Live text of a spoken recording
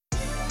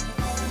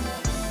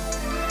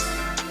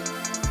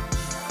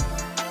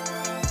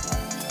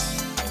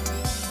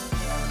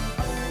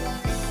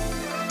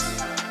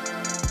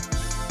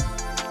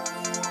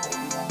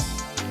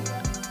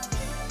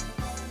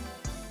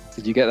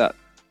Did you get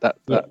that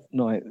Yeah.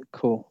 night?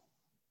 Cool.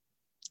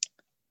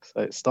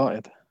 So it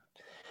started.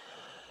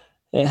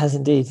 It has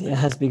indeed. It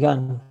has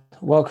begun.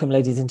 Welcome,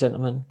 ladies and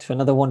gentlemen, to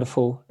another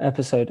wonderful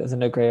episode of the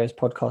No Grey Areas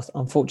podcast.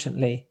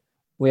 Unfortunately,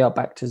 we are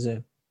back to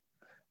Zoom.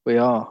 We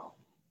are.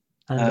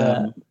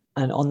 And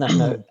on that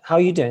note, how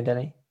are you doing,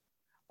 Denny?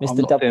 I'm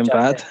not doing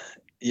bad.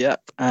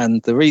 Yep.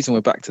 And the reason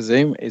we're back to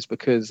Zoom is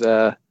because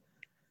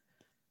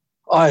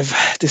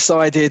I've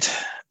decided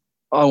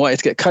I wanted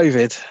to get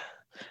COVID.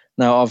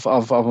 Now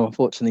I've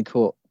unfortunately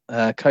caught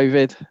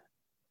COVID.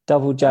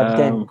 Double jabbed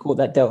again, caught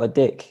that Delta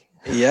dick.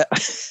 Yeah.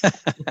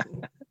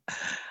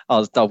 I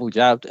was double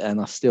jabbed and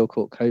I still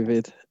caught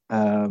COVID.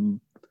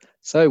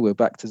 So we're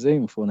back to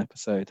Zoom for an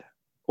episode.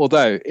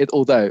 Although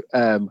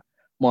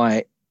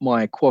my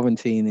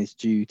quarantine is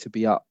due to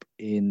be up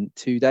in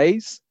 2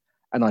 days,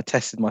 and I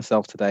tested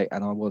myself today,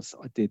 and it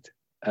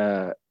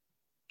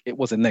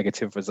was a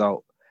negative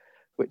result,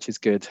 which is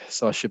good.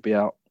 So I should be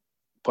out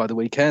by the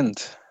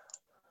weekend.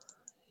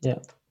 Yeah,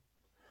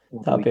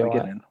 that'll be all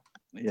right.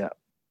 Yeah.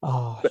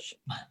 Oh,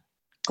 man.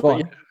 Go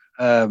on.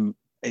 Yeah,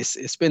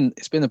 it's been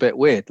a bit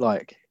weird.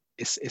 Like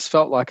it's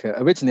felt like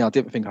originally I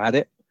didn't think I had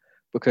it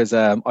because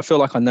I feel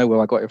like I know where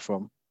I got it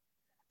from,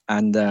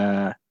 and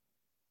I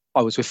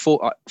was with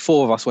four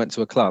of us went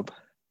to a club,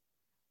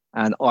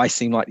 and I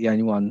seemed like the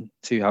only one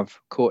to have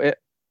caught it.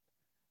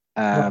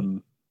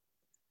 Right.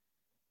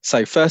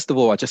 So first of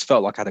all, I just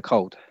felt like I had a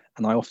cold,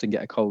 and I often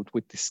get a cold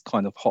with this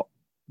kind of hot,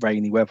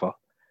 rainy weather.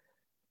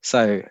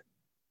 So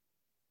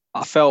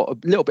I felt a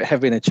little bit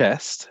heavy in the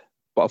chest,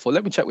 but I thought,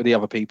 let me check with the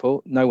other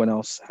people. No one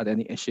else had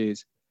any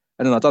issues.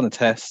 And then I done a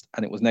test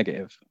and it was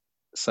negative.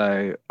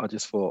 So I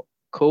just thought,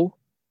 cool,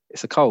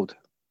 it's a cold.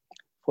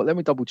 Thought, let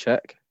me double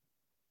check.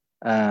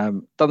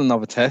 Done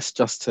another test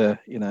just to,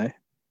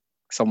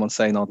 someone's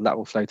saying, oh, the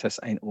lateral flow test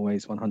ain't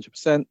always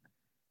 100%.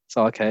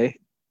 So, okay,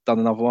 done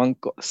another one,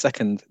 got the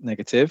second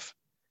negative,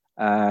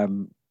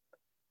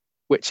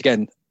 which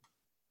again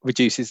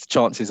reduces the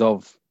chances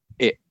of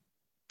it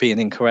being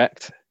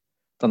incorrect.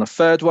 Done a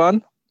third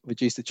one,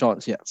 reduced the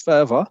chance yet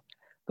further.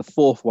 The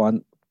fourth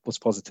one was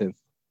positive.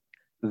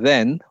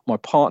 Then my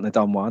partner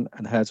done one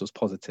and hers was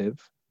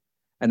positive.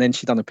 And then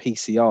she done a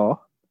PCR.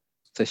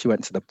 So she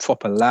went to the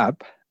proper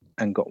lab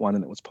and got one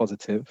and it was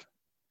positive.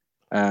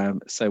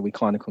 So we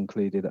kind of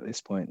concluded at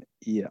this point,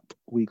 yep,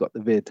 we got the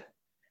vid.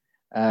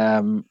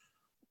 Yeah,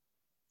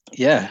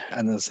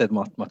 and as I said,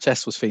 my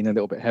chest was feeling a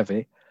little bit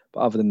heavy. But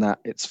other than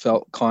that, it's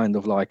felt kind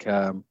of like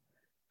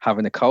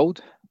having a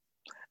cold.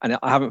 And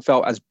I haven't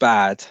felt as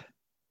bad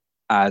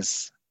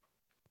as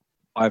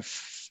I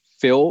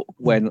feel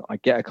when I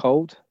get a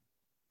cold,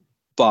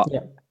 but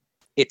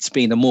it's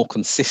been a more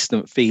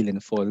consistent feeling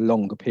for a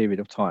longer period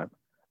of time.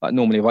 Like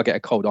normally if I get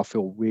a cold, I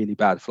feel really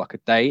bad for like a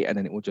day and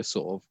then it will just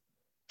sort of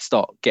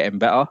start getting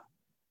better.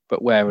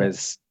 But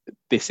whereas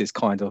this is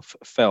kind of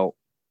felt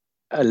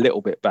a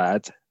little bit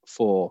bad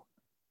for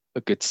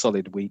a good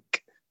solid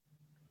week.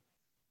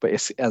 But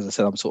it's, as I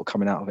said, I'm sort of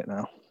coming out of it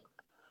now.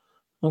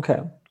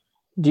 Okay.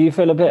 Do you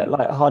feel a bit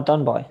like hard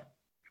done by?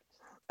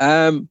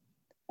 I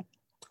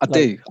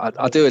do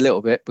a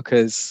little bit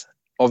because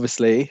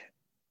obviously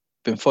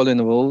been following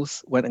the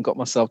rules, went and got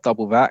myself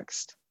double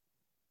vaxxed,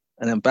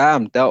 and then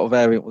bam, Delta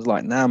variant was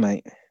like, nah,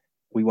 mate,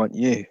 we want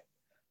you.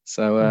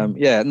 So I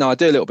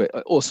do a little bit.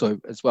 Also,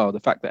 as well,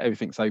 the fact that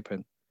everything's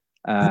open,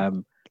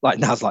 like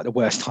now's like the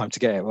worst time to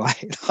get it,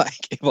 right?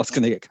 Like if I was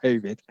going to get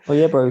COVID, well,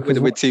 yeah, bro, it would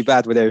have been too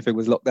bad when everything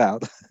was locked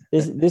down.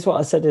 This is what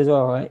I said as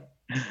well, right?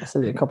 I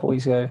said it a couple of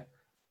weeks ago.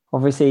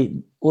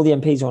 Obviously, all the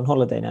MPs are on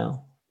holiday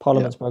now.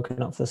 Parliament's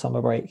broken up for the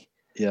summer break.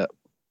 Yeah.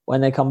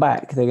 When they come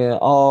back, they go,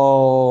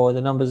 "Oh,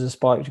 the numbers have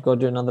spiked. We've got to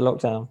do another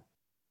lockdown."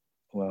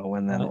 Well,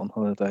 when they're not on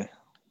holiday.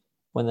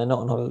 When they're not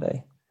on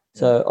holiday.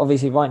 So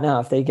obviously, right now,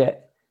 if they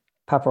get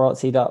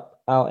paparazzi'd up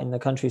out in the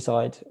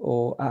countryside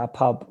or at a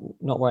pub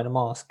not wearing a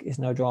mask, it's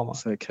no drama.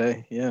 It's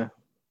okay. Yeah.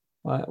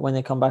 Right. When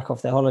they come back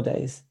off their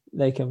holidays,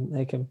 they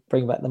can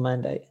bring back the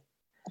mandate.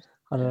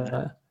 I don't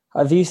know.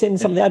 Have you seen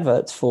some of the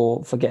adverts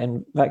for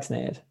getting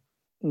vaccinated?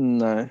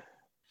 No.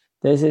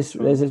 There's this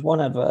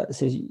one advert. It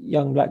says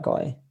young black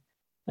guy,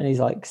 and he's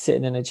like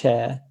sitting in a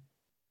chair,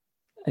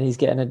 and he's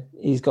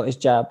got his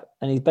jab,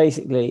 and he's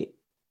basically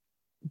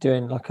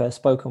doing like a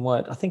spoken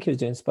word. I think he was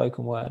doing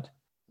spoken word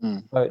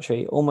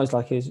poetry, almost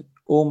like he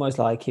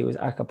was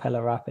a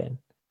cappella rapping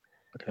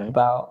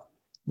about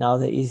now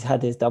that he's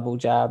had his double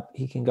jab,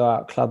 he can go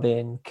out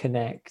clubbing,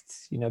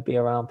 connect, be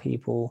around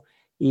people,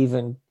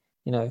 even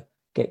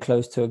get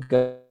close to a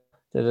girl.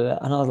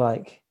 And I was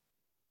like,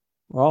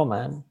 "Raw,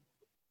 man,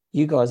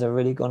 you guys have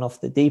really gone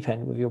off the deep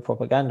end with your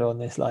propaganda on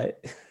this."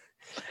 Like,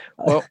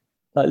 well,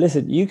 like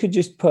listen, you could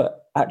just put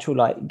actual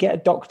get a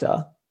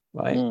doctor,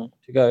 right,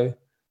 to go.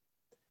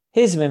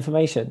 Here's some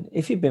information.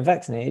 If you've been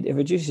vaccinated, it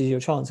reduces your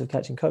chance of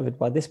catching COVID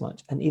by this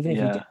much. And even if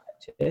you do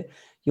catch it,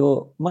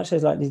 you're much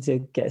less likely to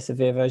get a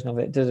severe version of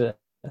it.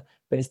 But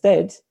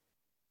instead,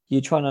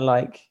 you're trying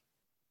to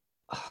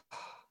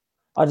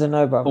I don't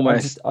know, bro.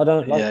 I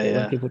don't like it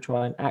when people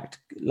try and act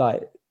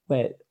like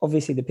where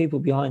obviously the people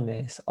behind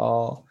this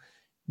are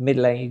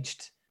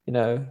middle-aged,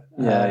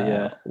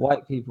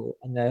 white people,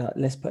 and they're like,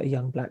 let's put a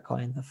young black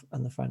guy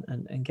on the front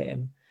and get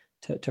him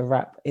to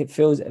rap. It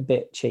feels a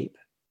bit cheap.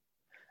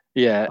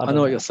 Yeah, I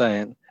know what you're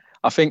saying.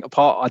 I think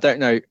I don't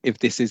know if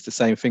this is the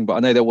same thing, but I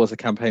know there was a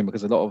campaign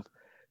because a lot of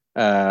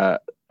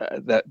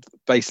that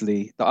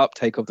basically the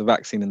uptake of the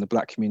vaccine in the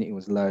black community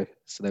was low,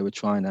 so they were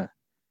trying to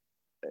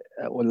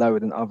were lower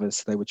than others.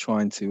 So they were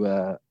trying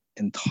to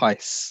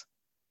entice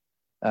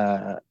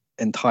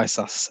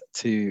us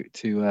to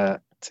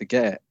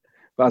get it.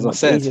 But as I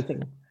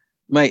said,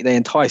 mate, they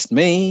enticed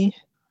me.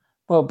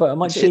 Well, but a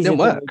much easier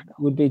thing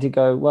would be to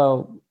go,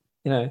 well,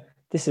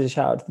 this is a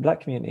shout out to the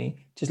black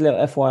community. Just a little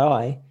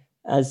FYI,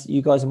 as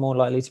you guys are more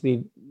likely to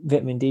be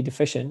vitamin D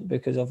deficient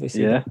because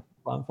obviously you're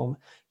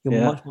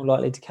much more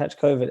likely to catch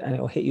COVID, and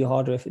it will hit you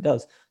harder if it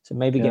does. So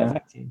maybe get a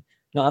vaccine,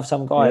 not have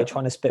some guy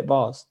trying to spit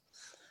bars.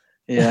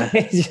 Yeah.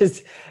 It's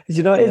just, it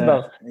is,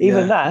 bro.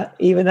 Even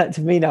that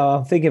to me now,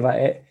 I'm thinking about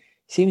it,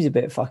 seems a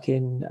bit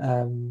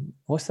fucking,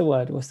 what's the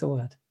word?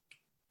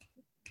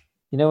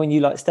 When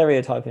you like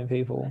stereotyping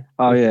people.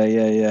 Oh, yeah.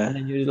 And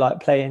then you like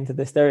play into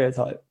the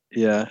stereotype.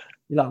 Yeah.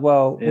 You're like,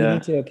 well, we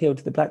need to appeal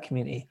to the black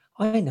community.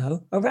 I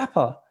know, a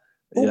rapper.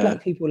 All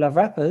black people love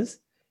rappers.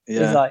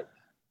 Yeah. It's like,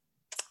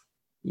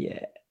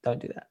 don't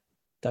do that.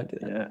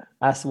 Yeah.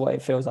 That's what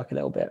it feels like a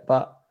little bit.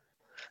 But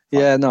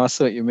yeah, no, I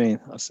see what you mean.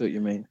 I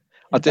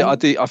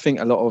think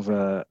a lot of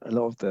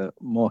the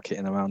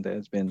marketing around it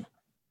has been.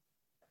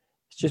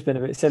 It's just been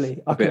a bit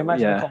silly. I can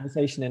imagine a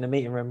conversation in a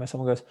meeting room where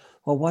someone goes,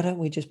 well, why don't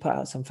we just put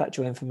out some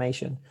factual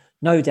information?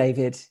 No,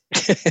 David.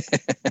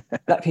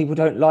 Black people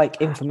don't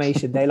like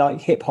information. They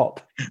like hip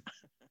hop.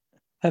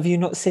 Have you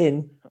not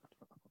seen?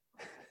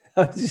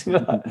 It's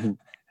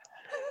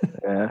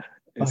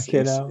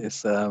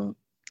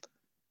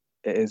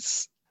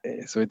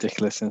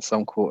ridiculous in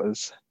some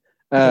quarters.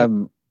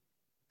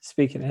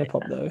 Speaking of hip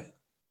hop, though.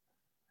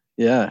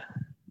 Yeah.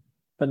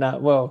 But now,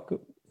 well,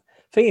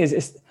 thing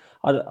is,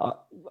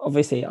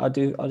 obviously I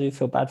do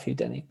feel bad for you,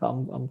 Denny. But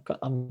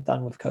I'm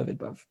done with COVID,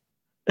 bruv.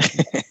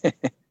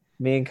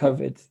 Me and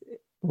COVID,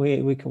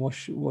 we can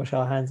wash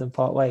our hands and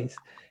part ways.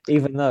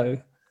 Even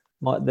though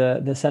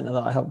the centre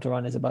that I helped to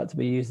run is about to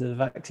be used as a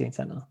vaccine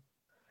centre.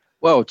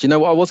 Well, do you know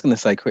what I was going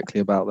to say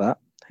quickly about that?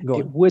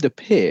 It would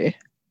appear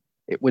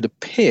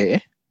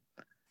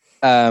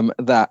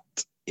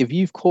that if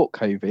you've caught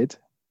COVID,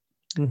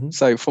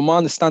 so from my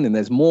understanding,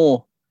 there's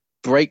more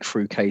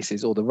breakthrough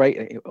cases, or the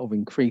rate of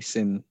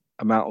increasing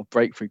amount of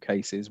breakthrough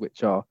cases,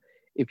 which are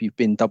if you've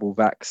been double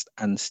vaxxed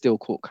and still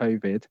caught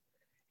COVID,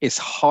 is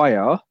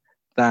higher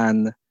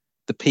than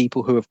the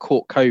people who have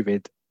caught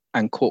COVID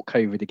and caught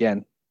COVID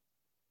again.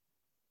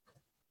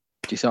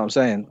 Do you see what I'm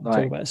saying?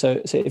 Like, so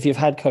if you've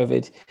had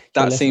COVID,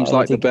 that seems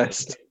like the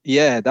best.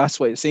 Yeah, that's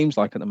what it seems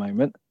like at the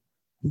moment.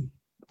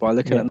 By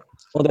looking at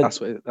that's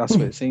what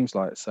it seems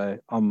like. So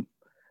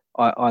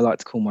I like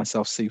to call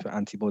myself super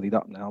antibodied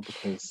up now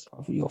because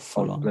you're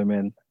full on.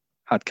 Blooming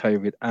had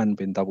COVID and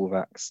been double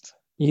vaxxed.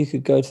 You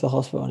could go to the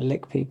hospital and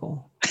lick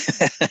people.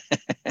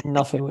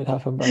 Nothing would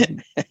happen, bro.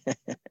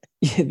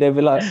 They'd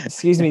be like,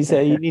 "Excuse me,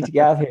 sir, you need to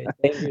get out of here. It's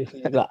dangerous."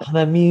 You'd be like, "I'm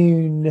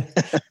immune."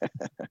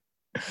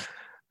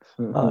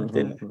 Oh,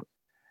 dear.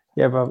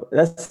 Yeah, bro.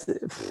 I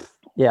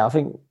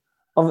think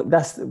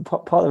that's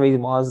part of the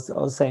reason why I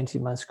was saying to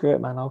you, man, screw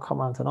it, man. I'll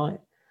come around tonight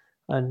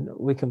and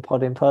we can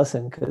pod in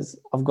person because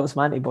I've got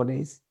some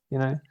antibodies.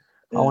 I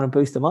want to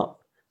boost them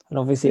up, and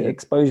obviously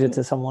exposure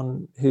to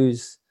someone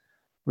who's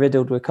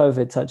riddled with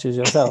COVID, such as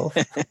yourself,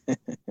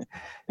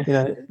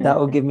 that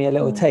will give me a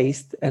little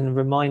taste and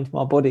remind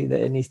my body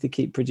that it needs to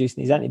keep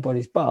producing these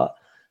antibodies. But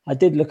I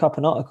did look up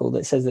an article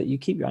that says that you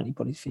keep your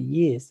antibodies for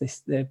years.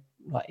 They're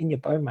like in your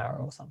bone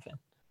marrow or something.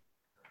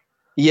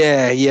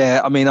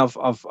 Yeah. I mean,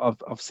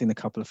 I've seen a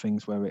couple of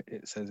things where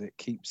it says it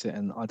keeps it,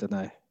 and I don't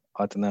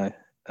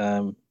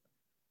know.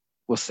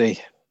 We'll see.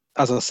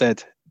 As I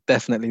said,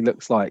 definitely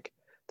looks like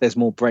there's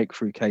more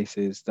breakthrough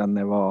cases than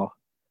there are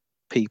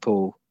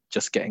people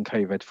just getting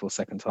COVID for a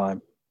second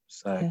time.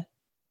 So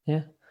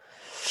yeah.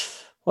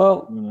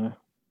 Well,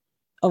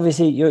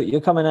 obviously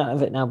you're coming out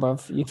of it now,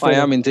 bruv. I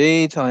am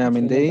indeed.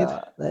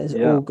 That is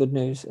all good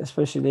news,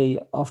 especially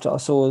after I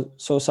saw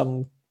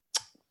some.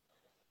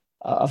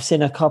 I've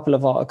seen a couple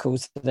of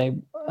articles today.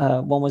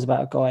 One was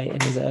about a guy in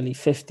his early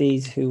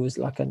 50s who was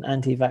like an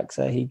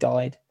anti-vaxxer. He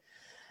died.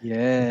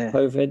 Yeah.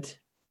 COVID.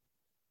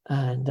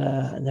 And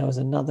there was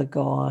another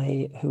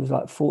guy who was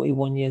like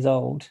 41 years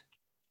old.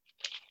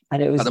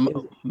 And it was a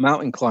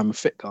mountain climber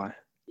fit guy.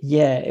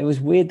 Yeah, it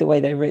was weird the way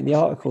they wrote the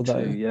article though.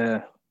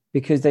 Yeah.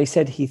 Because they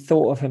said he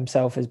thought of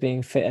himself as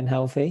being fit and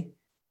healthy.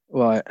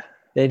 Right.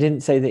 They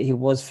didn't say that he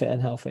was fit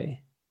and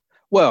healthy.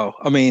 Well,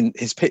 I mean,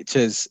 his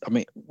pictures.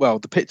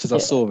 The pictures I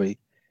saw,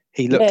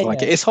 he looked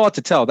like it. It's hard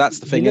to tell. That's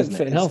the thing, isn't it?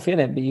 Fit and healthy, isn't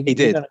it? But he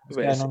did. Don't know what's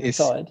going on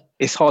inside.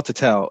 It's hard to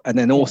tell, and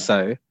then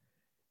also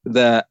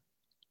that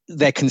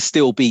there can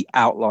still be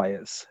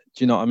outliers.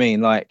 Do you know what I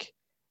mean? Like,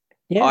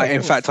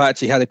 in fact, I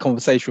actually had a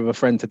conversation with a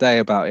friend today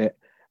about it,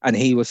 and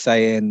he was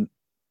saying,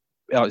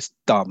 "Oh, it's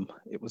dumb.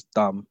 It was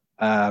dumb."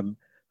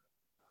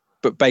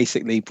 But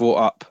basically brought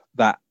up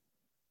that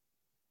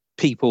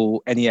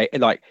people,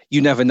 like,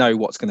 you never know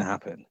what's going to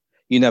happen.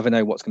 You never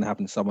know what's going to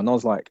happen to someone. I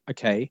was like,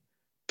 okay,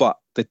 but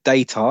the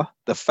data,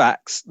 the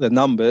facts, the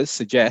numbers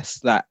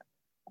suggest that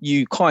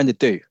you kind of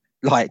do.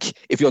 Like,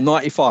 if you're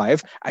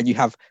 95 and you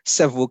have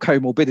several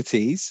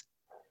comorbidities,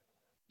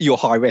 you're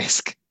high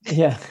risk.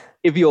 Yeah.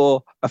 If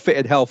you're a fit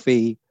and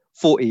healthy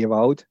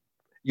 40-year-old,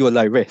 you're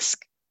low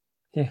risk.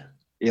 Yeah.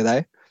 You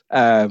know,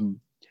 and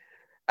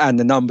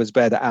the numbers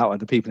bear that out, and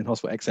the people in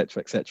hospital,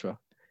 etc., etc.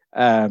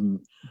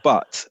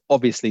 But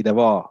obviously, there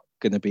are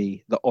going to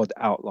be the odd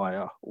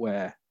outlier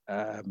where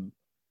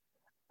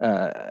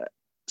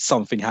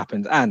something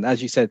happens, and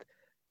as you said,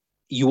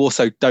 you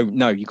also don't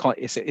know. You can't.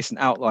 It's an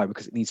outlier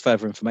because it needs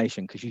further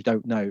information, because you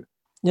don't know.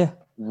 Yeah.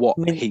 What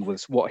he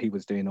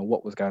was doing or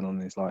what was going on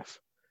in his life.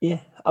 Yeah,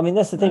 I mean,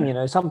 that's the thing, you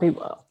know. Some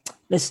people,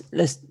 let's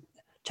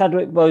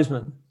Chadwick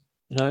Boseman,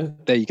 you know.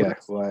 There you go.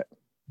 Right.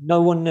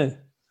 No one knew.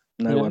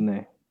 No one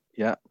knew.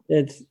 Yeah.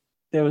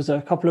 There was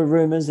a couple of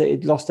rumors that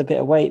he'd lost a bit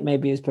of weight.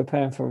 Maybe he's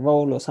preparing for a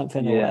role or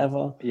something or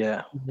whatever.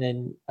 Yeah.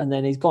 And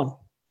then he's gone.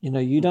 You know,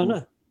 you don't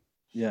know.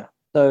 Yeah.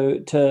 So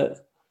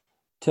to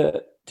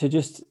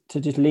just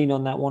lean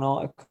on that one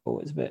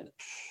article is a bit.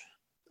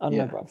 I don't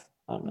know, bruv.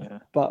 I don't know,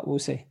 but we'll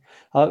see.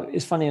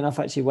 It's funny enough,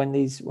 actually, when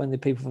the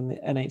people from the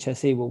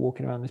NHSE were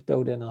walking around this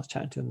building, I was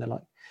chatting to them. They're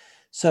like,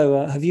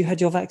 "So, have you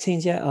had your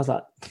vaccines yet?" I was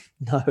like,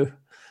 "No."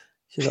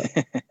 She's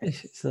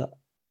like,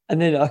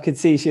 and then I could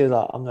see she was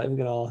like, "I'm not even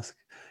going to ask."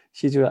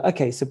 She's like,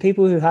 "Okay, so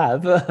people who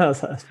have," I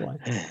was like, "That's fine,"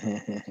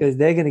 because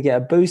they're going to get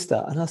a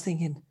booster. And I was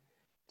thinking,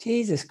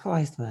 Jesus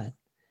Christ, man,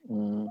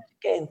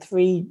 getting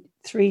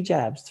three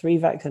jabs, 3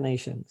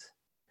 vaccinations,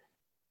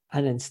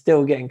 and then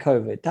still getting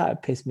COVID, that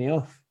would piss me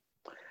off.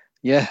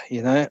 Yeah,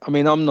 you know, I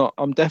mean,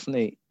 I'm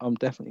definitely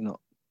not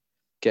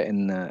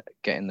getting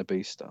the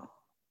booster.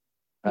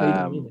 Well, you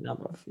don't need it,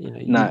 bruv. You know.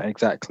 No,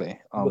 exactly.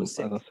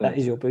 That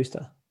is your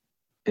booster.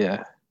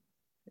 Yeah,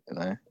 you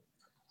know.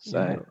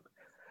 So,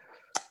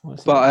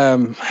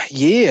 but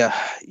yeah,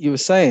 you were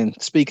saying,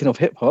 speaking of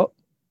hip hop.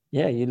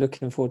 Yeah, you're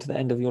looking forward to the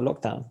end of your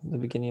lockdown, the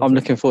beginning. I'm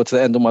looking forward to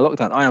the end of my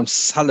lockdown. I am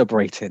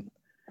celebrating.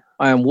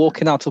 I am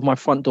walking out of my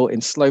front door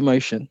in slow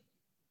motion.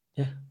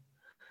 Yeah.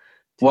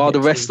 While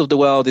the rest of the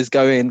world is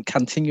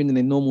continuing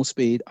in normal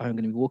speed, I'm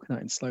going to be walking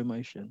out in slow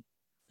motion.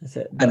 That's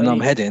it. And I'm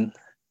heading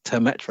to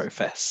Metro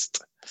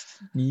Fest.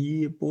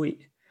 Yeah, boy.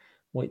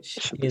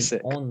 Which is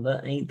on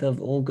the 8th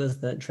of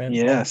August that Trent.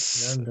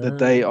 Yes, the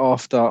day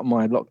after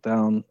my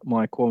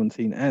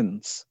quarantine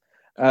ends.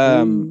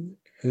 Who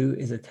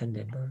is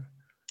attending, bro?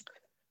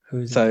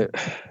 Who's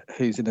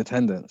in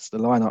attendance? The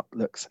lineup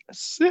looks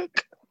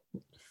sick.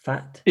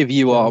 Fat. If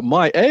you are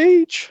my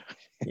age.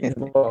 Yeah,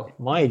 well,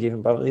 my age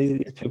even, bro.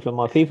 These people are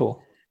my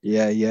people.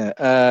 Yeah.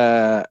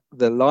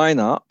 The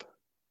lineup.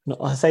 No,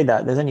 I say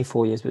that. There's only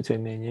 4 years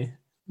between me and you.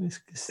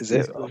 Is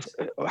it?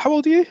 How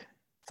old are you?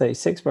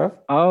 36, bro.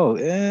 Oh,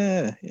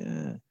 yeah.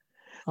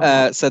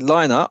 So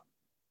lineup,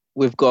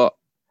 we've got.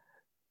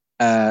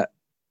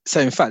 So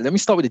in fact, let me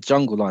start with the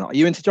jungle lineup. Are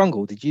you into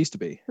jungle? Did you used to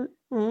be?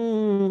 A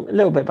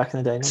little bit back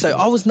in the day. So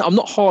I'm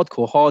not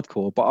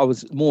hardcore, but I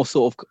was more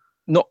sort of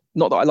not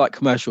that I like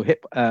commercial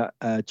hip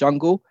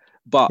jungle,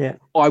 but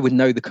I would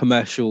know the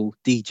commercial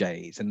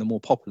DJs and the more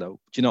popular. Do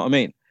you know what I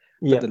mean?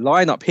 Yeah. But the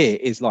lineup here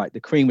is like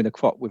the cream of the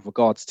crop with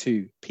regards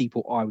to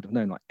people I would have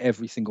known. Like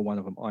every single one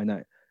of them I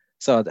know.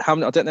 So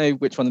I don't know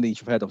which one of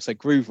these you've heard of. So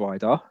Groove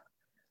Rider,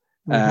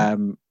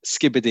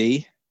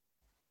 Skibbity,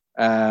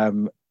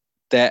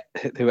 Det,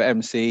 who are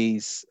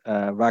MCs,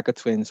 Ragga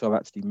Twins, who I've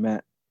actually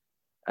met,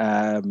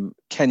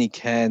 Kenny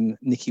Ken,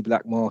 Nicky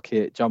Black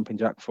Market, Jumping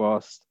Jack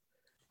Frost.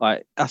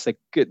 Like that's a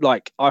good.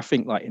 Like I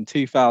think like in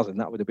 2000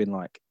 that would have been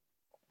like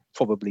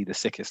probably the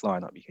sickest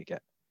lineup you could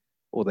get,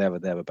 or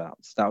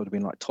thereabouts. That would have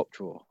been like top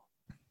draw.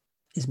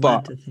 It's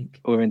mad to think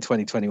we're in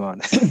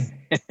 2021.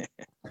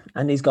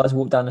 And these guys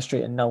walk down the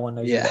street and no one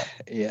knows. Yeah.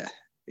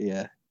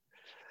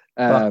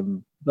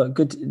 But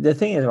good. The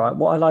thing is, right,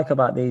 what I like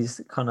about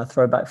these kind of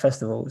throwback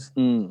festivals,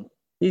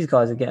 these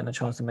guys are getting a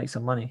chance to make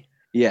some money.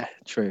 Yeah,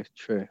 true.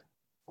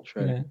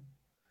 Yeah.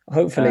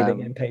 Hopefully they're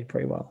getting paid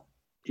pretty well.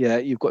 Yeah,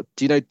 you've got.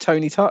 Do you know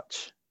Tony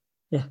Touch?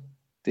 Yeah.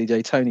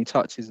 DJ Tony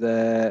Touch is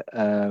there.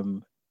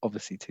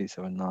 Obviously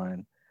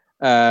 279.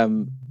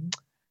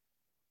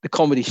 The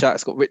Comedy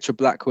Shack's got Richard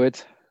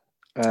Blackwood,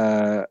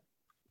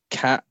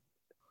 Cat,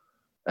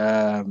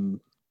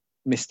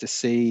 Mr.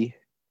 C,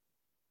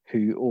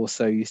 who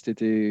also used to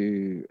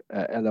do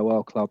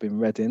LOL Club in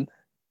Reading.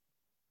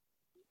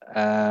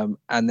 And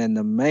then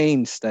the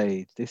main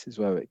stage, this is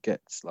where it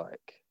gets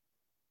like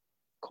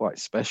quite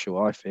special,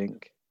 I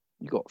think.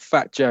 You got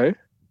Fat Joe.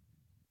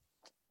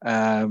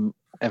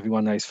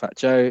 Everyone knows Fat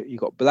Joe. You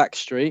got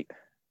Blackstreet.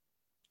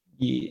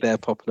 Yeah. They're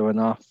popular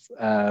enough.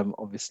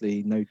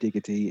 Obviously, No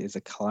Diggity is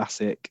a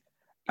classic.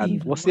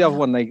 And what's the other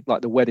one? They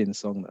like the wedding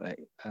song that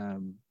they.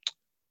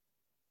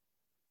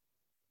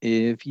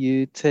 If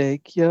you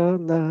take your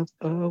love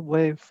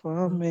away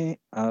from me,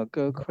 I'll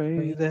go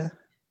crazy.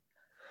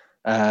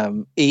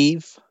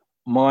 Eve,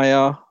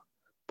 Maya,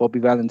 Bobby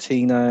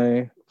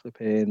Valentino,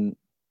 flipping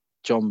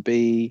John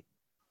B,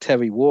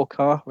 Terry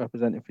Walker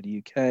representing for the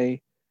UK.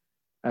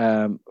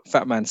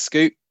 Fat Man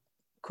Scoot.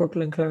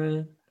 Crocklin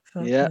Clarion.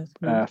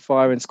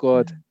 Firing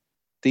Squad.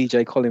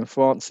 DJ Colin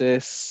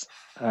Francis.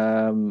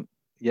 The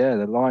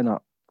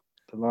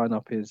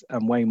lineup is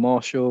Wayne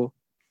Marshall.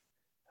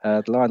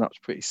 The lineup's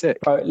pretty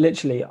sick. Bro,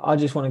 literally, I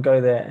just want to go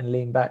there and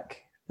lean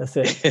back. That's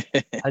it.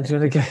 I just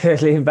want to go there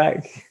and lean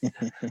back.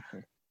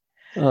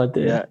 Oh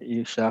dear. Yeah,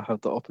 you shall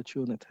have the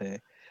opportunity.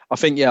 I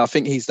think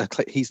he's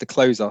the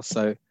closer.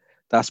 So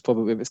that's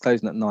probably, if it's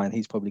closing at 9,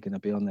 he's probably going to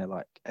be on there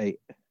like 8.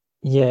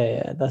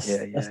 Yeah. That's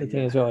the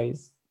thing as well.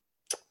 That's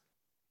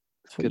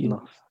good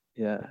enough.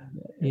 Yeah.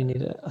 You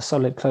need a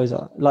solid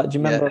closer. Like, do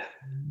you remember?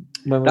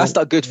 That's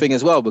the good thing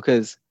as well,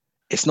 because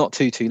it's not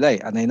too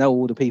late, and they know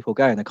all the people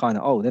going are kind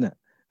of old, isn't it?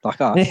 Like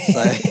us,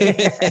 so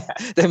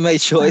they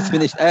made sure it's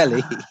finished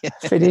early.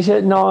 Finish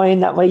at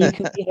 9. That way you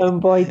can be home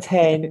by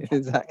 10.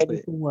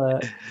 Exactly.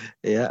 Work.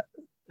 Yeah.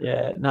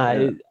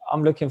 No,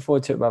 I'm looking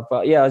forward to it, bro.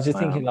 But yeah, I was just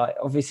thinking, like,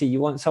 obviously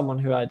you want someone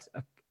who had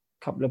a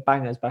couple of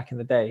bangers back in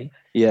the day.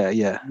 Yeah.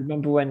 You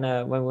remember when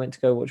we went to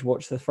go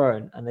watch the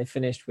Throne, and they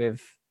finished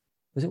with,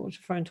 was it Watch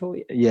the Throne tour?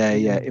 Yeah,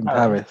 in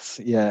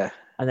Paris. Yeah.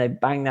 And they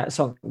banged that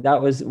song.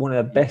 That was one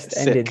of the best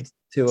endings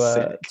to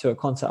a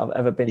concert I've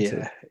ever been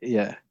to.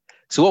 Yeah.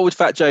 So what would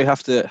Fat Joe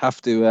have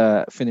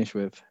to finish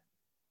with?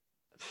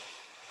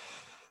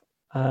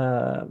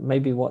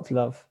 Maybe What's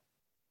Love.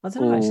 I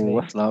don't know, actually.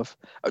 What's Love?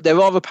 There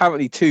are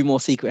apparently 2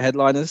 more secret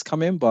headliners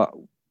come in, but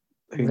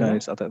who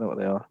knows? I don't know what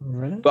they are.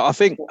 Really? But I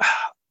think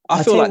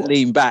I feel like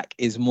Lean Back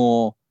is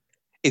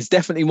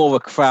definitely more of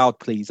a crowd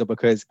pleaser,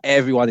 because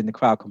everyone in the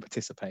crowd can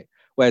participate.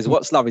 Whereas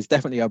What's Love is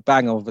definitely a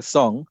banger of a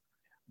song,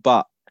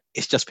 but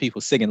it's just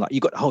people singing. Like,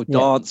 you got the whole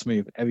dance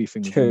move,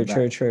 everything. True.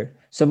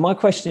 So my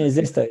question is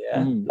this though,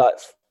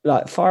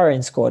 like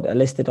Firing Squad are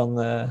listed on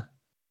the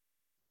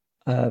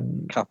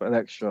Capital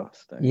Extra.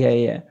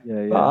 Yeah.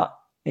 But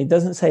it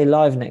doesn't say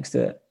live next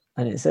to it,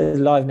 and it says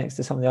live next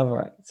to some of the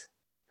other acts.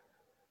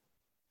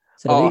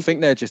 So I think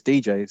they're just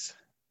DJs,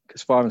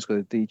 because Firing Squad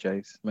are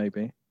DJs,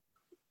 maybe.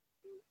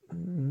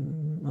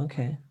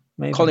 Okay,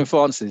 maybe. Colin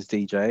Francis is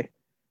DJ.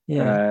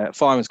 Yeah.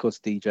 Firing Squad's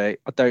DJ.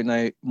 I don't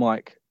know,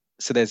 Mike.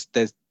 So there's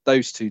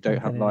those 2 don't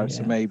have live,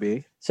 so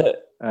maybe. So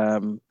I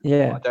don't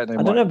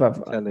know, bro.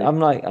 I'm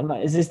like, are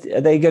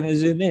they going to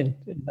zoom in?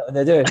 Is that what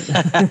they're doing?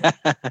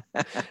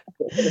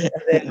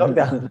 They're in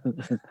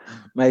lockdown.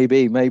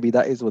 Maybe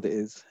that is what it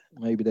is.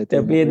 Maybe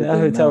they'll be in a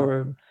hotel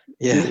room.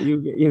 Yeah,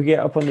 you get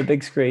up on the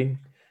big screen.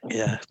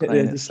 Yeah,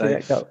 playing it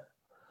safe.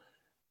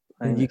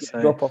 And you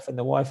can drop off in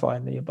the Wi-Fi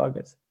and then you're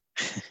buggers.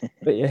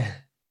 But yeah,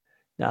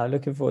 no,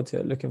 looking forward to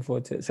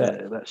it. So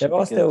there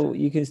are still,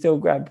 you can still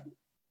grab.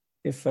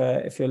 If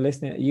you're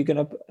listening, are you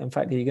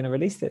gonna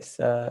release this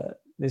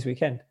this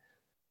weekend?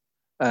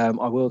 I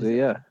will do,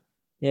 yeah.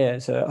 Yeah,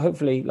 so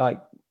hopefully,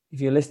 like, if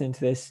you're listening to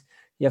this,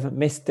 you haven't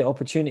missed the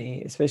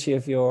opportunity, especially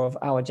if you're of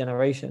our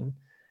generation.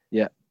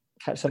 Yeah.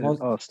 Catch some.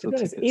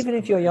 Even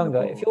if you're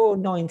younger, if you're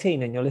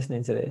 19 and you're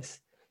listening to this,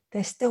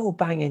 they're still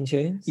banging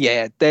tunes.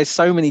 Yeah, there's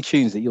so many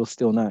tunes that you'll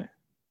still know.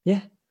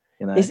 Yeah.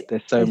 There's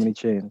so many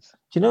tunes.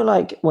 Do you know,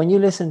 like, when you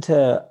listen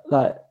to,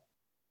 like,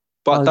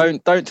 but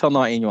don't tell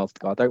 19-year-olds to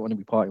go. I don't want to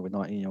be partying with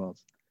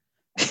 19-year-olds.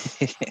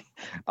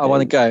 I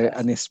want to go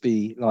and this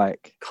be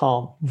like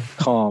calm.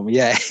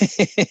 Yeah.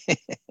 You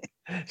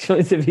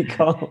want it to be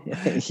calm.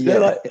 Yeah.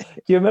 Like, do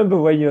you remember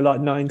when you're like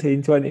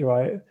 19, 20,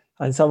 right?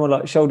 And someone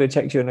like shoulder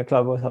checks you in a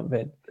club or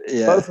something?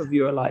 Yeah. Both of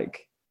you are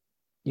like,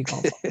 you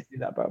can't do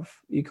that, bruv.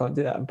 You can't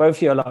do that. And both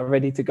of you are like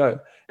ready to go.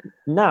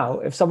 Now,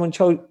 if someone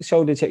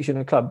shoulder checks you in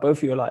a club, both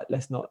of you are like,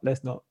 let's not.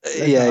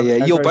 Yeah.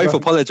 You're both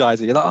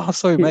apologising. You're like, oh,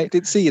 sorry, mate.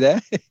 Didn't see you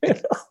there.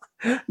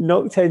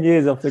 Knock 10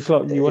 years off the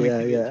clock. You want to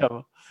kill each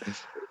other.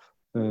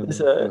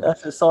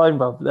 That's a sign,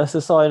 bruv. That's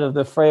a sign of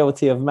the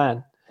frailty of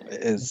man.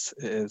 It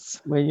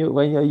is. When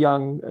you're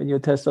young and your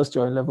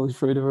testosterone levels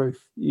through the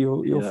roof,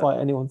 you'll fight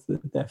anyone to the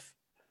death.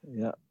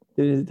 Yeah.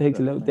 It takes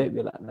a little dip.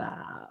 You're like,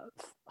 nah,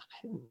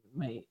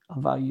 mate. I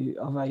value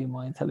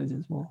my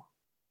intelligence more.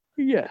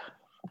 Yeah.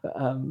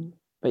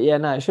 But yeah,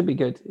 no, it should be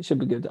good.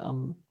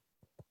 I'm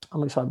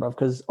excited, bro,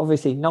 because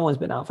obviously no one's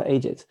been out for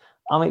ages.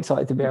 I'm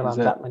excited to be around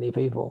that many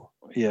people.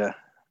 Yeah.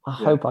 I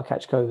hope I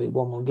catch COVID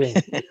one more game.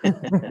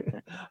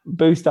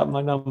 Boost up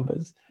my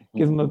numbers.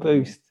 Give them a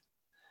boost.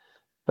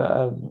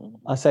 But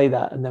I say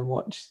that, and then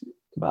watch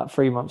about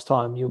 3 months'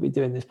 time, you'll be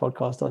doing this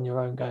podcast on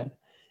your own going,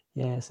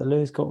 yeah, so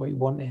Lewis got what he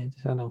wanted,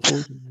 and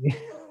unfortunately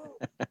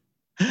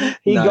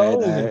he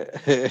going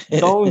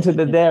to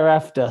the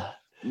thereafter.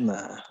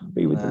 Nah,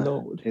 be with the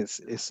Lord.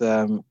 It's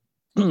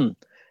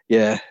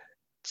yeah.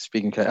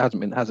 Speaking, it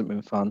hasn't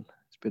been fun.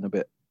 It's been a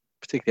bit,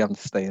 particularly having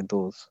to stay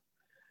indoors.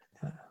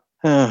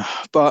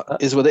 But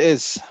is what it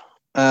is.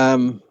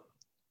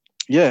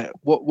 Yeah.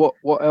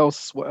 What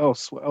else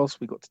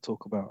we got to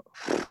talk about?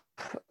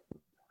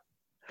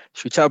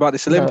 Should we chat about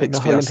this Olympics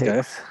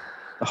fiasco?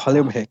 The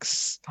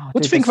Olympics.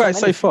 What do you think about it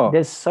so far?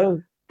 There's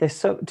so.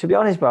 To be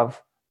honest, bruv,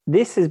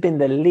 this has been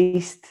the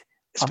least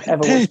It's I've been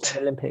ever dead. watched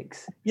the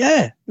Olympics.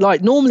 Yeah,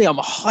 like normally I'm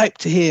hyped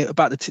to hear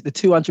about the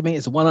 200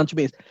 meters, the 100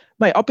 meters.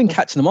 Mate, I've been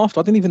catching them after.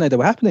 I didn't even know they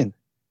were happening.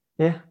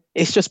 Yeah.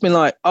 It's just been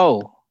like,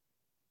 oh,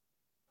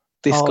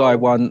 this guy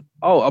won.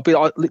 Oh, I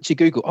literally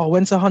Google. Oh,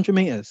 when's the 100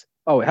 meters?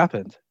 Oh, it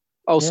happened.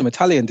 Oh, some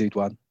Italian dude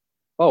won.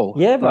 Oh,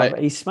 yeah, bro. like,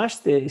 He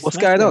smashed the what's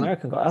going the on?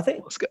 American guy. I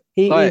think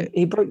like,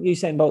 he broke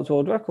Usain Bolt's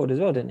world record as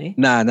well, didn't he?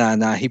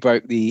 Nah. He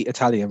broke the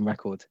Italian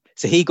record.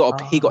 So he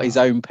got his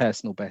own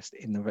personal best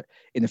in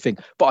the thing.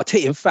 But I'll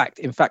tell you, in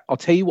fact, I'll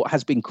tell you what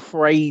has been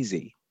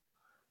crazy.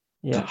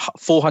 Yeah.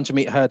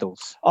 400-meter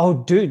hurdles. Oh,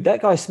 dude,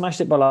 that guy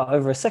smashed it by like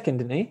over a second,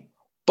 didn't he?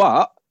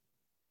 But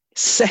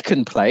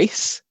second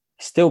place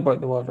still broke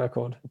the world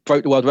record.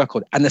 Broke the world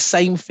record. And the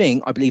same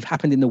thing, I believe,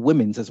 happened in the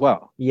women's as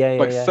well.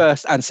 Yeah.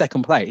 First and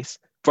second place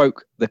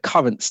broke the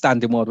current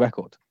standing world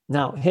record.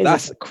 Now,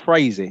 that's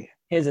crazy.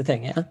 Here's the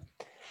thing, yeah.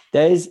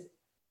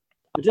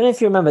 I don't know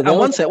if you remember. And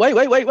one sec, wait.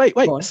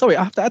 Sorry,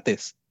 I have to add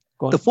this.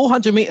 The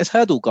 400 meters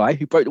hurdle guy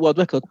who broke the world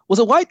record was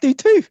a white dude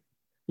too.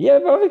 Yeah,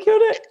 brother,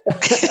 killed it.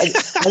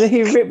 and then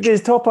he ripped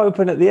his top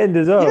open at the end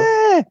as well.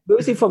 Yeah. Where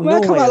was he from?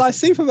 Norway. Come out like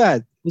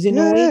Superman. Was he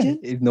Norwegian?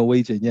 He's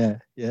Norwegian, yeah.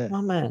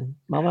 My man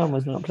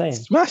was not playing.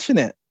 Smashing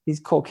it. He's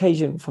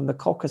Caucasian from the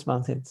Caucasus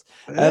Mountains.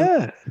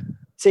 Yeah.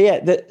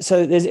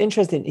 So there's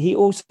interesting. He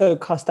also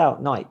cussed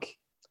out Nike.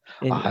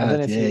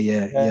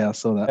 I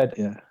saw that.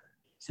 Yeah.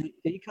 So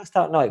he cussed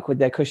out Nike with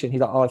their cushion.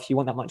 He's like, "Oh, if you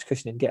want that much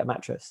cushioning, get a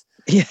mattress."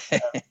 Yeah.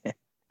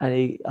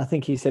 And I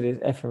think he said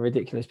it's effing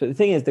ridiculous. But the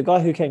thing is, the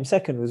guy who came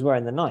second was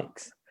wearing the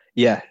Nikes.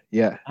 Yeah.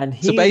 And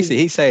so basically,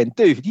 he's saying,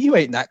 "Dude, you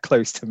ain't that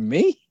close to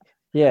me."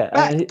 Yeah.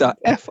 Back the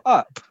F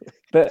up.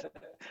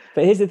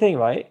 But here's the thing,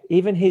 right?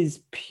 Even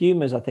his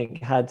Pumas, I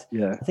think, had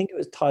I think it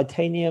was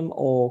titanium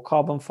or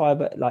carbon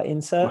fiber like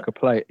insert, like a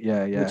plate.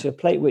 Yeah. Which a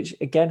plate, which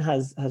again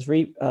has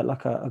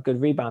like a good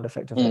rebound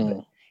effect.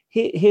 But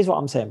here's what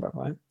I'm saying, bro.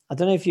 Right? I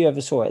don't know if you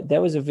ever saw it.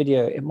 There was a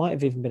video. It might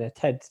have even been a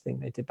TED thing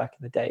they did back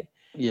in the day.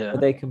 Yeah.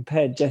 Where they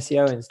compared Jesse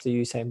Owens to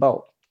Usain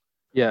Bolt.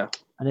 Yeah.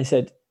 And they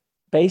said,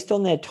 based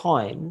on their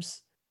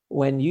times,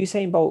 when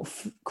Usain Bolt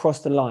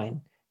crossed the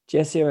line,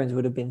 Jesse Owens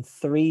would have been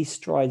 3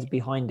 strides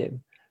behind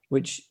him,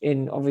 which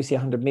in obviously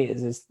 100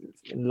 meters is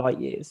in light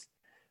years.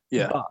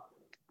 Yeah. But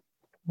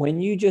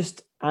when you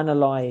just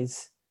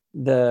analyze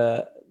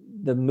the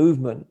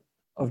movement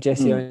of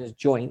Jesse Owens'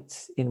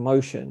 joints in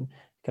motion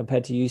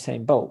compared to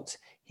Usain Bolt,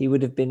 he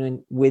would have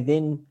been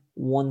within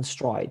 1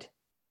 stride.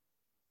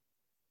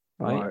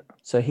 Right?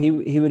 So he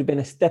would have been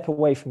a step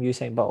away from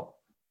Usain Bolt.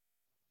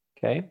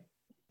 Okay.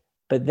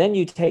 But then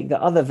you take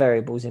the other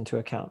variables into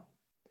account.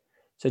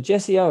 So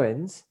Jesse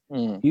Owens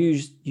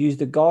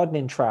used a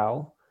gardening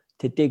trowel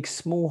to dig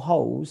small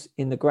holes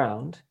in the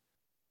ground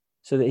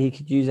so that he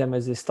could use them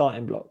as his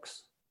starting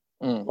blocks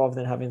rather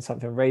than having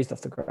something raised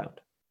off the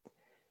ground.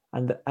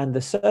 And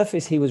the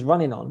surface he was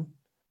running on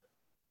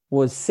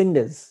was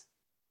cinders,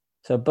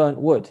 so burnt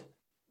wood,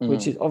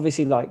 which is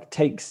obviously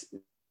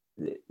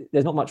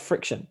there's not much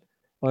friction.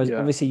 Whereas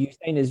obviously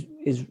Usain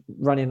is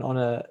running on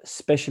a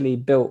specially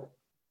built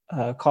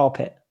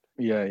carpet.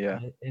 Yeah.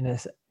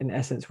 In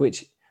essence,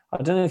 which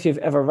I don't know if you've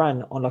ever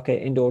ran on like an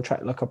indoor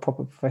track, like a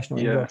proper professional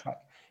indoor track,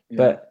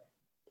 but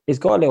it's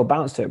got a little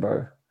bounce to it,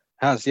 bro.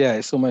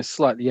 It's almost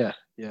slightly, yeah.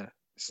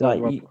 It's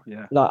like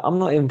I'm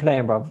not even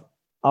playing, bro.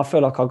 I feel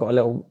like I got a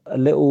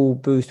little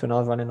boost when I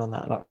was running on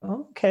that. Like,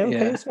 okay,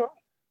 it's all right.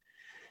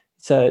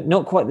 So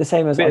not quite the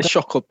same as a bit of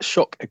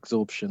shock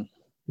absorption.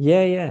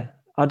 Yeah.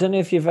 I don't know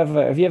if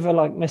have you ever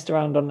like messed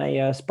around on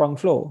a sprung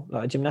floor,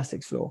 like a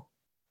gymnastics floor?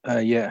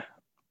 Yeah.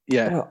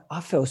 Bro,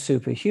 I feel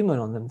superhuman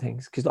on them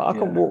things because I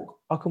can walk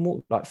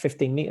like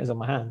 15 meters on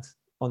my hands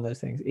on those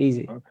things,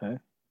 easy. Okay.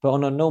 But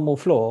on a normal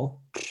floor,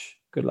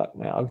 good luck,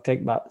 mate. I'll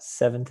take about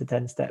 7 to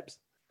 10 steps.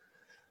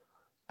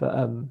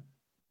 But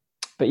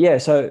yeah,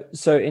 so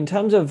in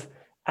terms of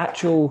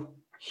actual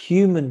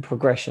human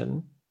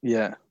progression,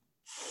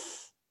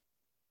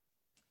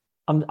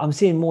 I'm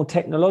seeing more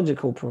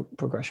technological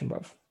progression,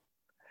 bro.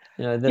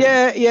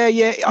 Yeah.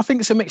 I think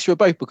it's a mixture of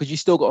both because you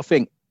still got to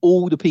think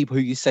all the people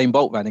who Usain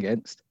Bolt ran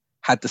against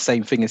had the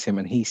same thing as him,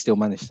 and he still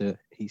managed to.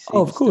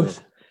 Of course.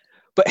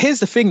 But here's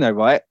the thing, though,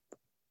 right?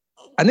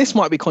 And this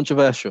might be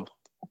controversial,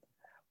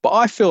 but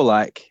I feel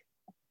like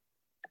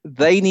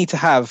they need to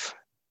have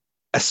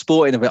a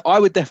sporting event. I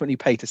would definitely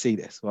pay to see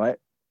this, right?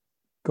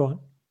 Go on.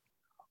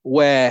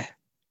 Where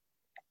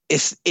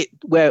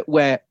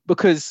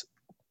because,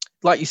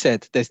 like you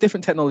said, there's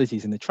different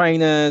technologies in the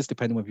trainers,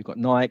 depending whether you've got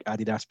Nike,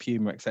 Adidas,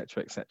 Puma,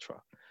 etc.,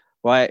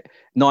 right?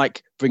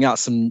 Nike bring out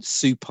some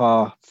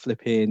super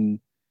flipping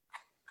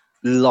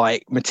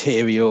light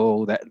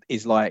material that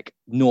is like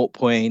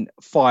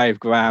 0.5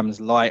 grams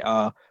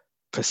lighter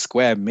per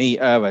square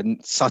meter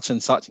and such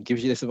and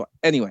gives you this.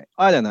 Anyway,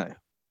 I don't know.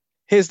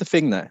 Here's the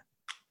thing though.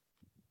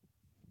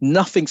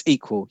 Nothing's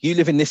equal. You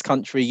live in this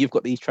country, you've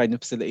got these training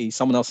facilities.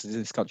 Someone else is in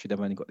this country, they've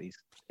only got these.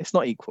 It's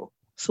not equal.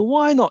 So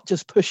why not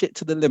just push it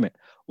to the limit?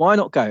 Why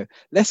not go?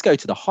 Let's go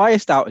to the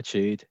highest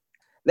altitude.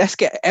 Let's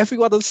get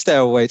everyone on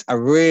steroids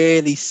and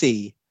really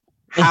see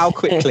how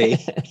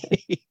quickly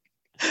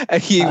a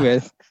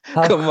human.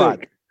 How Come on.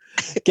 quick?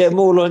 Get them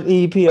all on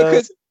EPO.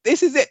 Because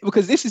this is it.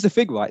 Because this is the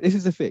thing, right? This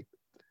is the thing.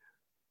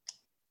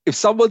 If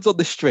someone's on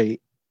the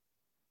street,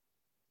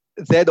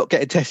 they're not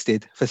getting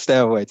tested for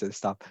steroids and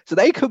stuff. So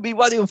they could be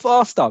running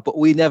faster, but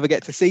we never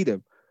get to see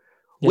them.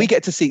 Yeah. We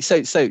get to see.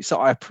 So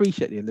I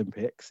appreciate the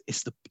Olympics.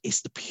 It's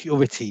the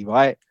purity,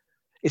 right?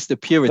 It's the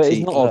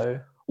purity of though.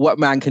 what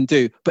man can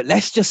do. But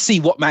let's just see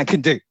what man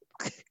can do.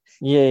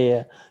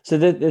 Yeah. So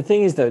the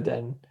thing is though,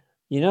 then,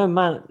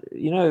 man,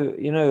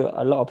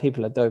 a lot of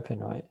people are doping,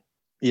 right?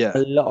 Yeah. A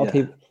lot of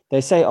people,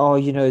 they say, oh,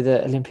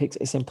 the Olympics,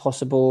 it's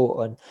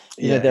impossible. And,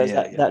 there's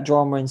that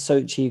drama in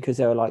Sochi because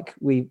they were like,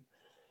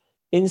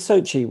 in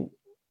Sochi,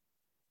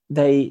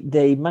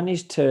 they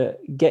managed to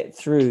get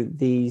through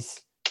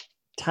these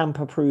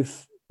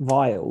tamper-proof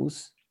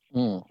vials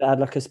that had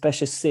like a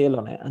special seal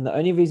on it. And the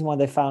only reason why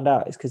they found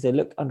out is because they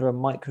looked under a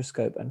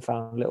microscope and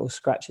found little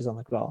scratches on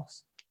the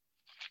glass.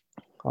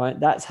 Right?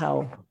 That's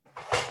how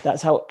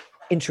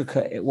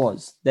intricate it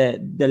was, the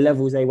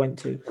levels they went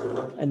to.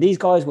 And these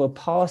guys were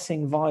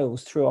passing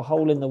vials through a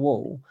hole in the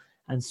wall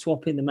and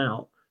swapping them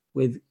out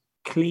with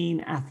clean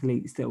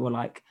athletes that were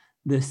like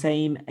the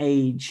same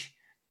age,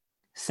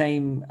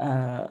 same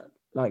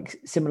like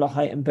similar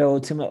height and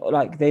build, similar,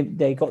 like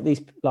they got these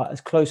like as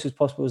close as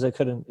possible as they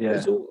could. And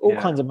it's all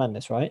kinds of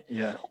madness, right?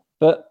 Yeah.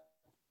 But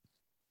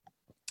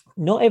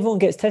not everyone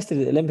gets tested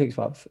at the Olympics,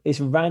 bruv. It's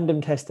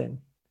random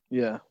testing.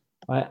 Yeah.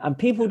 Right. And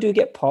people do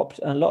get popped,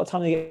 and a lot of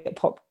time they get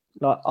popped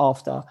like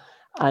after.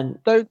 And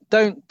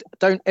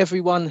don't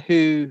everyone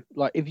who,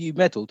 like, if you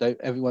medal,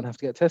 don't everyone have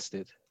to get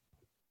tested?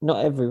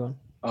 Not everyone.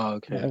 Oh,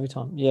 okay. Not every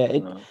time.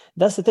 Yeah.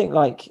 That's the thing.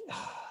 Like,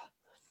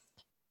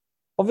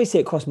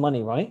 obviously it costs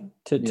money, right?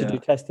 To do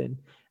testing.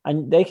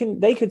 And they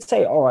could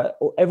say, all right,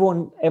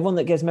 everyone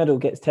that gets medal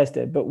gets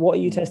tested, but what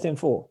are you testing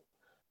for?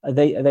 Are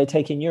they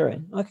taking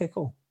urine? Okay,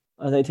 cool.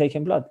 Are they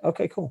taking blood?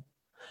 Okay, cool.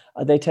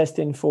 Are they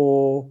testing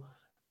for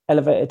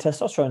elevated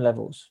testosterone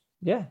levels?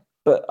 Yeah.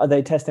 But are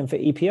they testing for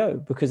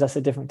EPO? Because that's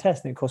a different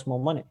test and it costs more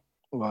money.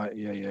 Right.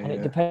 Yeah. And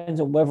it depends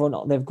on whether or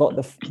not they've got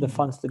the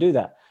funds to do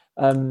that.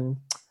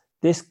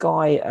 This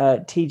guy,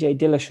 TJ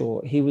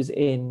Dillashaw, he was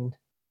in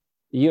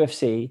the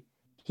UFC.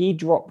 He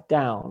dropped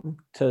down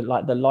to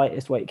like the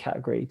lightest weight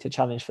category to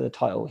challenge for the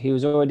title. He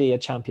was already a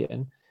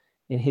champion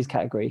in his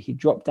category. He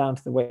dropped down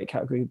to the weight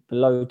category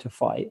below to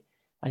fight,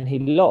 and he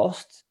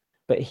lost,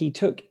 but he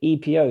took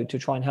EPO to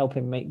try and help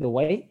him make the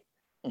weight.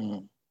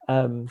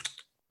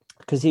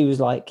 Because he was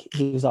like,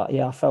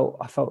 yeah, I felt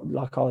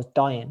like I was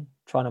dying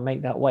trying to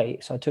make that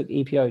weight. So I took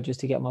EPO just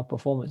to get my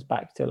performance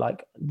back to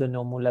like the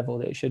normal level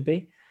that it should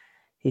be.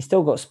 He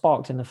still got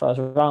sparked in the first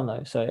round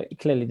though, so it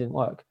clearly didn't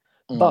work.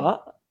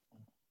 But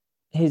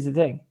here's the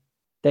thing.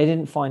 They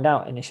didn't find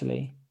out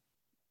initially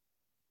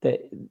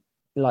that,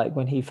 like,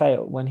 when he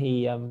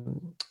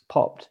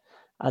popped,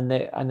 and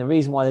the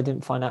reason why they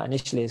didn't find out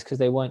initially is because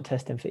they weren't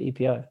testing for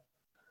EPO,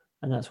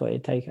 and that's what it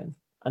had taken.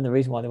 And the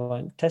reason why they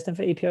weren't testing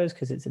for EPO is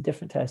because it's a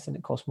different test and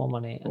it costs more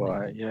money.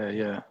 Right.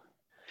 Yeah.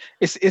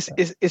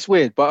 It's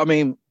weird, but I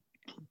mean,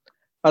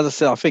 as I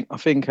said, I think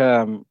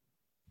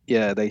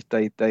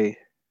they.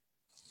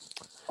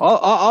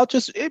 I'll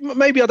just,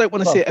 maybe I don't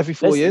want to see it every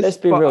 4 years. Let's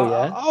be real,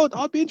 yeah.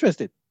 I'll be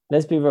interested.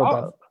 Let's be real,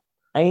 bro.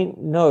 Ain't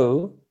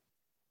no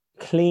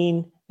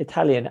clean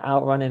Italian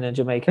outrunning a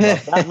Jamaican.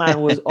 That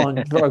man was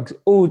on drugs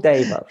all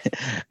day, bro.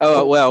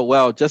 Oh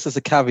well. Just as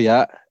a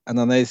caveat, and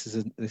I know this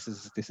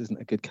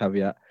isn't a good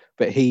caveat,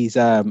 but he's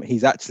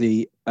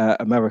actually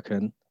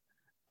American,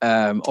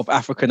 of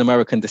African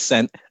American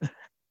descent,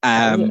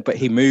 but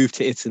he moved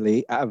to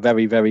Italy at a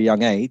very, very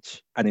young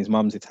age, and his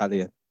mum's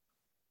Italian.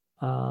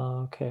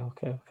 Okay.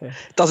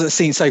 Doesn't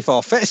seem so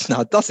far-fetched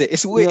now, does it?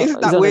 It's weird.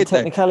 Isn't that weird?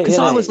 Because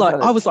I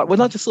was like,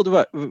 when I just saw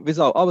the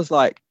result, I was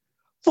like,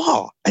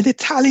 "What? An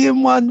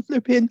Italian one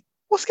flipping?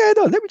 What's going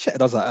on? Let me check."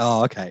 And I was like,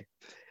 "Oh, okay.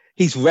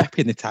 He's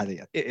repping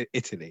Italy.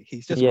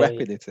 He's just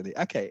repping Italy.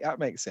 Okay, that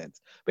makes sense."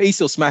 But he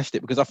still smashed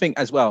it because I think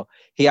as well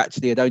he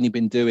actually had only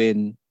been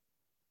doing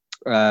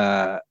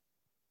 100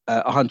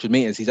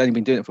 meters. He's only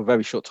been doing it for a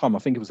very short time. I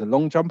think it was a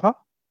long jumper,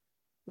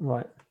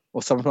 right,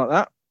 or something like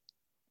that.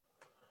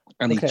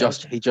 And he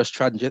just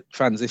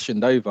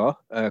transitioned over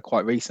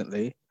quite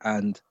recently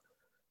and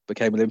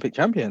became Olympic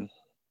champion.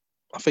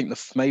 I think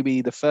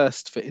maybe the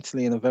first for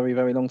Italy in a very,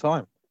 very long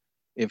time,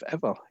 if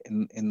ever,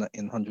 in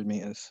 100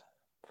 meters.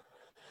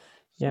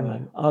 Yeah,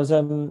 man. I was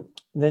then.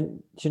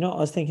 Do you know what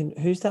I was thinking?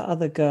 Who's that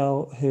other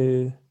girl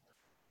who?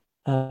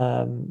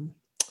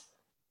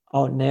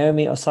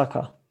 Naomi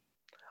Osaka.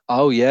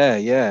 Oh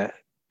yeah.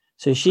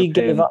 So she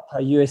gave up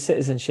her US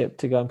citizenship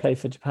to go and play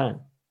for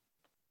Japan.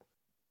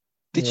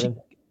 Did she?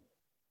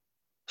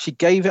 She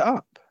gave it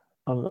up.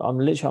 I'm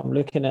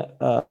looking at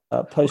a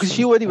post because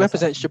she already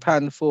represents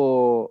Japan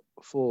for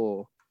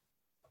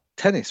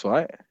tennis,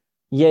 right?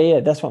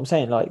 Yeah, that's what I'm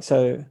saying. Like,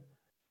 so,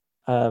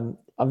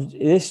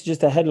 this is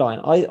just a headline.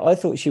 I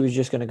thought she was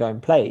just going to go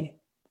and play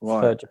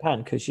for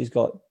Japan because she's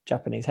got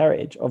Japanese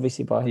heritage,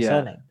 obviously by her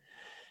surname.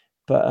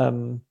 But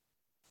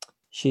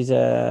she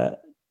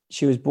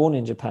was born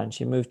in Japan.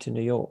 She moved to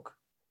New York.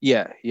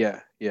 Yeah.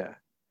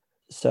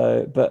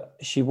 So, but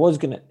she was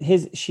gonna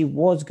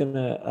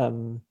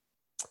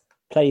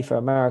play for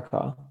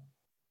America,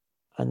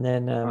 and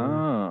then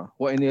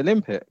what, in the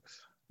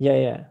Olympics?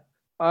 yeah.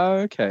 Oh,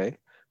 okay.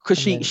 Because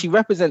And she then, she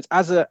represents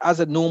as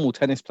a normal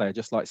tennis player,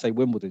 just like say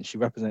Wimbledon, she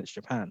represents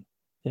Japan.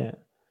 yeah.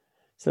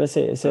 So let's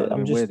see. That would have I'm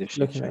been just weird if she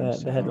looking changed at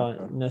to the headline.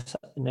 America.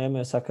 Naomi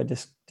Osaka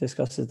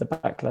discusses the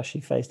backlash she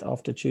faced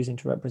after choosing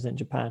to represent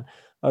Japan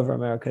over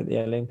America at the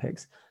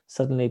Olympics.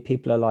 Suddenly,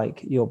 people are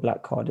like, "Your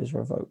black card is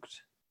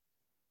revoked."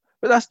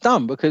 But that's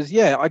dumb because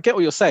yeah, I get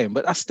what you're saying,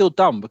 but that's still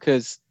dumb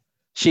because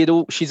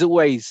she's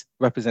always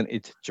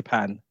represented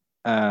Japan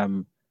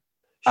as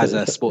a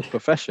Should, sports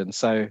profession.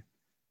 So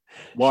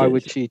why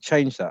would should, she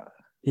change that?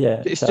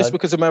 yeah. It's just So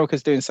because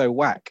America's doing so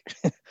whack,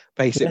 yeah,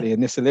 basically,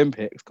 in this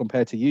Olympics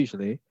compared to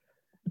usually.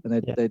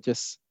 And yeah. they're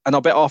just, and I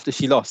bet after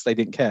she lost, they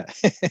didn't care.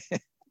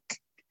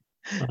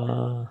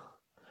 Well,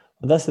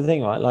 that's the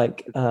thing, right?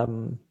 Like,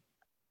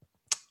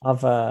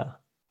 I've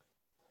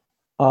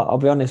I'll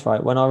be honest,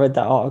 right? When I read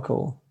that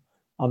article,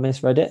 I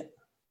misread it.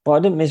 But I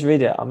didn't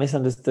misread it. I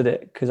misunderstood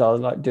it because I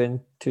was like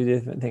doing two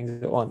different things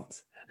at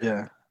once.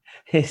 Yeah.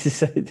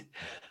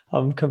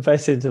 I'm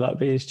confessing to like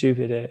being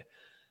stupid here.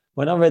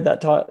 When I read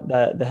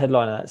the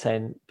headline of that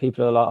saying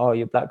people are like, "Oh,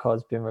 your black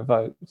card's been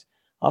revoked,"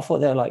 I thought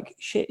they were like,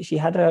 "Shit, she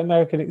had her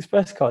American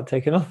Express card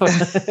taken off." I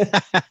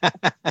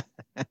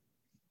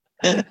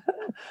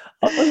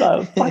was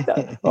like, "Fuck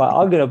that!" Right,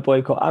 I'm gonna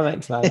boycott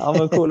Amex, man. I'm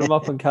gonna call them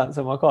up and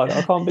cancel my card.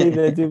 I can't believe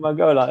they do my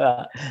go like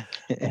that.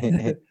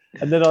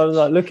 And then I was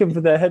like looking for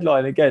their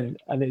headline again,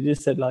 and it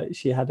just said like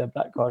she had her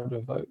black card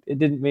revoked. It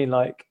didn't mean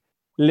like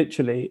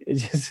literally. It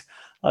just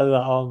I was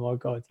like, "Oh my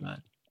god,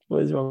 man,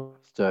 what is wrong?"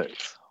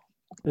 Jokes.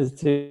 There's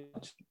too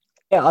much.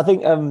 Yeah, I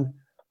think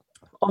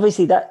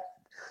obviously that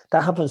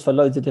happens for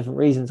loads of different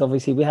reasons.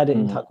 Obviously, we had it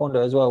in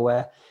Taekwondo as well,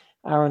 where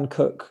Aaron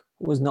Cook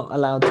was not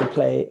allowed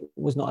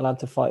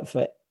to fight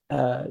for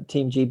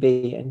Team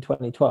GB in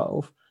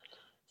 2012.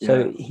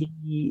 So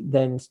he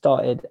then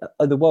started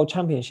the World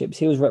Championships.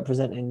 He was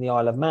representing the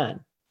Isle of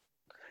Man.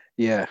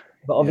 Yeah.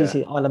 But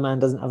obviously, Isle of Man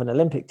doesn't have an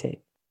Olympic team.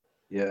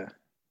 Yeah.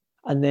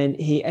 And then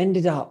he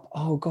ended up,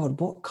 oh God,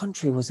 what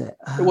country was it?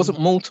 It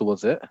wasn't Malta,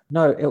 was it?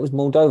 No, it was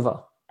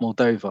Moldova.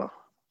 Moldova.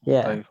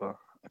 Yeah.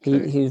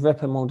 Okay. He was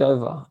repping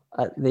Moldova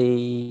at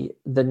the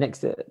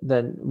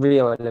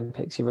Rio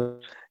Olympics.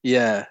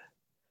 Yeah.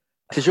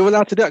 Because you're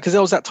allowed to do it. Because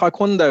there was that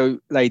Taekwondo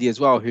lady as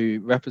well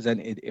who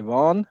represented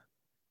Iran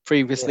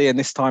previously, and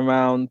this time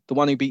round, the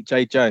one who beat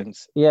Jade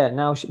Jones. Yeah,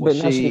 now she's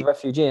a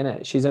refugee, isn't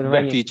it? She's an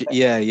Iranian refugee.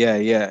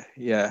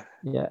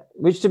 Yeah.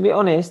 Which, to be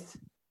honest,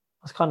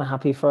 I was kind of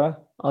happy for her.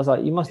 I was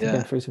like, you must have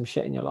been through some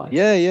shit in your life.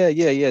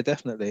 Yeah,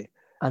 definitely.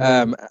 And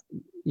then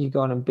you go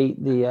on and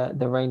beat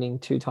the reigning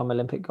two-time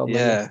Olympic gold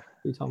medalist,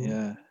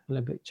 two-time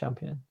Olympic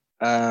champion.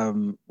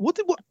 What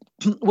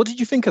did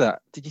you think of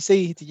that? Did you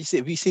see?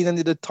 Have you seen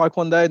any of the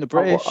Taekwondo and the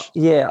British?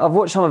 I've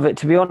watched some of it.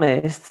 To be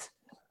honest,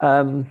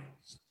 I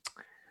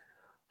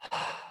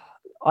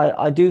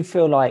do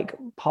feel like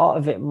part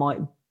of it might,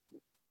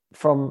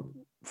 from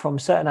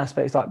certain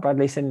aspects, like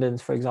Bradley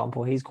Sindens, for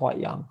example, he's quite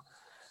young.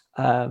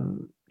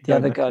 The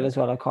other girl as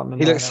well, I can't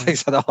remember. He looks like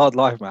he's had a hard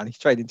life, man. He's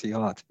training too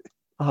hard.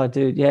 Oh,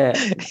 dude, yeah.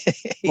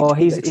 Well,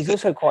 he's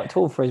also quite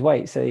tall for his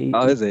weight, so he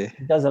does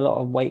a lot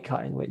of weight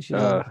cutting, which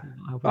is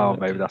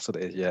maybe that's what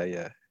it is.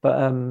 Yeah.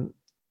 But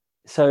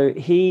so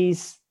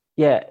he's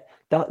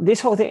this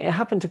whole thing, it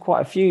happened to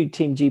quite a few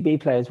Team GB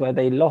players where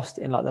they lost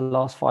in like the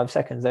last 5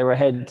 seconds. They were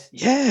ahead.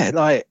 Yeah,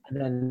 like, and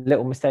then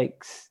little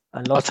mistakes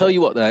and lost. I'll tell you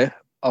what though,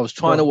 I was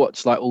trying to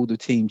watch like all the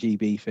Team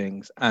GB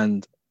things,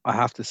 and I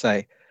have to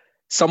say,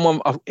 I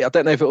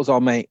don't know if it was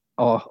our mate,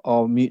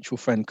 our mutual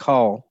friend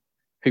Carl,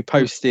 who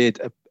posted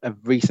a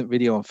recent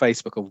video on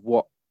Facebook of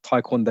what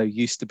Taekwondo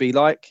used to be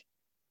like.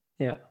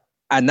 Yeah.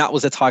 And that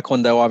was a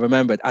Taekwondo I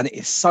remembered. And it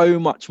is so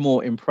much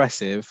more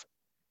impressive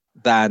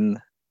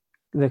than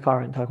the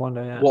current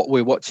Taekwondo, what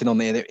we're watching on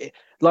there.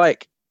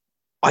 Like,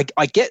 I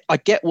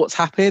get what's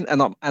happening,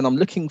 and I'm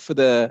looking for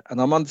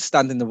and I'm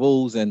understanding the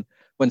rules and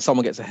when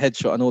someone gets a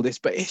headshot and all this,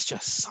 but it's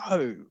just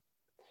so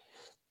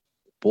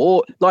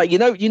bored. Like, you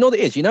know what it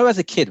is? You know, as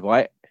a kid,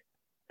 right?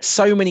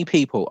 So many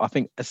people, I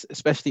think,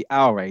 especially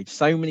our age,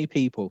 so many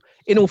people,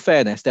 in all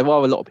fairness, there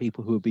are a lot of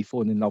people who will be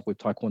falling in love with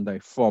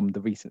Taekwondo from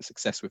the recent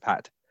success we've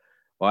had,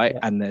 right? Yeah.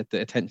 And the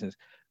attentions.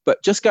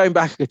 But just going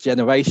back a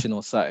generation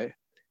or so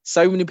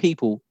many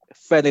people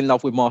fell in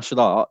love with martial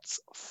arts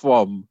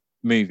from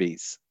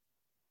movies.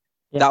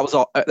 Yeah.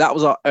 That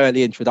was our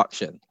early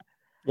introduction.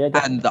 Yeah,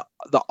 definitely. And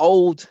the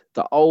older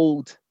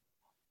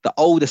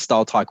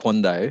style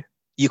Taekwondo,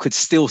 you could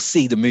still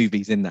see the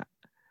movies in that.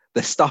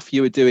 The stuff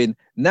you were doing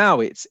now,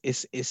 it's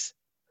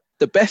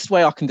the best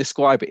way I can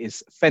describe it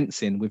is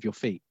fencing with your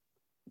feet.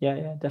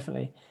 Yeah,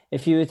 definitely.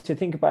 If you were to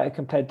think about it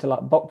compared to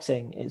like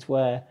boxing, it's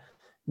where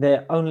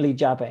they're only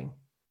jabbing.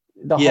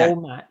 The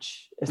whole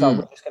match, it's like,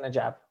 we're just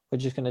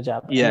going to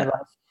jab. Yeah. And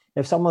like,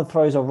 if someone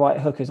throws a right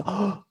hook, it's like,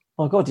 oh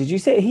my God, did you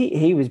see it?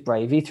 He was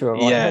brave. He threw a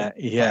right hook.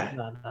 Yeah.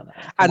 Like,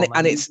 no.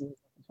 And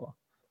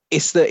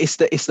it's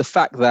the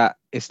fact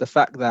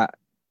that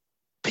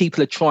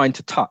people are trying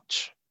to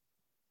touch.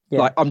 Yeah.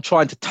 Like, I'm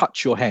trying to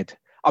touch your head.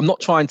 I'm not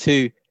trying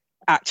to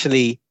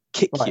actually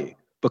kick Right. you,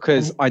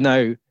 because I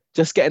know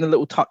just getting a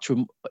little touch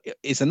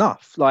is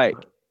enough. Like,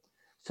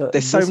 so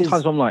there's so many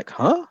times I'm like,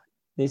 huh?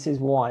 This is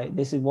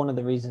one of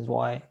the reasons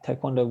why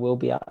Taekwondo will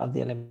be out of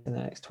the Olympics in the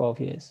next 12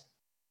 years.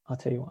 I'll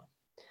tell you what.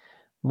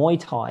 Muay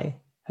Thai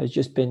has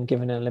just been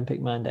given an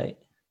Olympic mandate.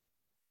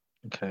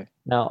 Okay.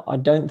 Now, I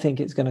don't think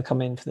it's going to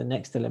come in for the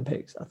next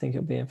Olympics. I think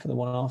it'll be in for the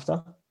one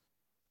after.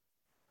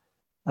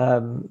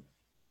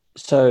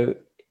 So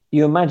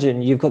you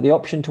imagine you've got the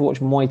option to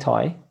watch Muay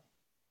Thai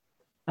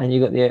and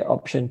you've got the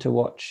option to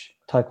watch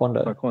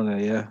Taekwondo.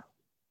 Taekwondo, yeah.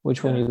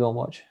 Which one you go and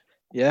watch?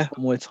 Yeah,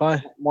 Muay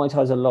Thai. Muay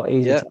Thai is a lot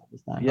easier to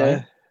understand,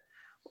 right?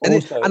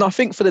 And I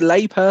think for the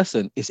lay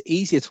person, it's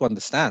easier to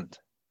understand.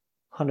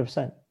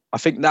 100%. I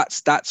think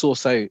that's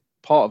also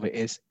part of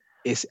it.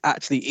 It's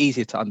actually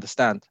easier to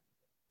understand.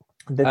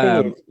 The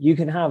thing is, you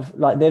can have,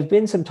 like, there've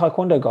been some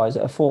Taekwondo guys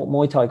that have fought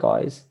Muay Thai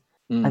guys,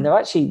 and they're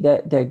actually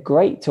they're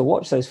great to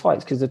watch those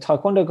fights, because the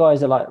Taekwondo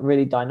guys are like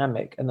really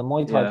dynamic and the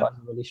Muay Thai guys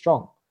are really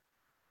strong,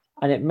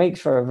 and it makes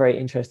for a very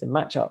interesting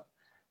matchup.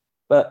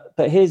 But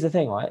here's the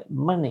thing, right?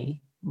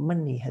 Money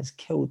has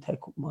killed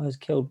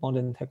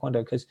modern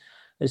Taekwondo, because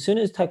as soon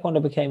as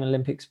Taekwondo became an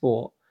Olympic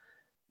sport,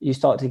 you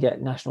start to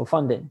get national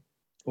funding.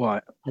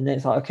 Right. And then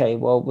it's like, okay,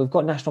 well, we've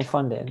got national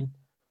funding.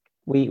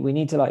 We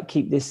need to like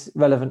keep this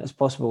relevant as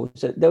possible.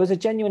 So there was a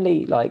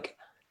genuinely, like,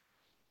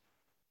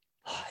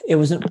 it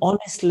was an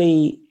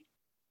honestly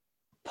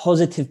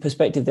positive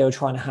perspective they were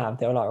trying to have.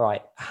 They were like,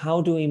 right,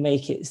 how do we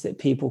make it so that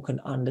people can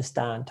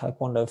understand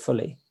Taekwondo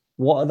fully?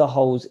 What are the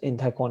holes in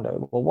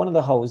Taekwondo? Well, one of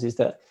the holes is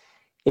that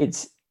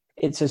it's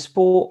a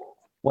sport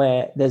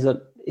where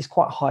it's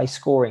quite high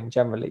scoring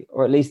generally,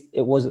 or at least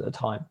it was at the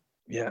time.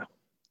 Yeah.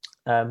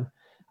 And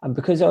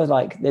because there was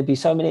like, there'd be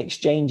so many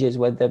exchanges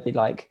where there'd be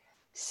like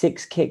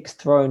 6 kicks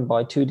thrown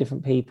by 2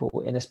 different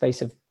people in a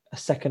space of a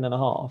second and a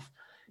half.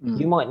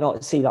 You might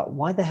not see, like,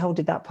 why the hell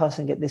did that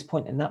person get this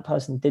point and that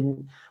person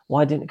didn't?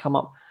 Why didn't it come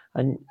up?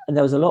 And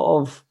there was a lot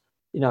of,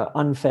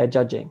 unfair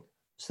judging.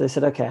 So they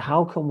said, okay,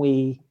 how can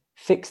we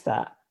fix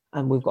that?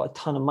 And we've got a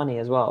ton of money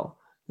as well.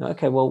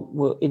 Okay, well,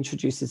 we'll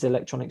introduce this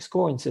electronic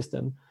scoring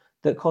system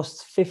that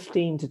costs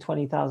 £15,000 to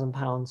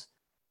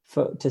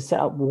 £20,000 to set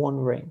up one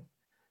ring.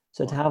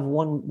 So to have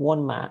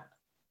one mat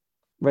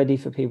ready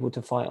for people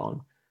to fight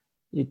on,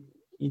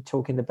 you're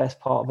talking the best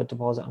part of a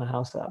deposit on a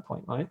house at that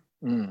point, right?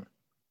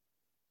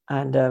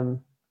 And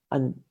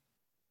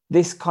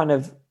this kind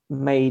of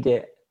made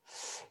it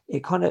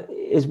kind of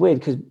is weird,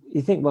 because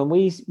you think when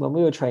we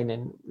were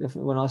training,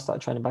 when I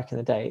started training back in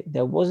the day,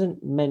 there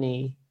wasn't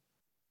many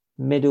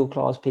middle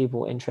class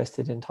people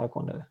interested in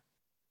Taekwondo,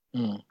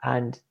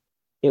 and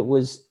it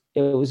was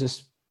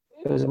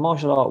a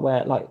martial art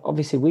where, like,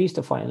 obviously we used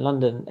to fight in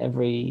London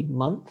every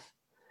month,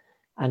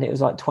 and it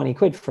was like 20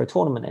 quid for a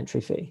tournament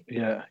entry fee.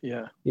 Yeah.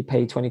 You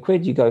pay 20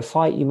 quid, you go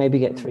fight, you maybe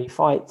get 3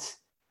 fights,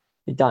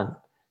 you're done.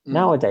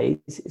 Nowadays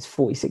it's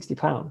 40-60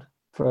 pound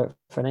for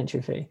an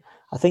entry fee.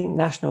 I think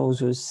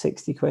nationals was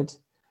 60 quid.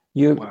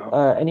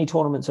 Any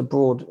tournaments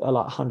abroad are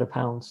like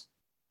 £100.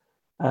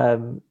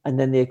 And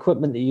then the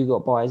equipment that you got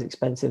to buy is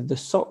expensive. The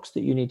socks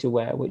that you need to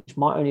wear, which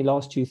might only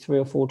last you 3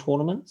 or 4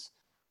 tournaments.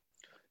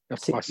 You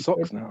have to buy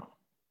socks now.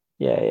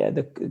 Yeah,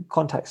 the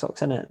contact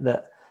socks, in it,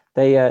 that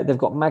they've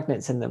got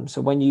magnets in them.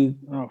 So when you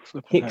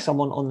kick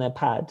someone on their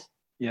pad,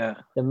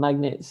 the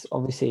magnets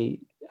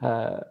obviously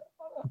are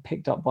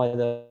picked up by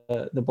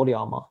the body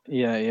armor.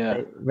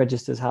 It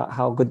registers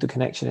how good the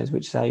connection is,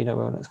 which is how you know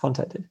when it's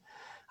contacted.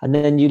 And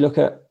then you look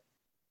at,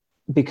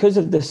 because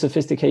of the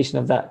sophistication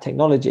of that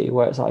technology,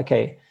 where it's like,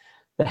 okay,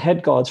 the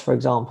head guards, for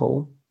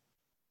example,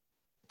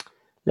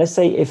 let's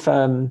say if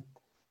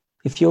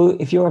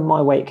you're in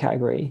my weight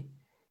category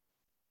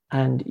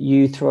and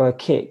you throw a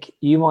kick,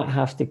 you might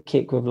have to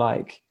kick with,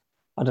 like,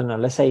 I don't know,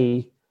 let's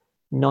say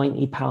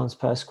 90 pounds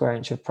per square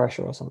inch of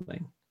pressure or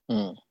something.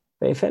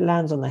 But if it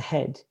lands on the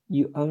head,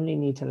 you only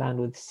need to land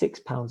with 6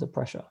 pounds of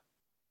pressure,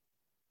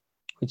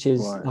 which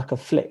is like a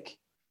flick.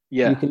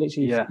 Yeah. You can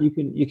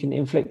literally you can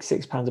inflict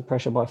 6 pounds of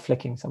pressure by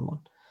flicking someone.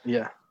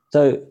 Yeah.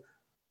 So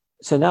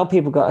now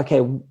people go,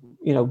 okay,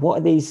 what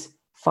are these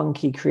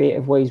funky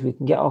creative ways we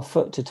can get our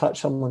foot to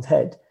touch someone's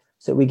head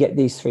so we get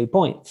these 3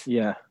 points?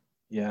 Yeah.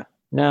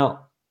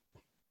 Now,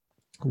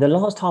 the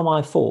last time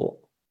I fought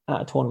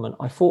at a tournament,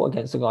 I fought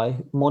against a guy,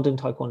 modern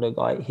Taekwondo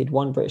guy. He'd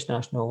won British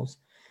Nationals.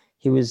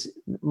 He was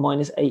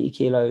minus 80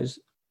 kilos.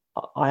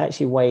 I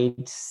actually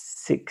weighed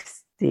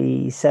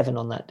 67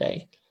 on that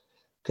day,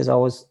 because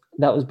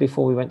that was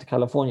before we went to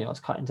California. I was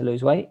cutting to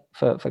lose weight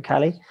for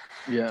Cali.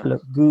 To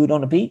look good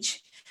on the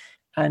beach.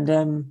 And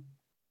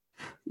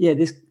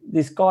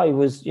this guy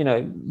was,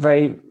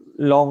 very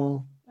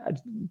long,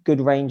 had good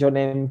range on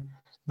him,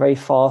 very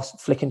fast,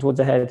 flicking towards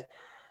the head.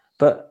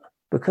 But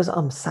because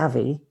I'm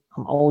savvy,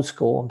 I'm old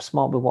school, I'm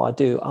smart with what I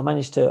do, I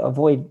managed to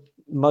avoid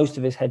most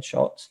of his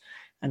headshots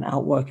and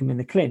outwork him in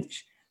the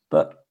clinch.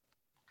 But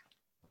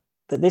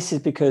this is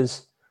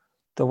because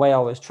the way I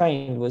was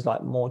trained was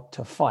like more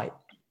to fight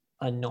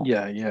and not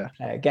play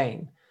a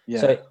game. Yeah.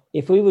 So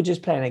if we were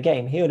just playing a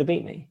game, he would have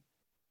beat me.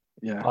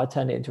 Yeah. I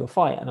turned it into a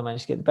fight and I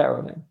managed to get the better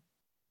of him.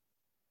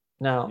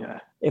 Now, Yeah.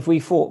 if we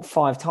fought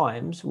 5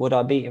 times, would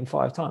I beat him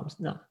 5 times?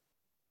 No.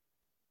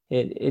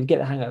 It'd get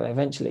the hang of it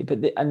eventually.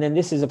 And then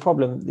this is a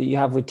problem that you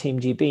have with Team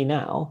GB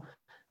now.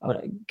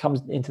 It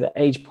comes into the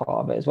age part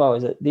of it as well,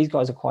 is that these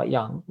guys are quite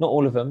young. Not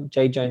all of them.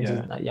 Jay Jones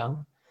isn't that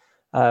young.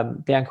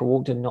 Bianca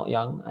Walkden, not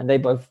young. And they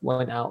both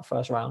went out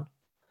first round.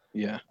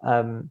 Yeah.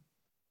 And,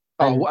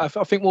 I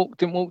think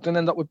Walkden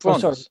end up with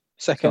bronze. sorry.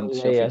 Second.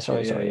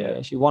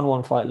 Sorry. She won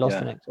one fight, lost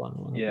the next one,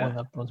 won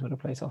the bronze medal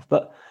place off.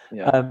 But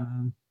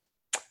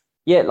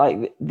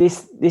like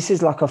this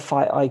is like a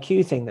fight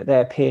IQ thing that they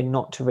appear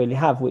not to really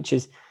have, which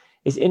is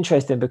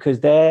interesting because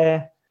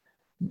there's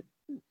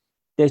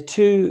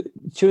two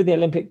of the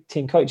Olympic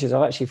team coaches.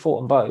 I've actually fought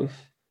them both,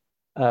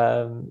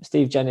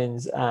 Steve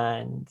Jennings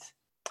and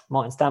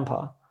Martin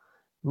Stamper.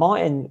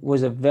 Martin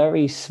was a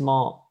very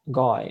smart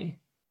guy,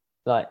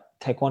 like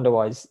taekwondo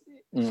wise,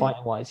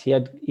 fighting wise. He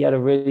had a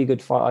really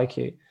good fight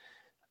IQ.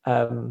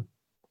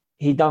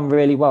 He done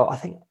really well. I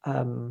think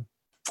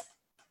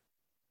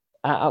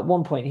at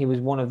one point he was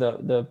one of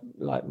the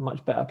like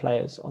much better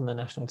players on the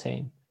national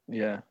team.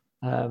 Yeah.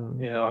 I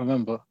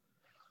remember.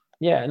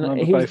 Yeah, and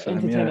he was an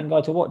entertaining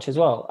guy to watch as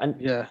well.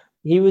 And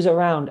he was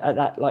around at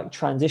that like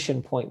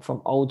transition point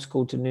from old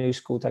school to new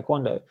school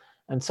taekwondo.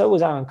 And so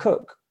was Aaron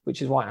Cook,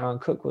 which is why Aaron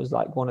Cook was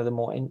like one of the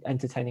more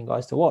entertaining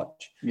guys to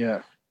watch.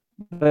 Yeah.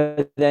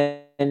 But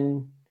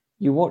then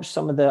you watch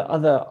some of the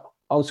other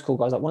old school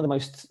guys, like one of the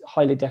most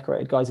highly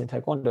decorated guys in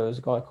taekwondo is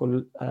a guy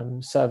called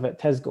Servet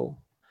Tezgul,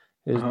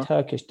 who's a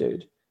Turkish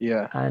dude.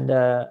 Yeah.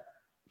 And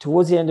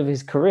towards the end of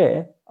his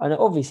career, and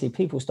obviously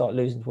people start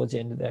losing towards the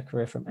end of their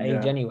career from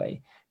age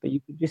anyway, but you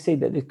could just see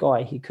that this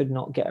guy, he could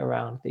not get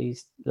around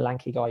these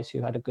lanky guys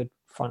who had a good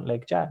front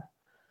leg jab.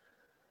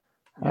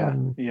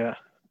 And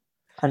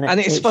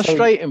it's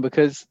frustrating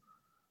because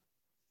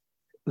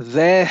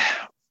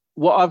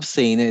what I've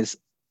seen is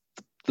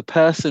the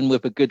person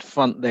with a good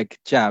front leg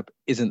jab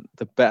isn't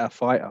the better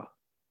fighter.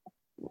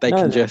 They've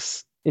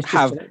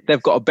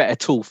got a better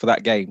tool for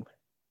that game.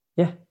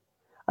 Yeah.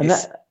 And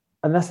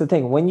that's the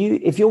thing.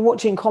 If you're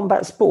watching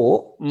combat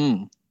sport,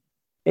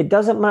 it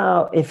doesn't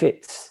matter if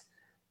it's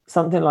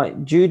something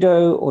like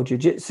judo or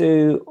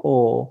jiu-jitsu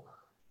or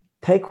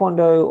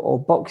taekwondo or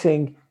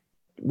boxing.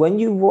 When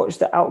you watch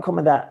the outcome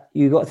of that,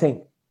 you got to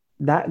think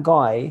that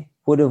guy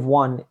would have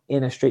won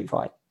in a street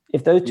fight.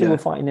 If those two were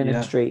fighting in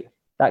a street,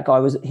 that guy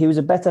was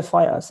a better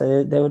fighter,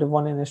 so they would have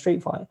won in a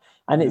street fight.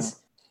 And it's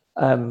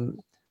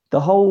the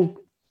whole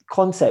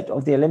concept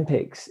of the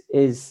Olympics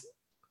is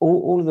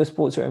all of the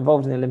sports that are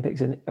involved in the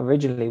Olympics and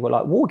originally were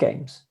like war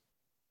games.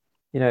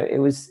 It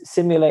was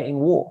simulating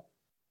war.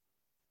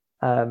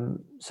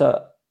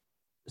 So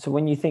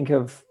when you think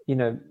of,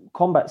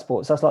 combat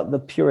sports, that's like the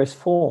purest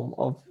form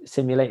of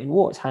simulating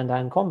war. It's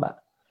hand-to-hand combat.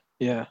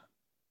 Yeah.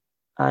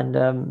 And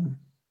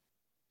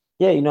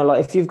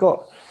like if you've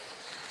got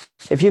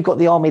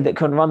the army that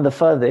can run the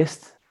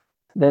furthest,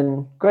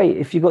 then great.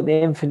 If you've got the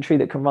infantry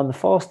that can run the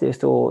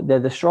fastest, or they're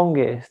the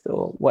strongest,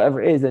 or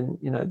whatever it is, then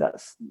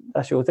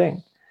that's your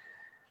thing.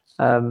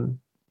 So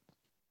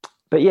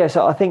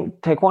I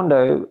think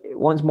taekwondo,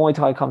 once Muay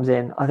Thai comes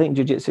in, I think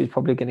jiu-jitsu is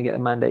probably going to get a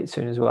mandate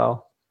soon as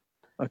well.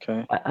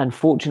 Okay.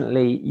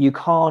 Unfortunately, you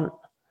can't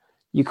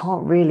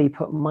really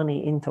put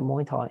money into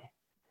Muay Thai.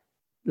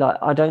 Like,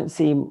 I don't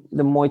see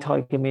the Muay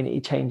Thai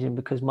community changing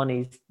because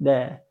money's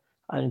there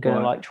and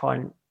going to try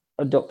and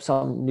adopt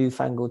some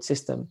newfangled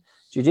system.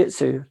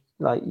 Jiu-jitsu,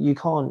 like you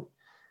can't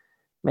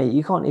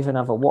even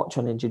have a watch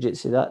on in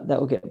jiu-jitsu. That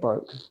will get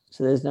broke.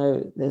 So there's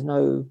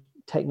no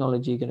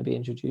technology going to be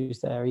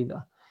introduced there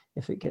either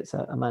if it gets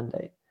a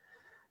mandate.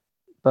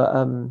 But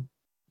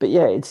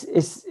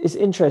it's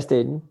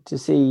interesting to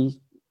see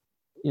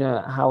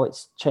how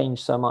it's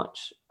changed so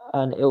much,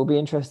 and it will be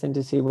interesting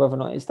to see whether or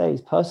not it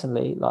stays.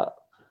 Personally, like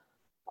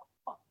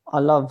I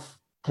love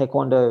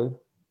taekwondo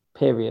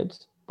period,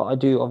 but I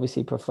do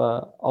obviously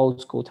prefer old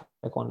school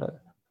taekwondo.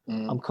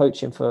 I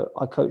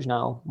coach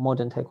now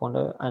modern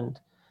taekwondo, and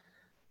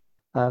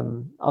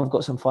I've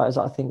got some fighters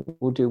that I think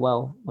will do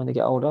well when they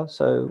get older,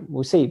 so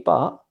we'll see.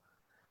 But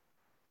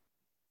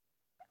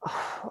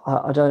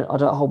I don't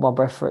hold my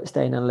breath for it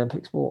staying an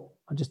Olympic sport.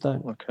 I just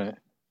don't. Okay.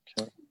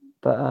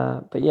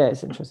 But yeah,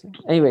 it's interesting.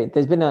 Anyway,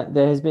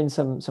 there has been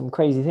some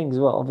crazy things as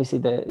well. Obviously,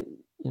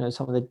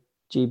 some of the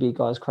GB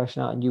guys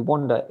crashing out, and you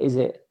wonder, is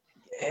it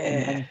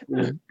a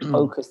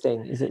focus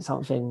thing? Is it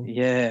something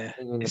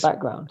in the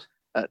background?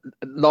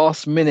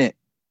 Last minute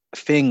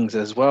things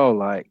as well,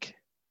 like.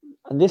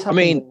 And this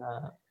happened.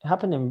 It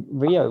happened in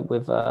Rio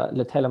with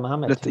Latela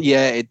Mohammed.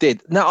 It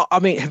did. No, I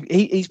mean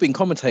he's been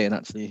commentating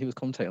actually. He was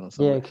commentating on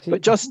something. Yeah,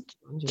 but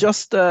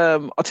just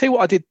I'll tell you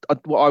what I did.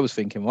 What I was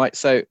thinking, right?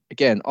 So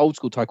again, old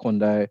school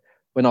taekwondo.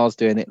 When I was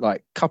doing it,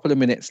 like couple of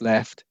minutes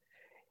left,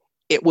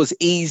 it was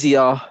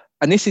easier.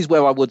 And this is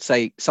where I would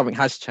say something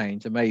has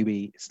changed, and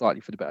maybe slightly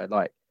for the better.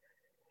 Like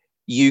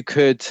you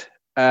could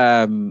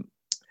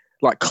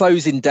like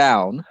closing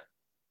down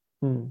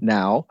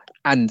now,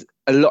 and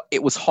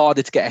it was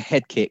harder to get a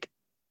head kick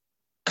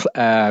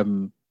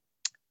and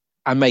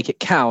make it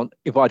count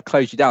if I'd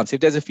close you down. So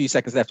if there's a few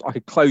seconds left, I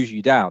could close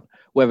you down.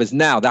 Whereas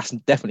now that's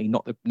definitely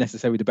not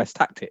necessarily the best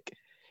tactic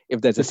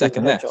if there's a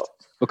second left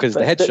because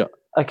the headshot.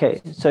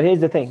 Okay, so here's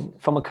the thing.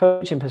 From a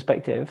coaching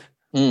perspective,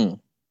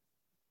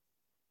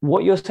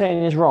 what you're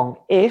saying is wrong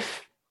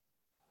if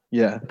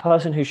the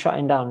person who's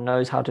shutting down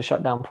knows how to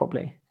shut down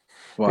properly.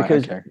 Right,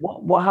 because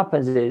what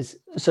happens is,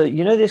 so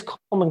you know this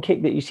common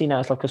kick that you see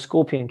now, it's like a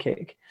scorpion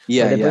kick.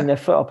 Yeah, where they bring their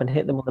foot up and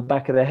hit them on the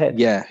back of their head.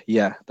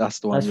 Yeah, that's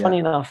the one. And it's funny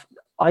enough,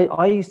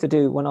 I used to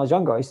do, when I was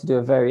younger, I used to do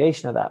a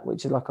variation of that,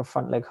 which is like a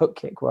front leg hook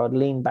kick where I'd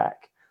lean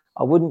back.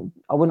 I wouldn't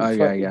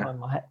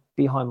float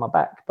behind my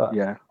back, but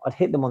I'd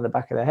hit them on the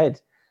back of their head.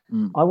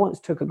 I once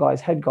took a guy's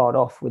head guard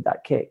off with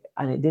that kick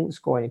and it didn't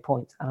score any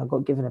points, and I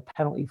got given a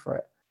penalty for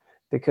it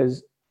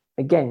because,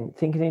 again,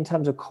 thinking in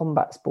terms of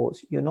combat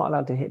sports, you're not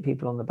allowed to hit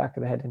people on the back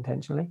of the head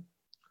intentionally.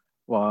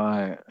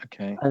 Right.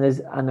 Okay.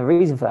 And the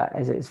reason for that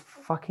is it's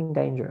fucking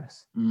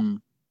dangerous.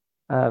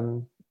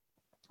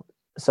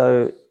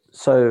 So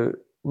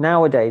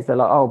nowadays they're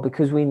like, oh,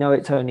 because we know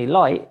it's only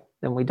light,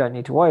 then we don't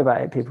need to worry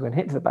about it. People can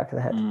hit to the back of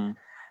the head.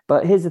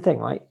 But here's the thing,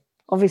 right?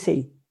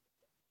 Obviously,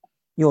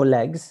 your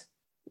legs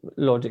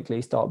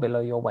logically start below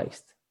your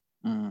waist.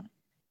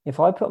 If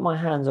I put my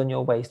hands on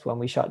your waist when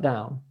we shut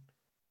down,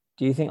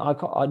 do you think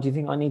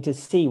I need to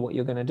see what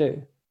you're going to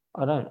do?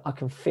 I don't. I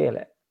can feel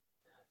it.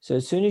 So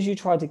as soon as you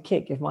try to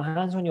kick, if my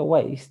hand's on your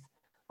waist,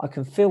 I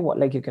can feel what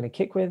leg you're going to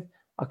kick with.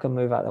 I can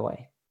move out of the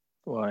way.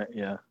 Right.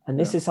 Yeah. And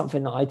this is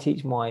something that I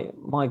teach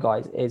my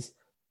guys is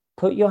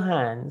put your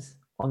hands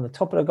on the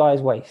top of the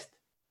guy's waist.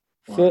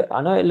 Feel,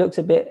 I know it looks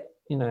a bit,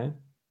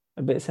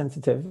 a bit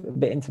sensitive, a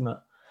bit intimate,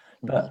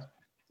 but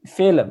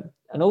feel them.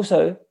 And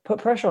also put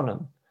pressure on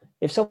them.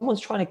 If someone's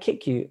trying to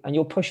kick you and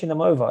you're pushing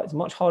them over, it's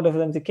much harder for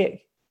them to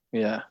kick.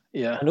 Yeah.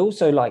 And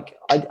also, like,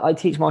 I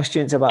teach my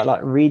students about,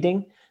 like,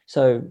 reading.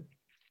 So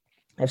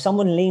if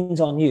someone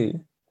leans on you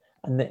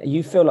and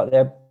you feel like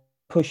they're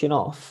pushing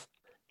off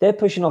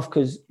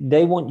because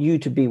they want you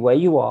to be where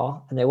you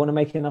are and they want to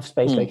make enough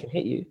space they can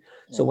hit you.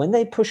 So when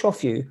they push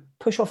off you,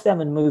 push off them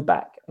and move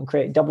back and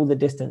create double the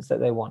distance that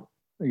they want.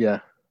 Yeah.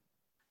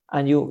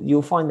 And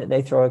you'll find that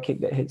they throw a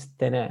kick that hits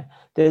thin air.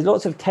 There's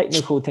lots of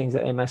technical things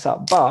that they mess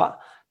up, but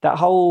that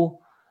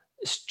whole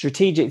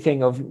strategic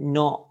thing of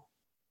not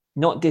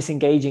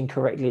disengaging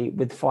correctly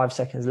with 5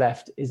 seconds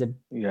left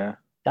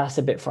that's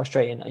a bit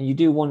frustrating. And you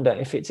do wonder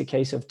if it's a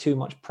case of too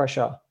much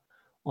pressure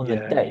on the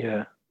day.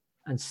 Yeah.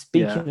 And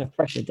speaking of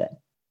pressure, then,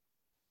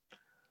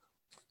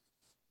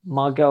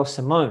 my girl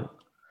Simone.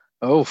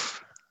 Oh,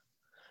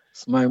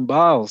 Simone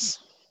Biles.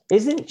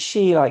 Isn't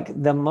she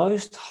like the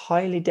most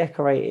highly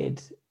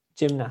decorated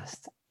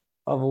gymnast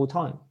of all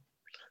time?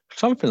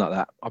 Something like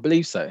that. I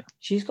believe so.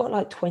 She's got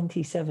like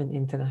 27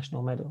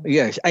 international medals.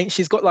 Yeah,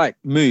 she's got like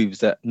moves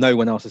that no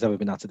one else has ever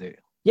been able to do.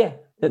 Yeah,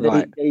 that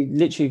they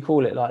literally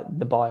call it like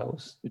the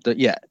Biles.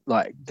 Yeah,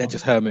 like they're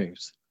just her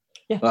moves.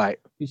 Yeah,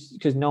 like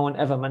because no one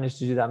ever managed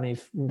to do that many.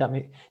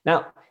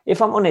 Now,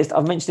 if I'm honest,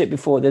 I've mentioned it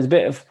before. There's a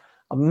bit of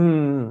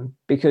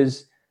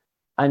because,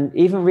 and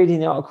even reading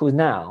the articles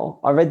now,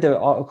 I read the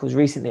articles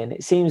recently, and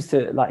it seems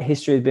to like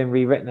history has been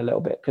rewritten a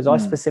little bit because I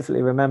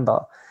specifically remember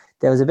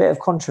there was a bit of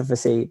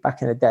controversy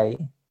back in the day.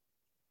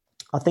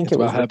 I think it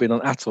was her being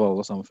on Adderall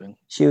or something.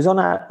 She was on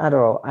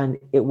Adderall, and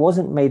it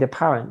wasn't made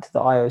apparent to the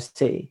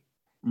IOC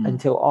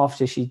until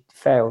after she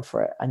failed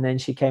for it, and then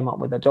she came up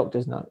with a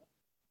doctor's note.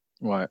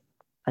 Right.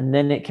 And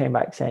then it came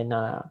back saying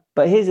no.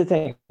 But here's the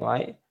thing,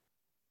 right?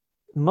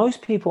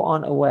 Most people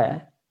aren't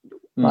aware.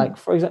 Like,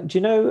 for example, do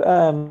you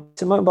know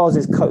Simone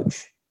Biles'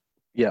 coach?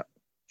 Yeah.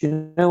 Do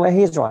you know where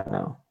he is right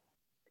now?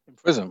 In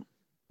prison.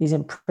 He's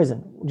in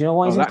prison. Do you know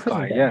why he's in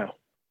prison? Guy, yeah.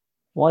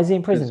 Why is he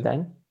in prison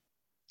then?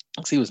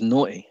 Because he was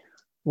naughty.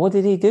 What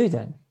did he do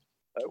then?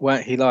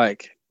 Weren't he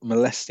like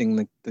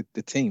molesting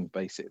the team,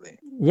 basically?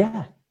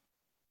 Yeah.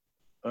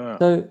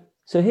 So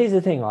here's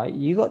the thing, right?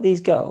 You got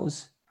these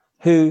girls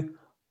who,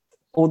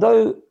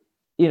 although,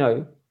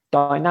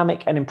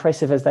 dynamic and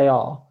impressive as they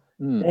are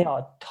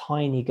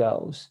tiny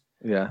girls.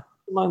 Yeah.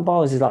 Simone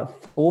Biles is like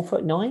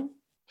 4'9".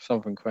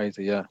 Something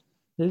crazy, yeah.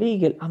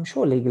 I'm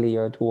sure legally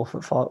you're a dwarf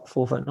at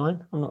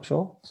 4'9". I'm not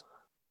sure,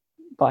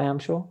 but I am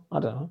sure. I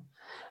don't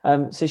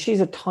know. So she's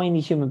a tiny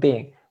human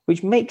being,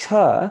 which makes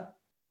her,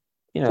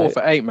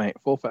 4'8", mate.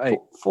 4'8".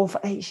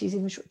 4'8". She's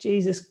even short.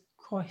 Jesus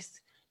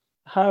Christ.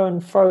 Her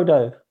and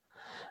Frodo.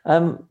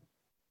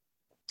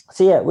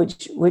 So yeah,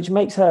 which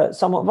makes her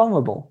somewhat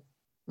vulnerable.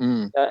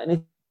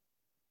 And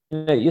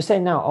you're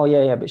saying now, oh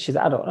yeah, but she's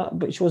an adult. No,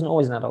 but she wasn't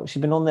always an adult.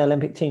 She's been on the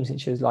Olympic team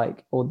since she was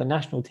or the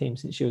national team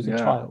since she was a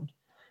child.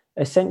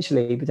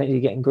 Essentially, potentially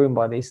getting groomed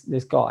by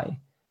this guy,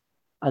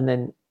 and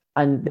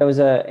there was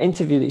an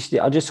interview that she did.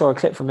 I just saw a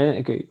clip from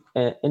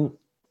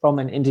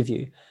an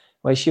interview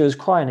where she was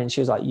crying and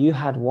she was like, "You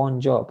had one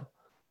job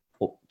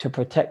to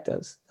protect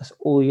us. That's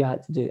all you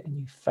had to do, and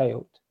you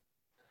failed."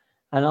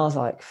 And I was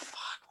like,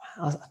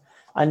 "Fuck,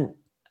 man."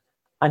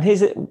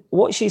 And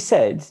what she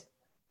said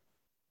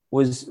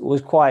was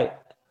quite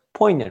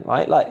poignant,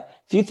 right? Like,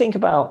 if you think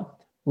about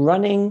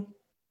running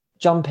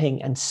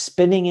jumping and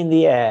spinning in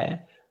the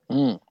air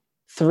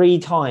 3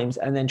 times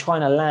and then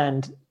trying to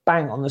land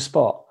bang on the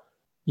spot.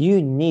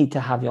 You need to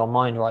have your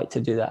mind right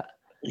to do that.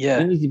 Yeah.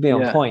 You need to be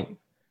on point.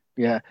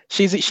 Yeah.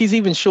 She's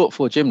even short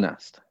for a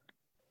gymnast.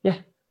 Yeah.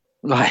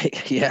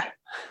 Like, yeah.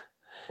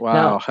 Wow.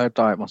 Now, her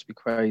diet must be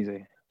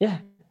crazy. Yeah.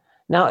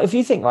 Now, if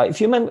you think, right, if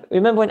you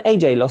remember when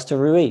AJ lost to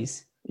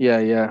Ruiz?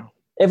 Yeah.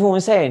 Everyone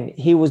was saying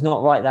he was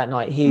not right that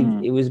night. He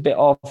was a bit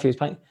off. He was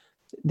playing.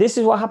 This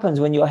is what happens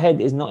when your head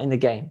is not in the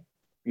game.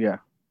 Yeah.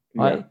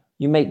 Right?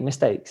 You make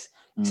mistakes.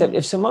 Except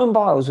if Simone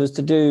Biles was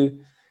to do,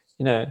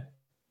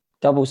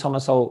 double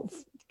somersault,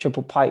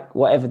 triple pike,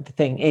 whatever the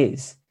thing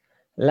is,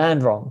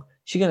 land wrong,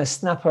 she's going to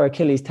snap her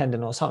Achilles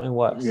tendon or something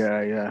worse.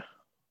 Yeah.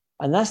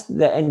 And that's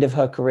the end of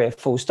her career,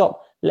 full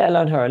stop, let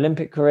alone her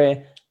Olympic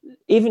career.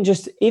 Even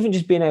just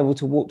being able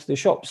to walk to the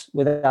shops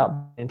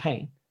without being in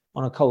pain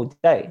on a cold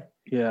day.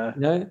 Yeah.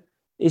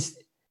 It's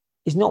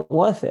not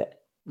worth it.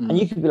 And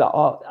you could be like,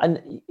 oh,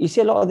 and you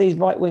see a lot of these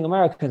right-wing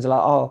Americans are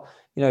like, oh,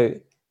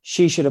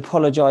 she should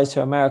apologize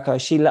to America.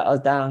 She let us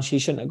down. She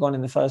shouldn't have gone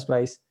in the first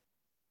place.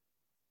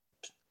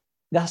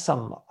 That's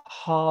some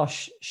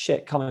harsh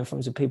shit coming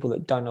from some people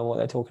that don't know what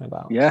they're talking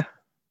about. Yeah.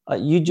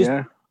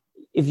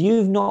 If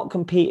you've not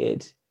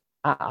competed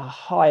at a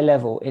high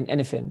level in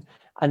anything,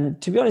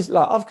 and to be honest,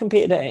 like I've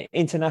competed at an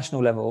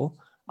international level.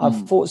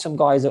 I've fought some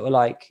guys that were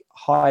like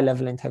high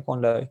level in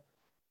Taekwondo,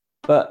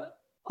 but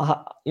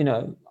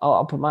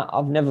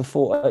I've never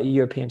fought at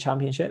European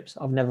Championships.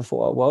 I've never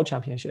fought at World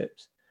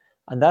Championships,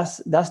 and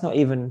that's not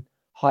even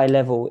high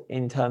level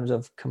in terms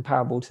of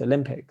comparable to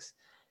Olympics.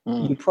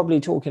 You're probably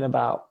talking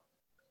about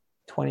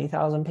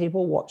 20,000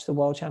 people watch the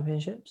World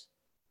Championships,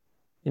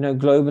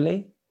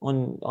 globally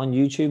on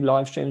YouTube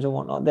live streams and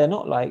whatnot. They're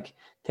not like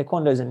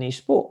Taekwondo is a niche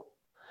sport,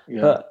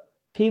 but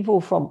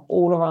people from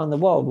all around the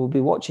world will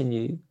be watching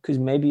you because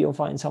maybe you're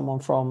fighting someone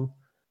from,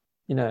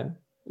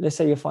 let's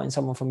say you're fighting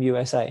someone from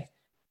USA.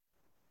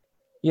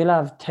 You'll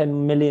have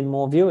 10 million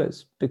more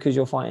viewers because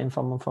you're fighting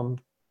someone from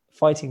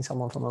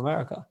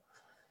America.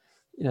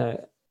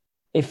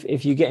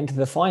 If you get into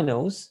the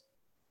finals,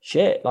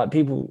 shit, like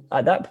people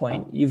at that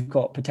point, you've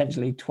got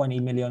potentially 20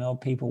 million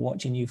odd people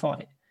watching you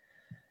fight.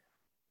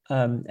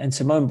 And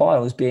Simone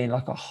Biles being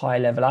like a high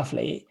level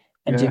athlete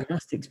and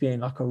gymnastics being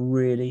like a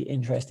really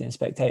interesting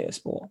spectator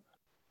sport.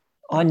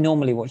 I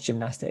normally watch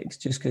gymnastics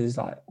just because it's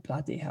like,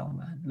 bloody hell,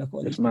 man. Look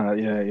what it's mad.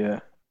 Yeah.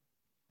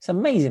 It's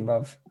amazing,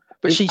 bruv.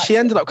 But she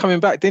ended up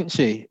coming back, didn't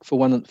she, for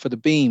the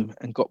beam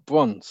and got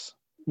bronze.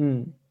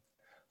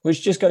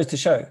 Which just goes to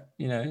show,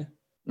 her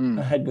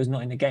head was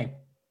not in the game.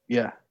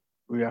 Yeah.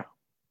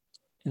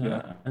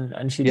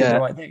 And she did the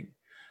right thing.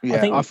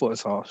 Yeah, I thought it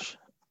was harsh.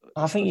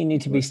 I think you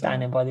need to be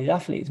standing by these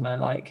athletes, man.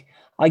 Like,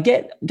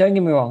 don't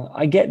get me wrong,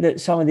 I get that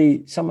some of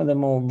the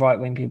more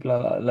right-wing people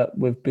are like, look,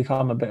 we've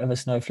become a bit of a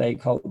snowflake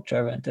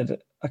culture and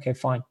okay,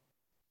 fine.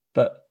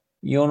 But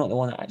you're not the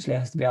one that actually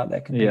has to be out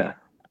there competing.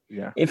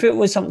 Yeah. If it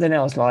was something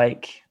else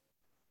like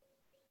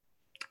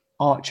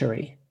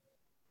archery,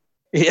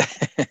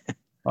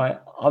 right,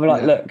 I'll be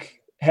like, look,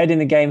 head in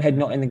the game, head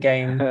not in the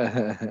game.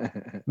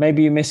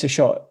 Maybe you miss a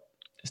shot.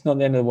 It's not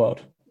the end of the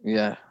world.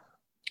 Yeah.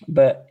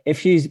 But if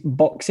she's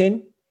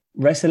boxing,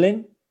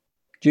 wrestling,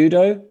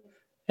 judo,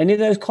 any of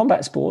those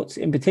combat sports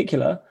in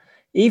particular,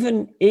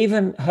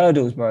 even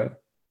hurdles, bro.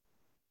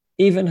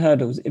 Even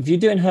hurdles. If you're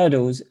doing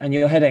hurdles and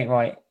your head ain't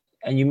right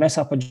and you mess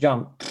up a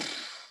jump.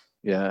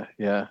 Yeah.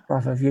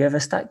 Brother, have you ever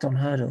stacked on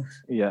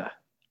hurdles? Yeah.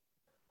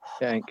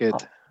 It ain't good.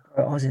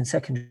 I was in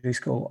secondary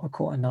school. I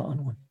caught a nut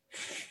on one.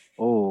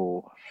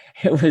 Oh.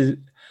 It was...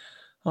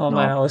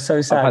 man, I was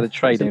so sad. I've had a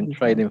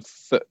trading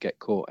foot get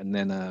caught and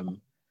then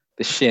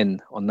the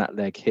shin on that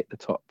leg hit the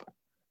top.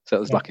 So it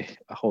was like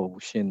a whole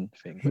shin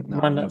thing. But no,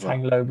 my nuts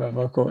hang low,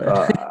 brother. I caught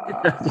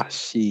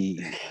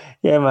it.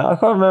 Yeah, man. I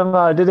can't remember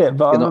how I did it,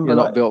 but you're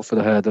not built for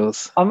the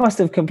hurdles. I must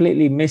have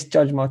completely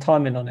misjudged my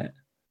timing on it.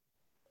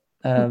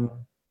 I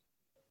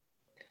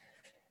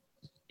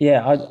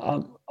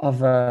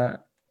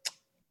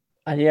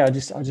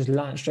just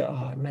landed straight.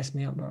 Oh, it messed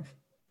me up, bro.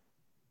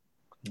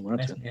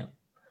 Messed me up.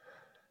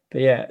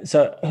 But yeah,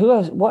 so who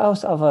else? What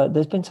else?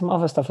 There's been some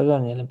other stuff as well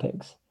in the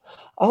Olympics.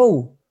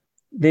 Oh,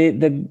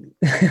 the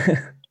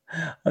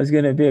I was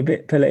going to be a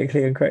bit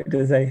politically incorrect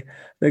to say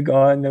the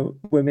guy in the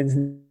women's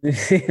New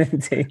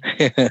Zealand team.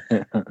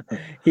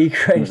 He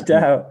crashed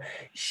out.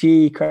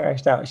 She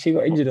crashed out. She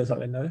got injured or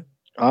something, no?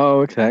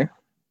 Oh, okay.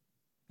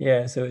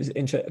 Yeah, so it's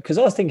interesting because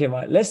I was thinking,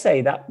 right, let's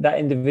say that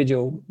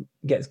individual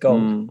gets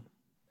gold.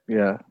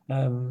 Yeah.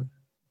 So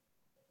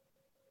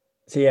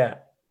yeah.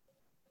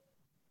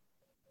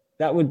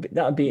 That would be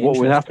what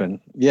interesting. Would happen?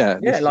 Yeah,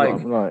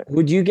 like right.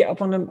 Would you get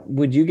up on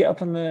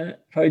the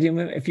podium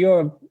if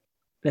you're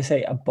let's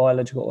say a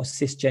biological or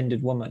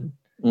cisgendered woman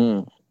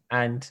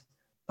and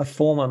a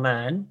former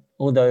man,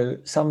 although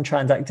some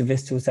trans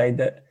activists will say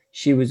that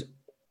she was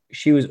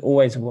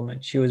always a woman,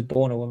 she was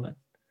born a woman,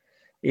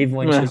 even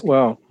when she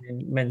was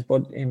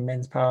in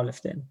men's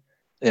powerlifting.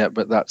 Yeah,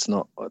 but that's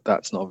not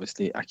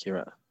obviously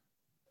accurate.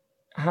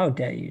 How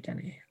dare you,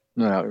 Danny?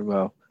 No,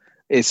 well,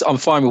 I'm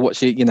fine with what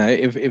she,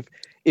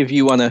 if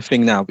you want a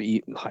thing now, but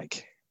you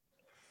like,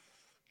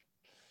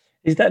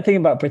 Is that thing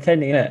about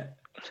pretending it?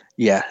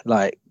 yeah,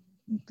 like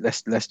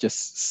let's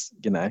just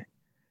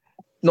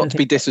not to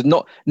be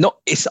not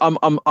it's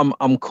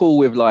I'm cool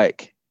with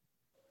like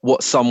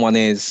what someone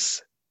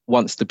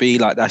wants to be,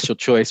 like that's your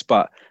choice,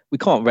 but we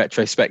can't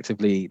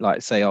retrospectively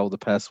like say, oh, the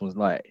person was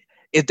like,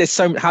 if there's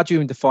how do you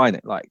even define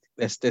it? Like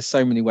there's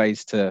so many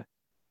ways to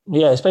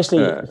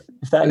especially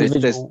if that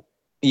individual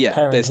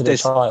parented a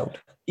child.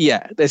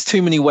 Yeah, there's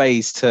too many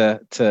ways to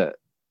the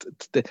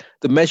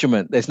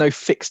measurement. There's no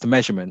fixed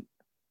measurement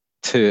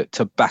to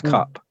back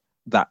up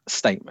that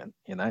statement.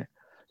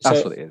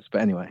 That's what it is.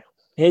 But anyway,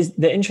 here's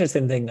the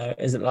interesting thing though,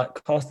 is that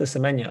like Caster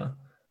Semenya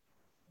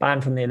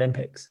banned from the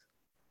Olympics.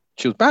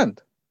 She was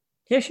banned.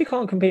 Yeah, she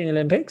can't compete in the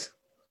Olympics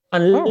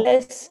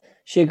unless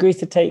she agrees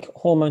to take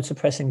hormone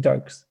suppressing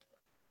drugs,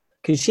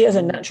 because she has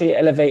a naturally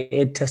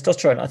elevated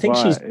testosterone. I think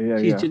she's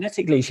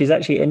genetically, she's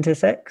actually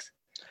intersex.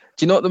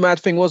 Do you know what the mad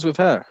thing was with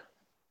her?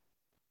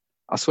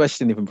 I swear she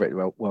didn't even break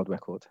the world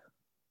record.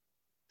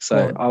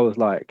 So I was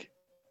like,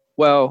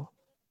 well,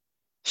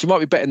 she might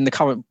be better than the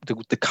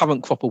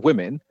current crop of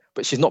women,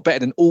 but she's not better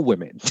than all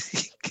women.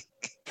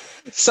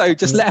 So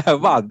just let her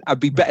run and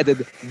be better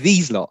than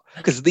these lot,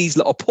 because these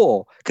lot are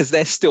poor, because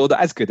they're still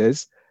not as good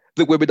as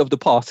the women of the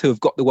past who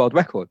have got the world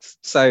records.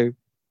 So,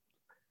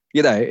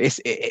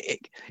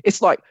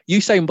 it's like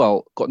Usain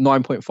Bolt got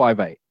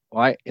 9.58,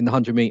 right, in the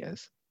 100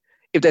 meters.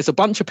 If there's a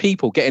bunch of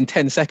people getting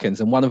 10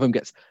 seconds and one of them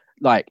gets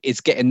is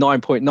getting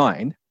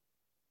 9.9,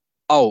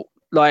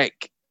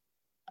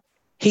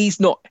 he's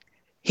not.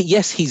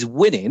 He's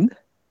winning,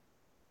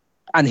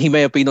 and he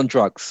may have been on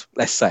drugs,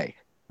 let's say.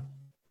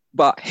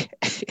 But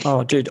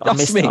oh, dude, I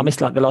missed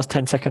like the last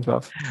 10 seconds,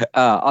 bro.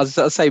 I was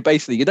going to say,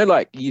 basically,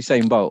 like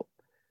Usain Bolt,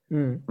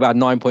 about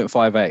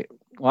 9.58,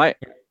 right?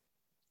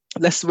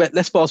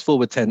 Let's fast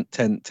forward 10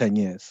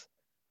 years,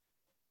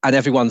 and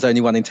everyone's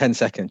only running 10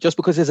 seconds just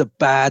because there's a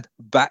bad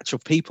batch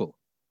of people.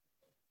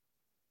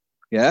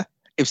 Yeah,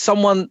 if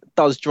someone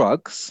does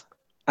drugs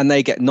and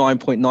they get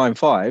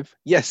 9.95,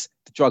 yes,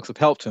 the drugs have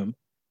helped them,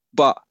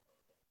 but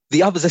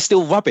the others are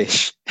still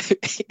rubbish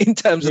in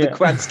terms of the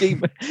grand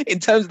scheme. In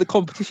terms of the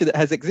competition that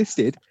has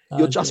existed,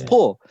 you're just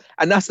poor.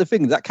 And that's the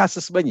thing, that Caster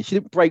Semenya, she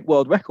didn't break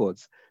world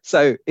records.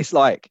 So it's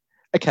like,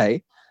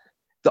 okay,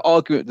 the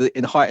argument that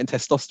in height and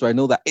testosterone and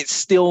all that, it's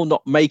still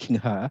not making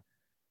her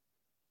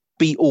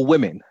beat all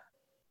women.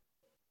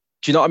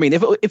 Do you know what I mean?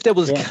 If there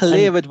was a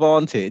clear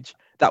advantage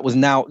that was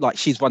now, like,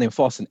 she's running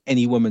faster than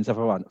any woman's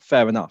ever run,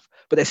 fair enough.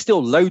 But there's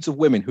still loads of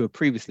women who have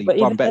previously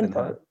run better than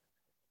her.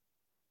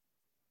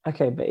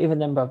 Okay, but even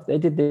then, bruv, they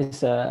did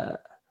this, I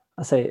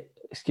say,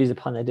 excuse the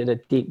pun, they did a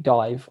deep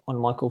dive on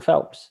Michael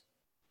Phelps.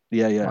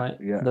 Yeah. Right?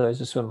 Yeah. Though he's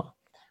a swimmer.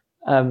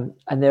 And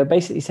they were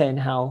basically saying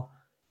how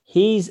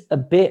he's a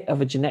bit of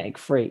a genetic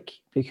freak,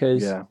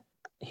 because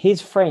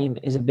his frame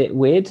is a bit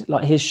weird.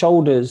 Like, his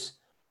shoulders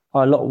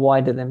are a lot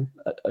wider than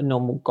a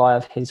normal guy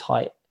of his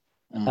height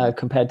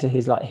compared to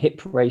his like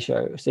hip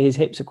ratio. So his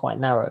hips are quite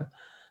narrow.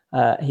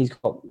 He's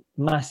got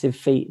massive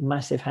feet,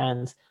 massive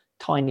hands,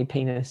 tiny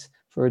penis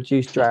for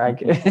reduced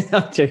drag.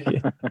 I'm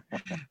joking.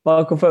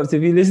 Michael Phelps,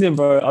 if you're listening,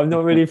 bro, I'm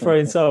not really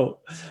throwing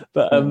salt.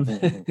 But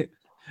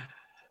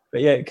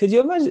but yeah, could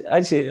you imagine,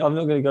 actually, I'm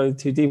not going to go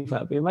too deep on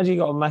that, but imagine you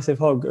got a massive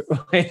hog,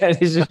 right? And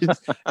it's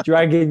just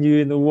dragging you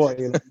in the water.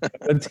 You're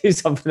like, do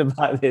something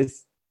about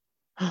this.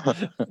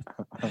 It's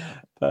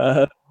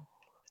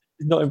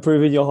not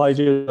improving your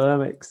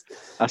hydrodynamics.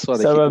 That's why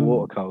they keep the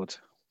water cold.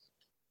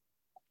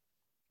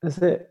 That's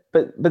it.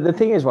 But the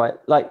thing is, right,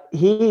 like,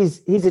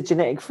 he's a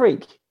genetic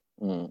freak.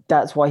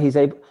 That's why he's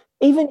able.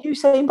 Even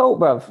Usain Bolt,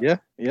 bruv. Yeah.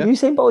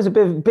 Usain Bolt is a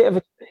bit of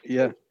a.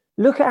 Yeah.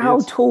 Look at how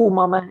tall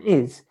my man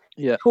is.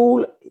 Yeah.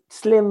 Tall,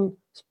 slim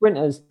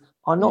sprinters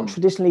are not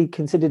traditionally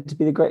considered to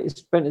be the greatest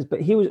sprinters, but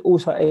he was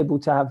also able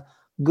to have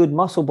good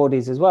muscle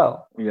bodies as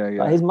well. Yeah.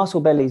 Like, his muscle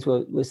bellies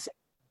were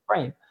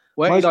frame.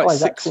 Were he like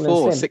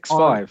 6'4",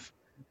 6'5"?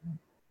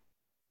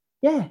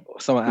 Yeah.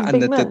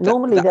 And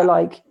normally they're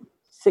like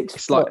 6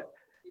 it's foot. Like,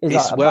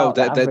 it's well,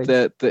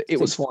 it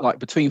was like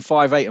between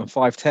 5'8" and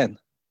 5'10"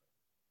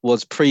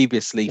 was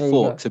previously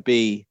thought to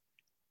be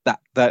the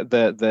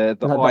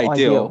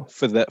ideal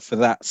for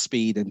that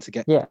speed and to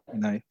get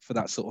for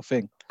that sort of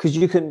thing. Because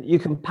you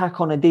can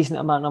pack on a decent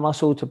amount of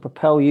muscle to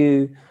propel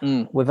you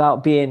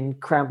without being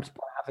cramped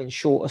by having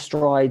shorter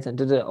strides, and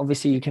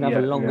obviously you can have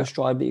a longer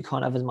stride, but you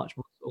can't have as much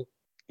muscle.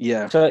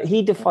 Yeah. So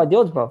he defied the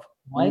odds, bruv.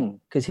 Why?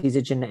 Because he's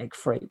a genetic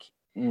freak.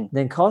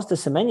 Then Caster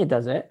Semenya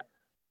does it,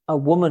 a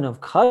woman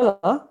of color,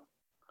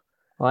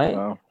 right?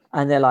 Wow.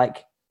 And they're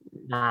like,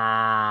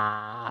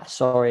 nah,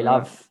 sorry,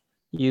 love.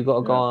 You got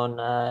to go on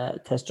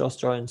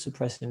testosterone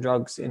suppressing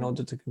drugs in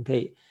order to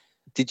compete.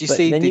 Did you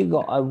see? Then you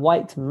got a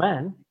white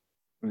man.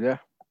 Yeah.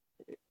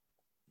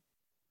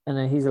 And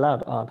then he's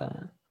allowed. Oh, I don't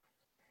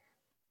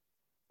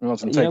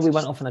know. We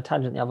went off on a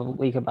tangent the other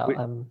week about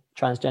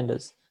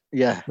transgenders.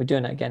 Yeah. We're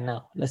doing it again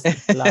now. Let's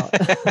allow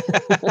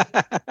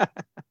it.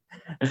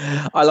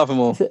 I love them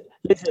all.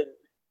 Listen,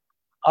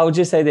 I would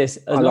just say this.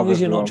 As long as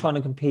you're not trying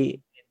to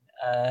compete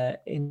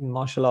in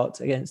martial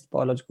arts against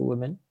biological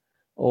women,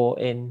 or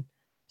in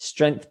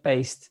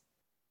strength-based,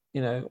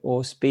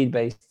 or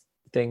speed-based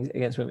things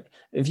against women.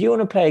 If you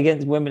want to play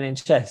against women in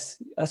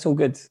chess, that's all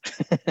good.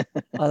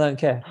 I don't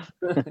care.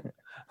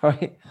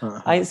 Right?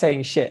 I ain't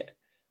saying shit.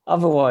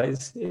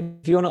 Otherwise,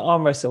 if you want to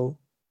arm wrestle,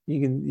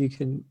 you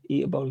can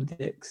eat a bowl of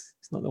dicks.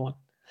 It's not the one.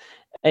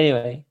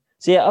 Anyway,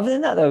 so yeah. Other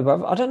than that, though,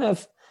 bro, I don't know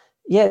if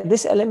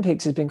this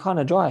Olympics has been kind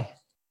of dry.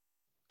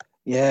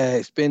 Yeah,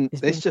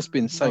 it's just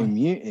been so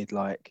muted.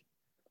 Like,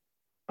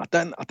 I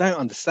don't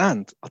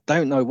understand. I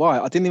don't know why.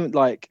 I didn't even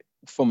like,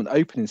 from an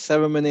opening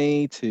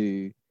ceremony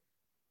to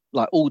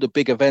like all the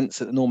big events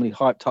that are normally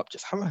hyped up,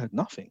 just haven't heard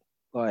nothing.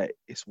 Like,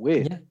 it's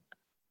weird. Yeah.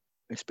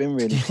 It's been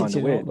really kind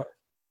of weird.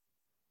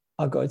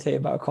 I've got to tell you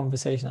about a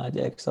conversation I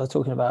did, because I was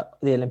talking about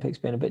the Olympics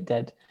being a bit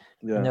dead.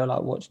 Yeah. And they were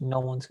like, watch, no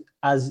one's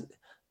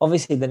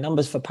obviously the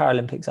numbers for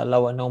Paralympics are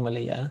lower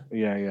normally. Yeah.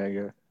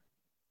 Yeah.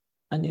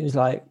 And it was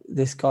like,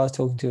 this guy I was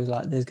talking to was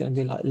like, there's going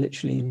to be like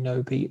literally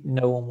no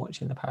one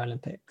watching the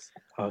Paralympics.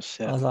 Oh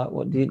shit. I was like,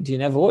 what, do you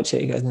never watch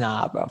it? He goes,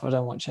 nah, bro, I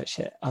don't watch that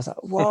shit. I was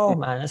like, whoa,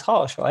 man, that's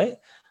harsh, right?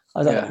 I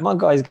was like, my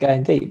guy's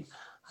going deep.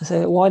 I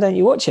said, why don't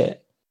you watch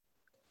it?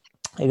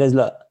 He goes,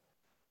 look,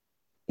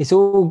 it's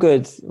all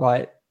good,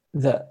 right?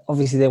 That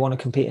obviously they want to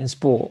compete in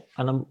sport,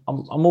 and I'm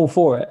all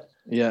for it.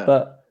 Yeah.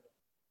 But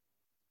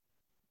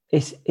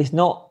it's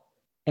not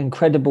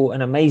incredible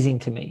and amazing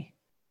to me.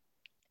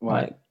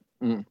 Right.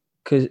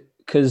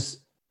 Because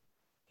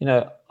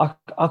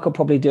I could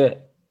probably do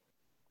it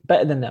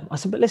better than them. I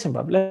said, but listen,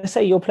 bro, let's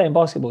say you're playing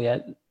basketball, yeah?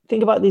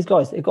 Think about these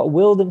guys. They've got to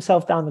will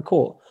themselves down the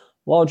court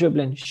while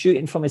dribbling,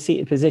 shooting from a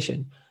seated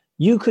position.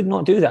 You could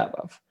not do that,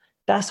 bro.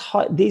 That's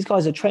hard. These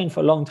guys are trained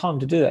for a long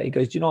time to do that. He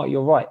goes, do you know what?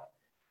 You're right.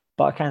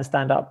 But I can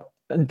stand up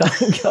and dunk.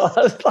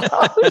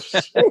 Oh,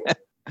 shit.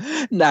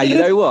 Now, you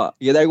know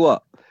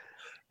what?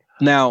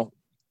 Now,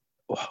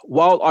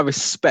 while I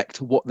respect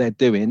what they're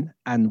doing,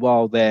 and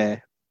while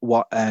they're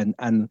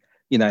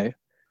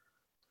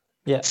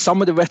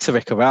some of the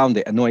rhetoric around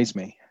it annoys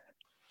me.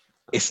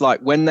 It's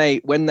like when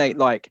they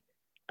like,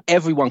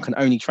 everyone can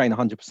only train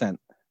 100%.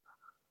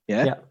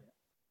 Yeah.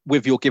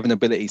 With your given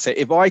ability. So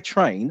if I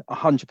train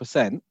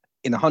 100%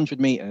 in 100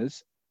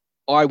 meters,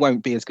 I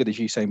won't be as good as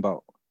Usain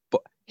Bolt.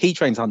 But he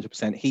trains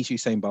 100%. He's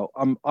Usain Bolt.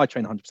 I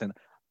train 100%.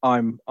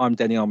 I'm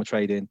Denny Armour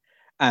trading,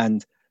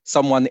 and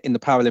someone in the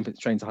Paralympics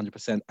trains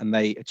 100% and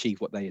they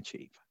achieve what they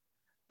achieve,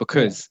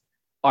 because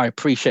I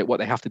appreciate what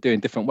they have to do in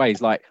different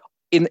ways. Like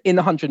in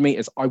 100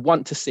 meters, I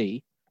want to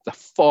see the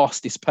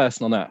fastest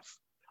person on earth.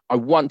 I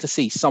want to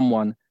see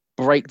someone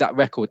break that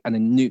record and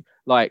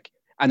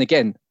and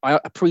again, I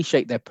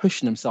appreciate they're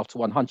pushing themselves to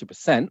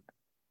 100%.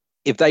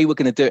 If they were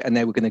going to do it and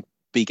they were going to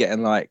be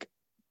getting like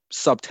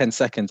sub 10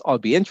 seconds,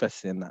 I'd be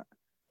interested in that.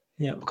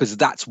 Yeah. Because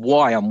that's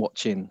why I'm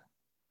watching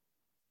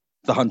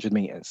the 100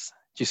 meters.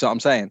 Do you see what I'm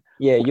saying?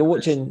 Yeah, you're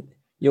watching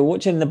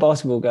the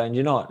basketball going,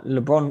 you know what?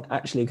 LeBron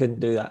actually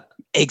couldn't do that.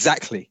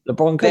 Exactly.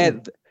 LeBron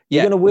couldn't.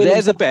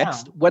 They're the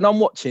best. When I'm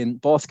watching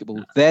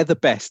basketball, they're the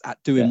best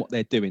at doing what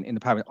they're doing in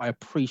the Paralympics. I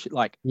appreciate,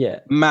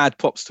 mad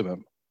props to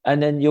them.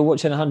 And then you're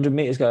watching 100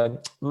 meters going,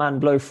 man,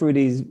 blow through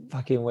these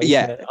fucking weights.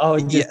 Yeah. Oh,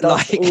 just all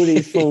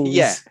these fools.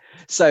 Yeah.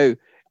 So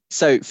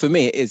for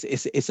me,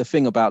 it's a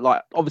thing about,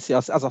 like, obviously,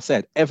 as I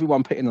said,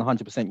 everyone putting in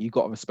 100%, you've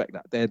got to respect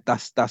that.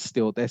 They're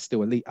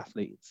still elite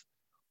athletes.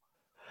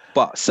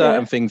 But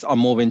certain things I'm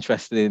more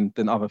interested in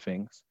than other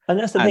things. And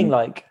that's the thing,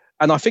 like.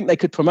 And I think they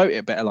could promote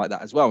it better like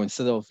that as well,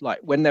 instead of like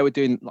when they were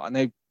doing, like, I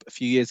know a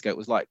few years ago, it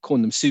was like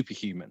calling them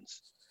superhumans.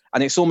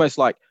 And it's almost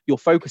like you're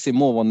focusing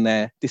more on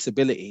their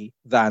disability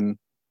than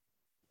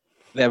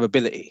their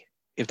ability,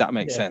 if that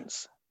makes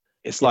sense.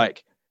 It's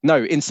like,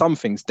 no, in some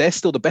things, they're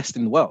still the best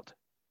in the world.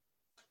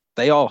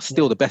 They are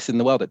still the best in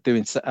the world at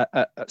doing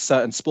at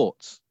certain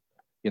sports,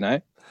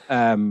 but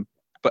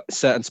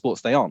certain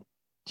sports they aren't.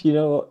 Do you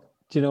know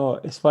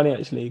what? It's funny,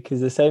 actually, because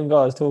the same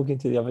guy I was talking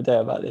to the other day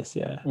about this,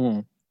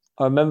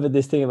 I remember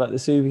this thing about the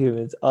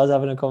superhumans. I was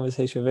having a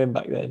conversation with him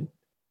back then,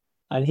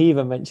 and he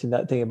even mentioned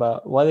that thing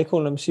about why they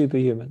call them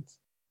superhumans.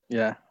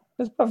 Yeah.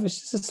 Because, it's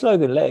just a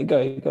slogan, let it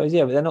go. He goes,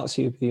 yeah, but they're not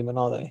superhuman,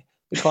 are they?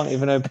 They can't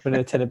even open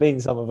a tin of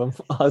beans, some of them.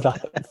 I was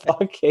like,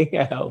 fucking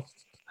hell.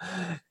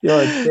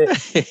 You're a dick.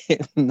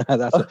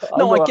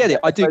 I get it.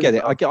 I do get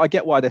it. I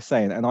get why they're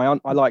saying it. And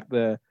I like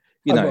the,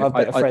 I've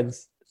better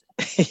friends.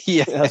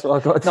 Yeah. That's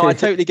what I got to do. No, I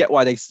totally get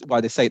why they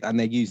say that, and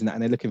they're using that,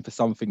 and they're looking for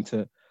something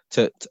to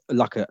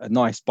like a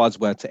nice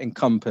buzzword to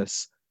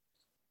encompass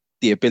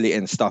the ability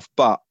and stuff.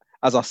 But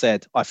as I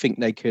said, I think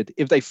they could,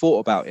 if they thought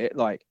about it,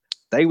 like,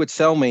 they would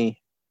sell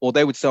me, or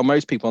they would sell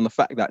most people on the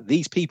fact that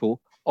these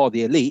people are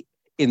the elite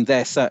in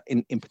their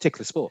in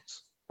particular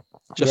sports.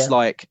 Just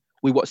like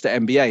we watch the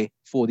NBA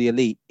for the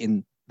elite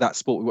in that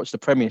sport, we watch the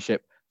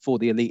Premiership for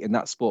the elite in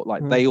that sport.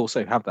 Like they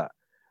also have that,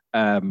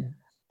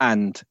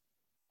 and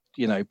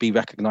be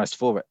recognized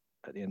for it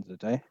at the end of the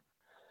day.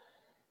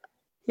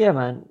 Yeah,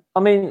 man.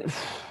 I mean,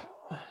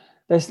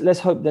 let's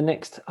hope the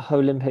next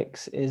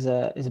Olympics is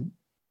a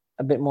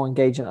bit more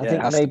engaging. I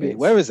think maybe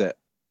where is it?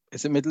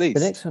 Is it Middle East?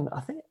 The next one,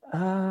 I think.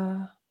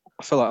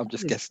 I feel like I'm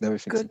just guessing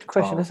everything. Good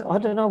question. I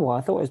don't know why.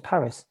 I thought it was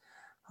Paris.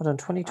 Hold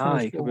on, You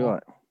could be 2024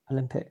 right.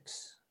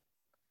 Olympics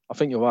I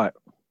think you're right.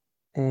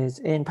 is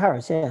in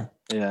Paris. Yeah.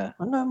 Yeah.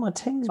 I know my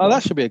teams. Oh,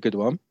 that should be a good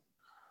one.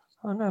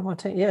 I know my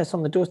team. Yeah, it's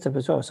on the doorstep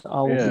as well. So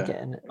I will be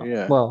getting it.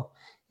 Yeah. Well,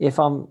 if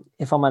I'm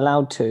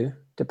allowed to,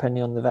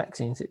 depending on the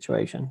vaccine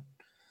situation.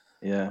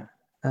 Yeah.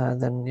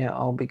 Then yeah,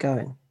 I'll be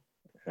going.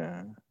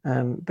 Yeah.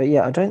 But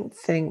yeah, I don't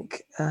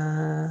think.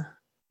 I'm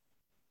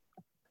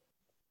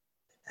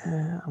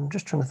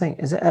just trying to think.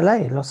 Is it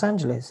LA, Los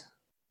Angeles,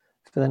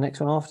 for the next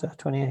one after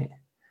 28?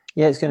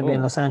 Yeah, it's going to be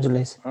in Los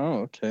Angeles. Oh,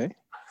 okay.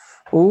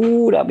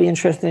 Oh, that'd be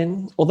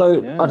interesting. Although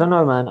I don't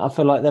know, man. I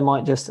feel like they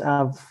might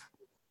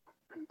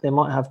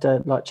have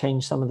to like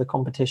change some of the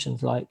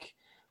competitions, like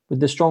with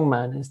the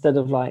strongman, instead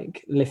of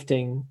like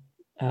lifting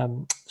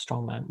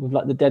strongman with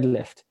like the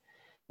deadlift.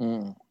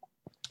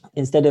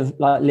 Instead of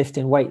like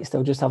lifting weights,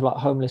 they'll just have like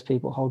homeless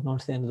people holding on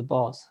to the end of the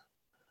bars.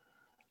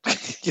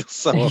 You're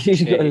so off key.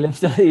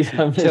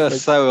 You're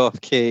so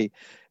off key.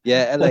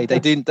 Yeah, LA. They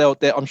do.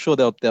 I'm sure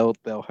they'll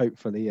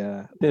hopefully.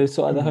 They'll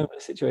sort of the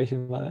homeless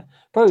situation, like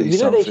bro. Do you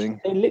know something.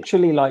 they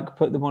literally like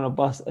put them on a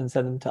bus and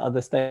send them to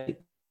other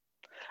states.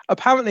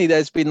 Apparently,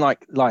 there's been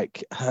like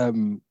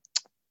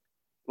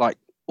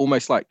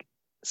almost like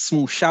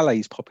small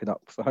chalets popping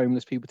up for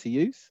homeless people to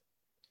use.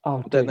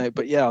 Oh, I don't know,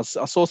 but yeah, I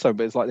saw some,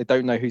 but it's like they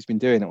don't know who's been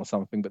doing it or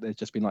something. But there's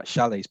just been like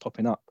chalets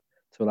popping up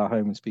to allow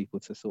homeless people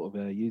to sort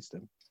of use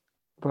them.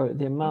 Bro,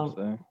 the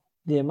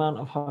amount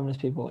of homeless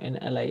people in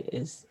LA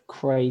is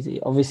crazy.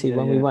 Obviously,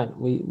 when we went,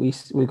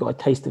 we got a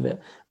taste of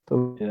it.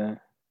 But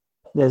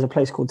there's a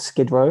place called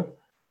Skid Row,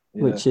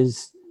 which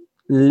is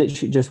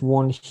literally just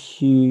one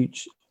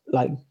huge,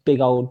 like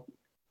big old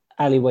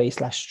alleyway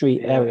 /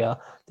 street area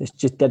that's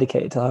just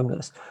dedicated to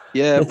homeless.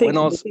 Yeah, when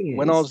I was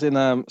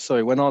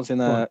in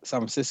San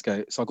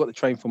Francisco, so I got the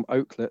train from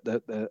Oakland,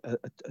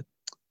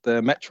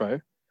 the metro,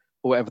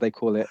 or whatever they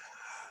call it,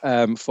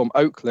 from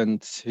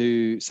Oakland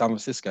to San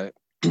Francisco,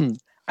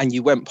 and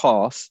you went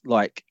past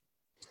like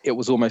it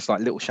was almost like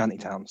little shanty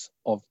towns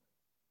of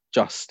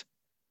just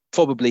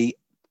probably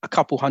a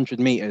couple 100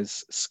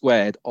 meters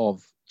squared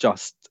of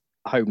just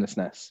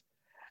homelessness,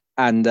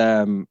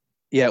 and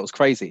yeah, it was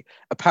crazy.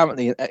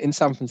 Apparently, in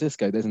San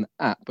Francisco, there's an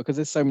app because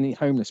there's so many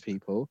homeless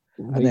people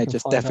and they're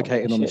just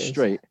defecating on the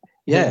street.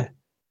 Yeah,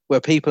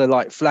 where people are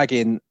like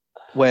flagging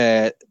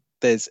where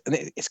there's, and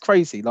it's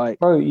crazy. Like,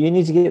 bro, you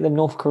need to get the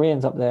North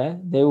Koreans up there.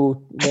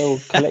 They'll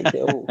collect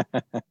it all.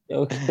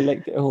 They'll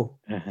collect it all.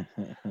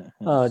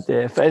 Oh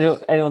dear! For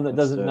anyone that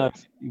doesn't know,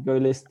 you go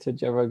listen to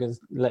Joe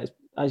Rogan's.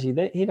 He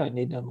don't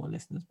need no more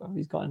listeners, bro.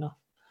 He's got enough.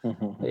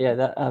 But yeah,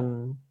 that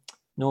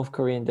North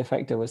Korean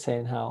defector was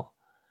saying how.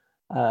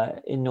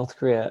 In North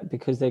Korea,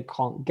 because they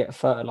can't get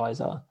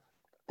fertilizer,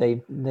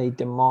 they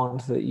demand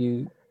that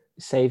you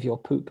save your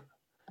poop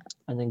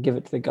and then give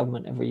it to the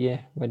government every year,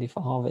 ready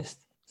for harvest,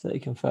 so they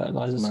can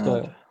fertilize the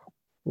soil.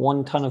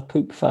 1 ton of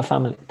poop per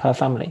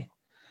family.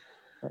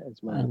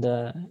 And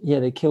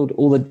they killed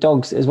all the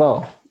dogs as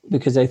well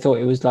because they thought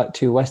it was like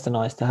too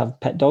westernized to have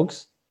pet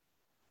dogs.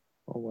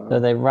 Oh, wow. So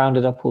they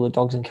rounded up all the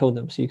dogs and killed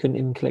them, so you couldn't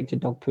even collect your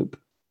dog poop.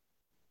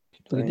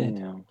 They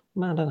did.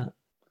 Mad, isn't it?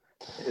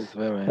 It's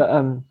very.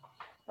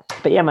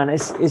 But yeah, man,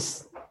 it's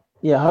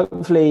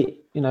hopefully,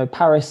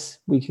 Paris,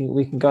 we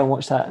can go and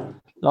watch that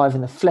live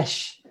in the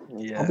flesh.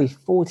 Yeah. I'll be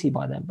 40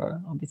 by then, bro.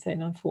 I'll be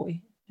 39,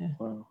 40. Yeah.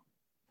 Wow.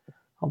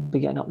 I'll be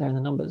getting up there in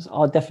the numbers.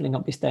 I'll definitely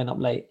not be staying up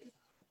late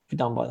if you're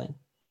done by then.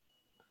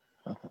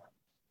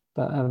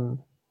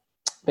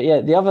 But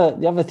yeah, the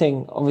other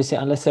thing, obviously,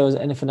 unless there was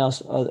anything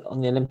else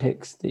on the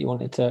Olympics that you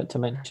wanted to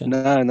mention. No.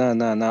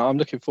 I'm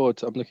looking forward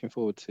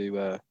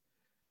to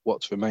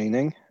what's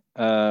remaining.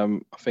 I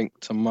think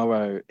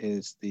tomorrow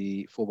is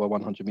the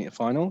 4x100 meter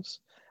finals,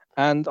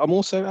 and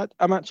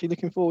I'm actually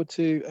looking forward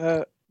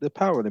to the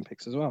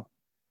Paralympics as well.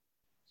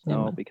 So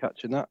I'll be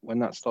catching that when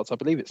that starts. I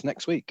believe it's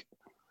next week.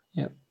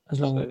 Yeah,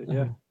 as long as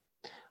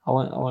I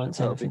won't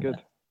say anything. That'll be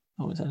good.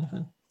 I won't say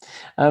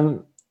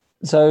anything.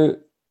 So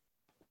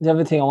the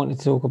other thing I wanted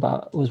to talk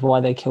about was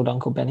why they killed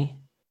Uncle Benny.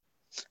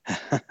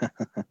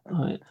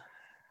 Right,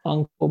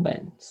 Uncle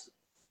Ben.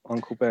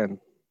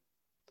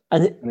 I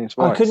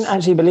couldn't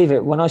actually believe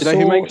it when I saw. Do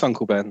you know who makes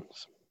Uncle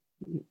Ben's?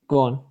 Go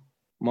on.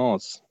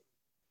 Mars.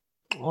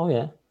 Oh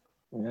yeah.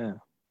 Yeah.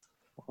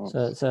 Mars.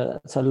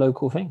 So it's a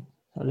local thing.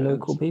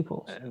 Local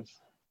people. It is.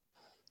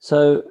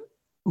 So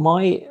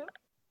my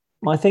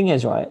thing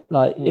is, right,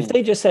 like if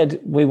they just said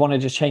we want to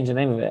just change the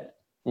name of it,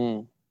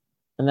 and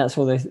that's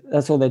all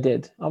they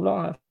did, I'm like,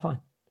 all right, fine.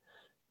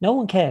 No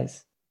one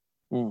cares.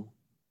 No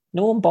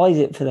one buys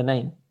it for the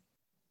name.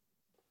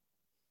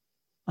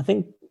 I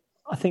think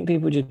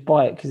people just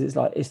buy it because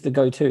it's the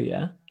go-to,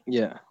 yeah?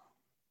 Yeah.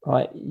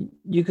 Right.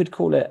 You could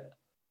call it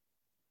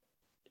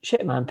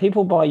shit, man.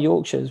 People buy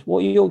Yorkshires. What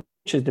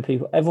Yorkshires do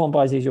people? Everyone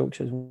buys these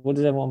Yorkshires. What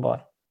does everyone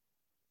buy?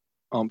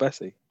 Aunt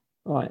Bessie.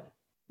 Right.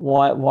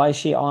 Why is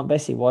she Aunt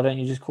Bessie? Why don't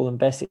you just call them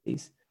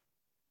Bessies?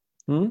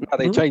 No,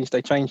 they changed.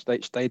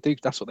 They do.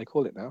 That's what they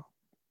call it now.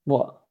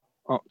 What?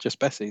 Oh, just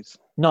Bessie's.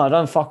 No,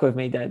 don't fuck with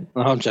me, then.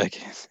 No, I'm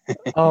joking.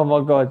 Oh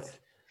my god,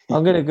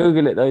 I'm gonna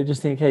Google it though,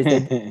 just in case they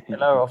get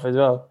her off as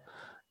well.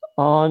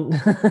 On.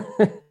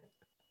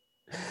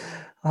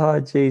 Oh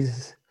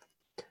Jesus.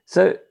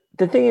 So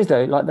the thing is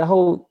though, like the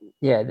whole,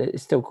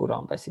 it's still called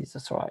Aunt Bessie's.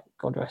 That's right.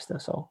 God rest her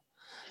soul.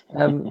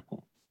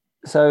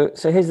 So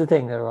here's the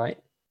thing though, right?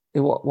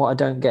 What I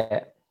don't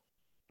get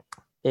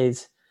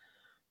is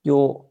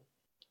you're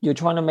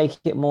trying to make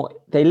it more.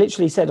 They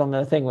literally said on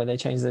the thing when they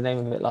changed the name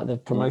of it, like the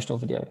promotional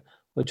video,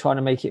 we're trying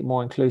to make it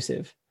more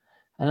inclusive.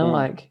 And I'm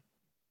like,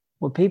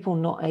 were people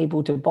not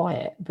able to buy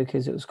it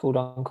because it was called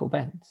Uncle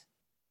Ben's?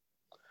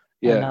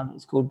 Yeah. And now that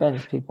it's called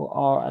Ben's, people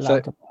are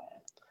allowed to buy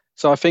it.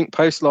 So I think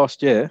post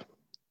last year,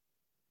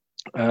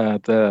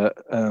 the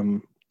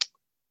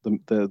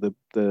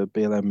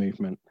BLM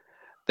movement,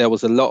 there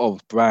was a lot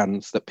of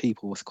brands that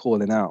people was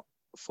calling out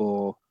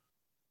for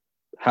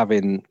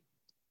having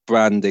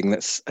branding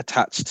that's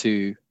attached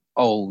to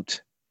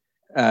old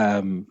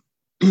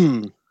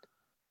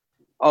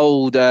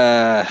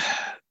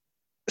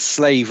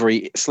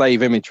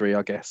slave imagery,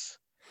 I guess.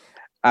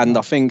 And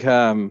I think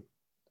a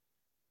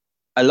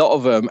lot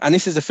of them, and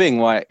this is the thing,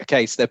 right?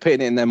 Okay, so they're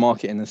putting it in their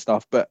marketing and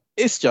stuff, but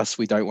it's just,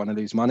 we don't want to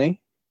lose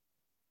money.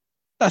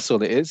 That's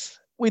all it is.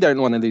 We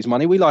don't want to lose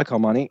money. We like our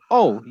money.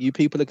 Oh, you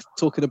people are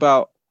talking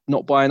about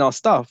not buying our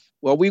stuff.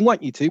 Well, we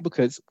want you to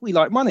because we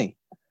like money.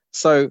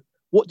 So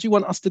what do you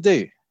want us to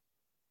do?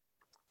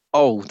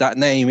 Oh, that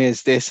name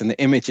is this and the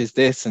image is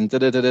this and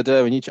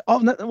da-da-da-da-da. And you, oh,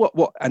 no,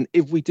 what? And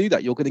if we do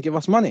that, you're going to give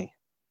us money.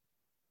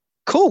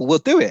 Cool, we'll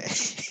do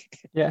it.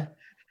 Yeah.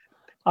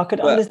 I could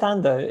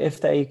understand though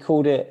if they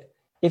called it,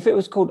 if it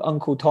was called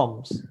Uncle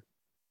Tom's.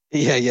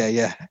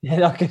 Yeah.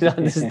 Then I could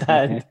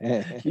understand.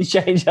 You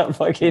change that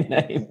fucking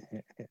name.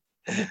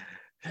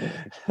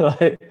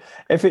 Like,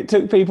 if it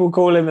took people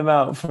calling them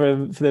out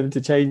for them to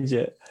change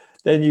it,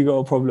 then you got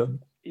a problem.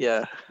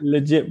 Yeah.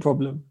 Legit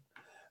problem.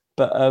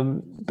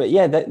 But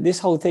yeah, this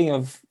whole thing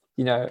of,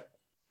 you know,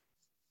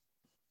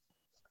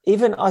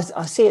 even I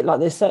see it like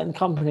there's certain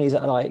companies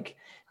that are like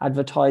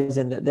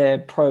advertising that they're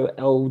pro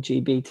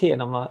LGBT,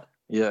 and I'm like,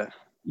 yeah,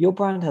 your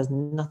brand has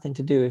nothing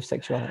to do with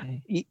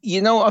sexuality.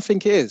 You know what I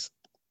think it is,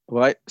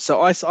 right?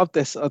 So I've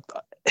this.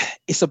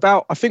 It's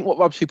about, I think what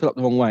rubs people up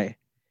the wrong way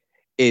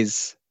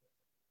is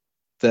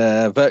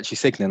the virtue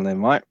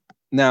signaling, right?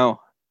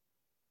 Now,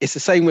 it's the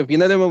same with, you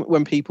know,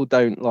 when people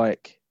don't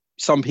like,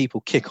 some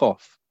people kick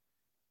off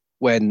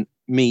when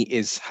meat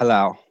is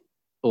halal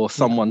or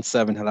someone's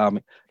serving halal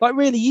meat. Like,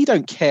 really, you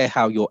don't care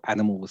how your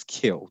animal was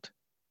killed.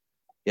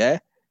 Yeah.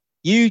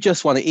 You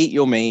just want to eat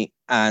your meat,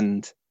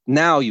 and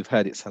now you've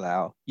heard it's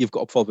halal. You've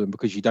got a problem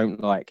because you don't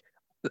like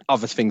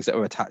other things that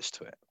are attached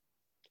to it.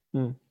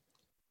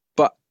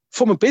 But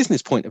from a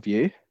business point of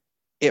view,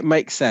 it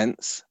makes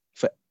sense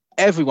for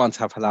everyone to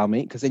have halal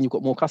meat because then you've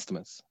got more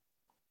customers.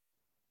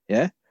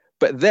 Yeah.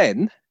 But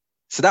then,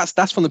 so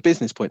that's from the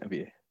business point of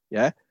view.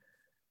 Yeah.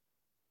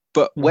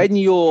 But when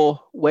you've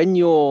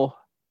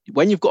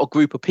got a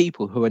group of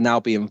people who are now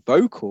being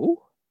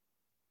vocal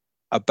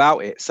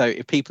about it, so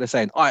if people are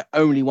saying, I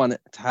only want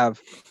it to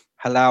have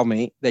halal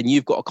meat, then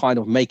you've got to kind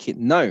of make it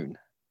known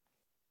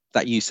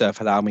that you serve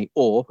halal meat.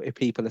 Or if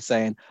people are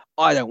saying,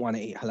 I don't want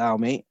to eat halal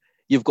meat,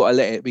 you've got to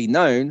let it be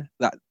known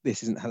that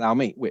this isn't halal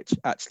meat, which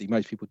actually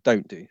most people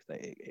don't do.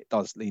 It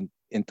does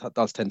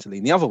tend to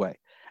lean the other way.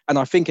 And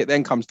I think it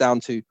then comes down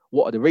to,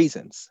 what are the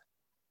reasons?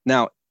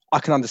 Now, I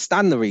can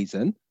understand the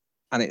reason,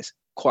 and it's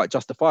quite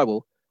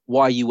justifiable,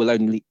 why you will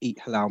only eat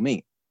halal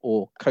meat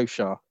or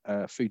kosher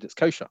food that's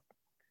kosher.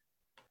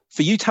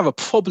 For you to have a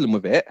problem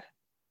with it,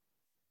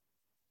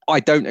 I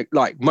don't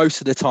like, most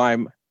of the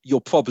time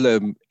your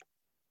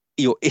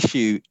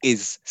issue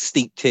is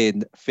steeped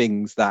in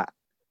things that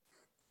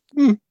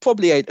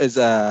probably ain't as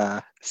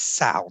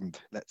sound,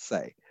 let's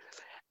say.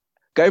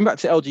 Going back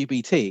to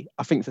LGBT,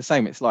 I think it's the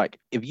same. It's like,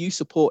 if you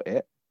support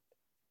it,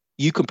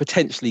 you can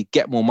potentially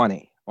get more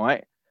money,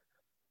 right?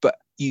 But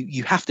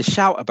you have to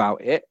shout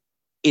about it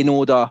in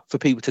order for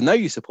people to know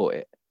you support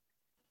it.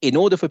 In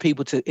order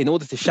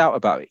to shout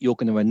about it, you're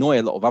going to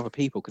annoy a lot of other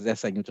people because they're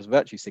saying you're just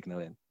virtue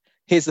signaling.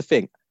 Here's the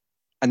thing,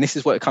 and this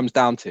is what it comes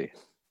down to.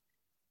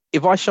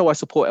 If I show I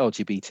support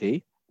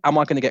LGBT, am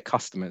I going to get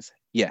customers?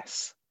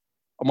 Yes.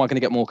 Am I going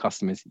to get more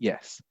customers?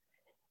 Yes.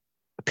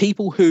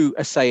 People who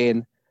are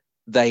saying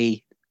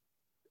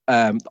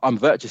I'm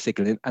virtue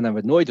signaling and are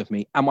annoyed with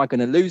me, am I going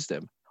to lose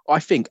them? I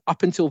think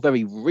up until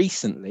very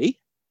recently,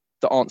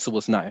 the answer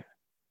was no.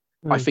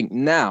 I think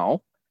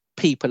now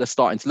people are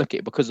starting to look at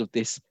it because of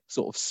this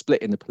sort of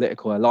split in the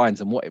political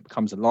alliance and what it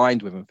becomes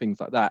aligned with and things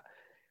like that.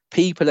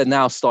 People are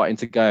now starting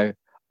to go,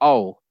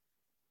 oh,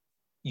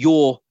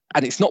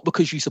 and it's not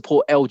because you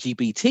support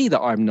LGBT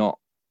that I'm not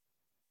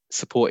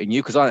supporting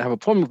you, because I don't have a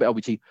problem with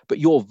LGBT, but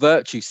you're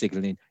virtue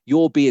signaling,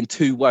 you're being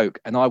too woke,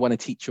 and I want to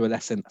teach you a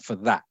lesson for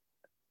that.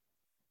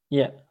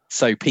 Yeah.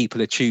 So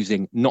people are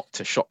choosing not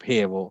to shop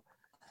here, or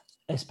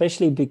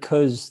especially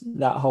because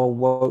that whole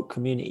woke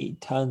community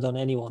turns on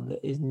anyone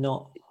that is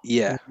not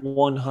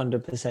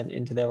 100%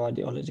 into their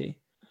ideology.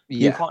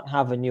 You can't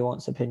have a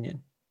nuanced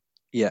opinion.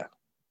 Yeah.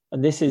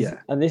 And this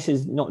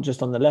is not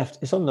just on the left;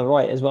 it's on the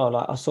right as well.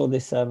 Like I saw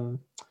this,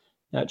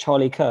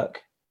 Charlie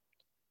Kirk.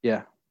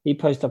 Yeah. He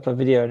posted up a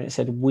video and it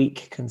said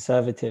 "weak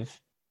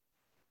conservative."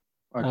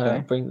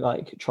 Okay.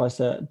 Tries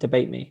to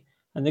debate me,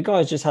 and the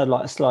guy's just had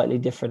like a slightly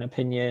different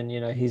opinion. You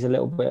know, he's a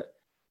little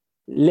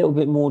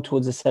bit more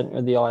towards the center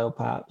of the aisle,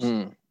 perhaps.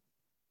 Mm.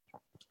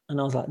 And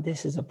I was like,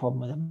 this is a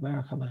problem with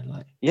America, man.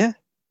 Like, yeah,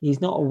 he's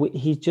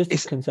just a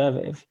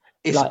conservative.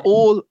 It's like,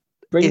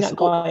 bring that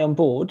guy on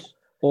board,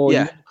 or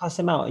you cuss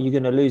him out, you're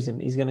going to lose him.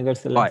 He's going to go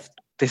to the left. Right.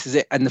 This is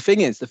it. And the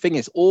thing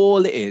is,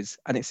 all it is,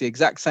 and it's the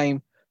exact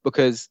same,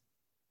 because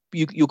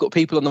you've got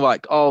people on the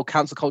right. Oh,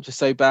 cancel culture is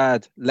so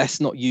bad. Let's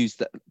not use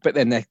that. But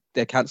then they're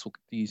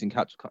using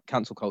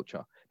cancel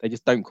culture. They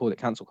just don't call it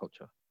cancel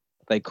culture.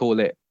 They call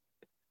it,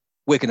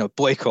 we're going to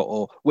boycott,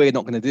 or we're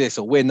not going to do this,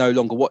 or we're no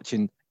longer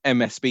watching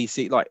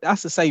MSBC. Like,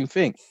 that's the same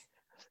thing.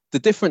 The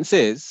difference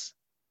is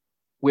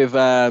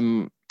it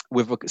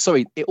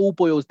all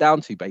boils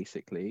down to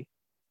basically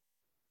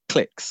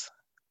clicks.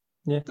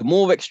 Yeah. The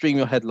more extreme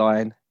your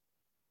headline,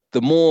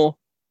 the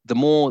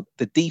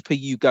deeper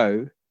you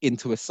go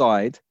into a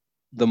side,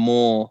 the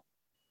more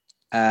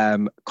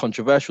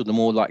controversial, the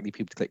more likely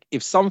people to click.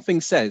 If something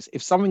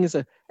is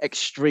a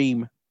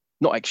extreme,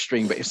 not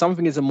extreme, but if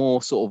something is a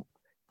more sort of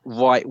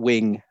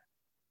right-wing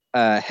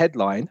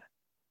headline,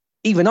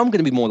 even I'm going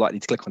to be more likely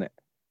to click on it.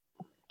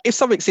 If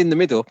something's in the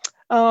middle,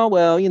 oh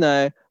well,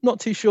 not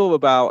too sure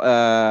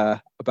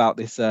about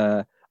this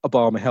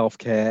Obama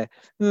healthcare.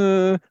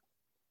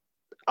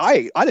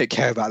 I don't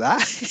care about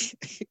that.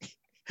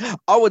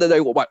 I want to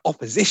know what my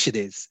opposition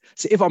is.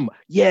 So if I'm,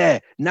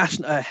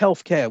 national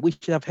healthcare, we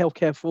should have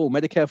healthcare for all,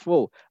 Medicare for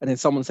all, and then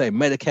someone saying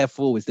Medicare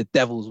for all is the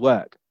devil's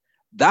work,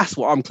 that's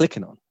what I'm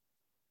clicking on.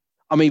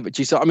 I'm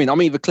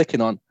either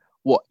clicking on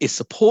what is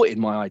supporting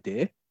my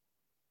idea,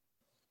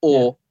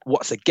 or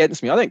what's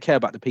against me. I don't care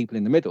about the people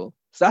in the middle.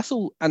 So that's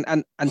all.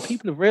 And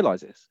people have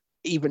realized this,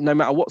 even no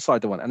matter what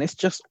side they want. And it's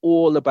just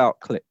all about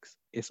clicks.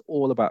 It's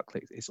all about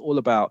clicks. It's all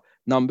about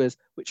numbers,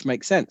 which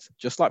makes sense.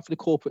 Just like for the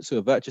corporates who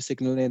are virtue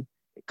signaling,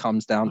 it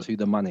comes down to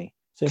the money.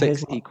 So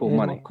clicks equal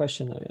money. Here's my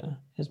question though, yeah.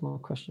 Here's my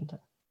question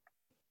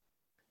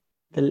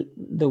though.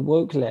 The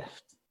woke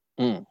left,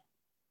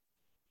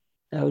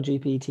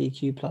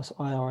 LGBTQ plus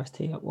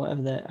IRST,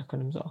 whatever their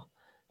acronyms are,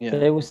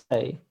 they will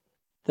say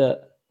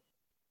that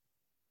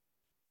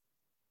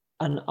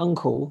an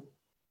uncle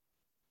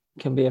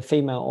can be a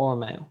female or a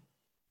male.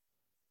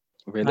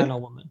 Really? Man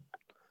or woman.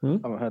 I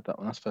haven't heard that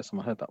one. That's the first time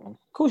I heard that one.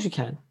 Of course you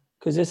can,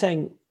 because they're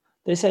saying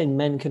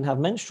men can have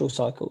menstrual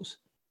cycles.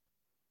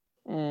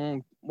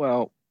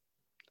 Well,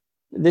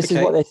 this is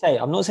what they say.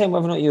 I'm not saying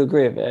whether or not you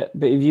agree with it,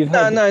 but if you've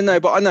heard no,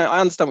 but I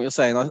understand what you're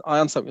saying. I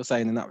understand what you're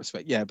saying in that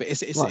respect. Yeah, but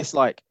it's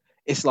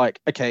like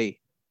okay,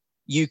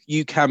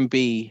 you can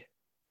be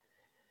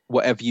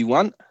whatever you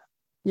want.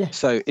 Yeah.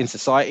 So in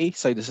society,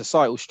 the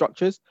societal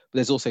structures, but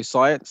there's also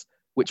science,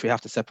 which we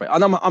have to separate.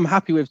 And I'm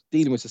happy with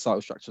dealing with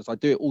societal structures. I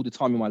do it all the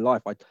time in my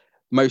life.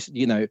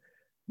 Maybe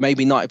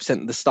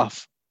 90% of the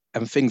stuff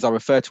and things I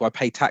refer to, I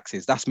pay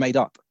taxes. That's made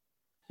up.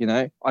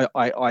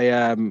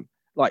 I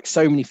like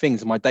so many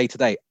things in my day to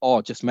day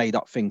are just made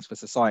up things for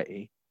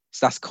society.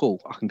 So that's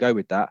cool. I can go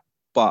with that.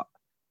 But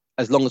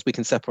as long as we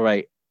can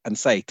separate and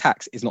say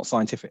tax is not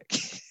scientific,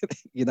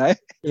 I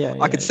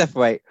can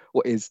separate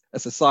what is a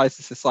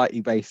society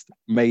based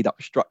made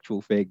up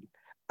structural thing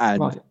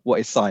and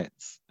what is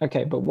science.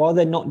 Okay, but while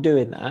they're not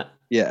doing that,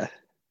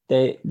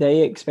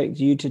 they expect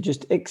you to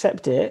just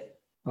accept it,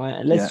 right?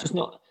 And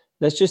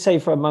let's just say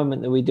for a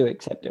moment that we do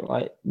accept it,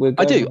 right?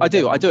 I do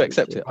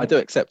accept it. I do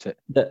accept it.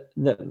 That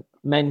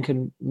men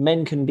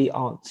can be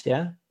aunts,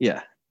 yeah?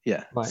 Yeah.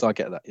 Right. So I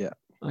get that, yeah.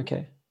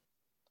 Okay.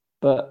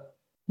 But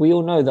we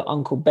all know that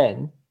Uncle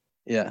Ben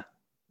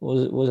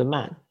was a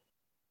man.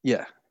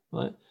 Yeah.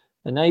 Right.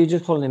 And now you're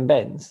just calling him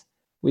Ben's.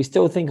 We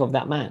still think of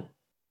that man.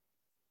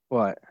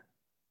 Right.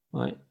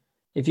 Right.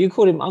 If you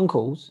called him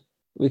uncles,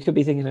 we could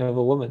be thinking of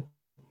a woman.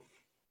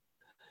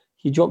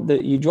 You dropped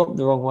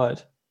the wrong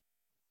word.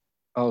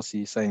 Oh, so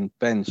you're saying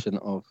Ben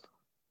shouldn't have?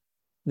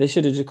 They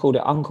should have just called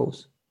it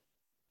uncles.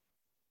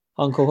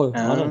 Uncle who?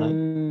 I don't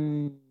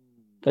know.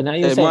 But now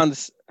you're saying,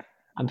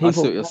 and people, I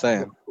see what you're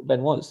saying.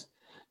 Ben was.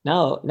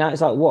 Now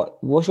it's like,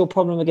 what? What's your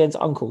problem against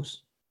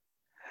uncles?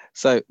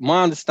 So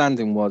my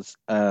understanding was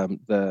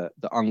the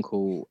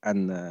uncle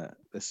and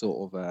the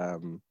sort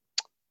of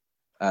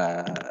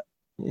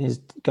he's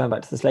going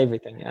back to the slavery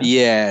thing, yeah.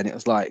 Yeah, and it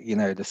was like,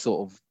 the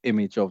sort of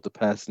image of the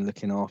person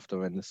looking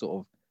after, and the sort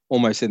of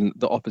almost in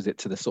the opposite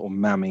to the sort of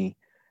mammy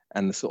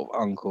and the sort of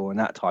uncle and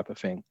that type of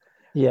thing.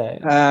 Yeah.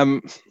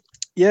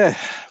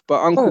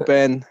 But Uncle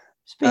Ben.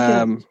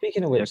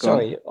 Speaking of which,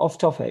 sorry, off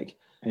topic.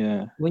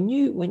 Yeah. When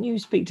you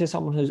speak to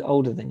someone who's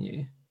older than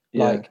you,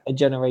 like a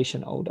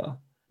generation older.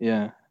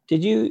 Yeah.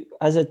 Did you,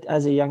 as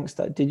a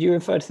youngster, did you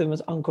refer to them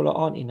as uncle or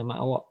auntie no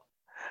matter what?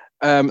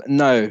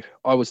 No,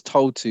 I was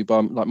told to,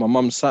 but like my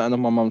mum's, certain of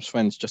my mum's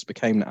friends just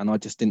became that, and I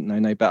just didn't know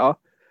no better.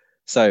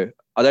 So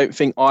I don't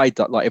think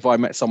if I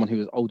met someone who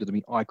was older than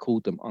me, I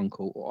called them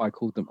uncle or I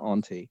called them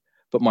auntie.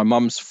 but my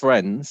mum's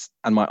friends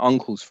and my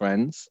uncle's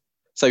friends.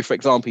 So, for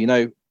example, you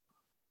know,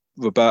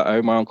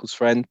 Roberto, my uncle's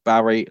friend,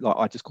 Barry, like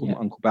I just call him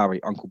Uncle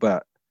Barry, Uncle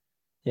Bert.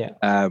 Yeah.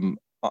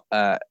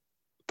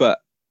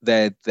 But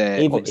they're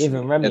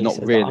even Remy they're not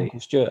says really like Uncle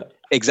Stuart.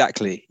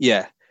 Exactly.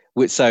 Yeah.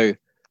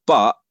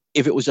 But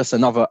if it was just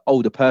another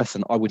older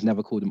person, I would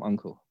never call them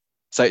uncle.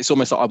 So it's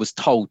almost like I was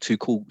told to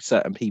call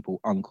certain people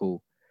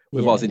uncle.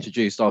 If I was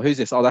introduced, oh, who's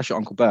this? Oh, that's your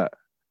Uncle Bert.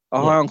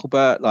 Oh, hi, Uncle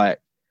Bert, like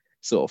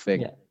sort of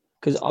thing. Yeah.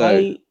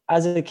 Because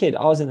as a kid,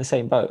 I was in the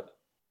same boat.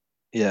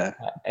 Yeah.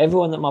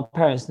 Everyone that my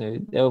parents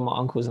knew, they were my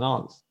uncles and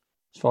aunts,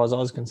 as far as I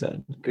was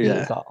concerned. Because it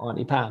was like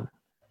Auntie Pam.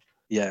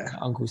 Yeah.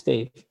 Uncle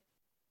Steve,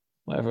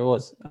 whatever it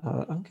was.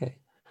 Okay.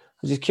 I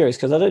was just curious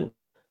because I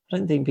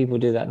don't think people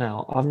do that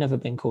now. I've never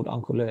been called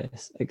Uncle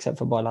Lewis except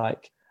for by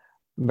like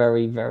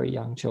very, very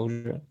young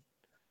children.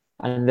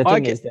 And the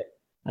thing is that,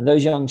 and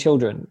those young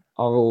children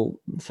are all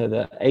for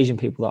the Asian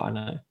people that I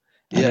know.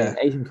 And in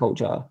Asian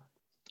culture,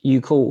 you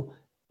call,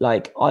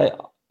 like,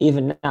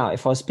 even now,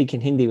 if I was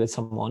speaking Hindi with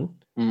someone,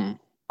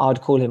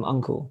 I'd call him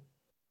uncle.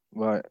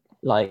 Right.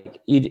 Like,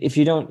 if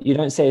you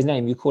don't say his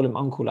name, you call him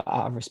uncle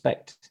out of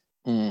respect.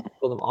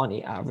 Call them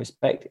auntie out of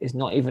respect. It's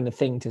not even a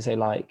thing to say,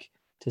 like,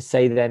 to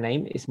say their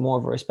name. It's more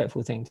of a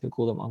respectful thing to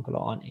call them uncle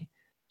or auntie.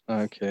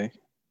 Okay.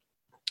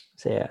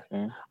 So yeah.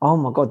 Okay. Oh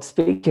my God!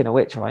 Speaking of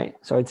which, right?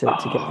 Sorry to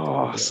get.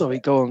 Oh, sorry.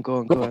 Go on.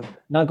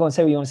 No, go on.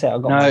 Say what you want to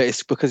say.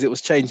 It's because it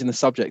was changing the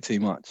subject too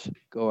much.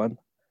 Go on.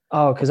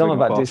 Oh, because I'm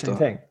about to do the same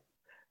thing.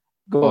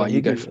 Go on.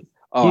 You go.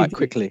 All right,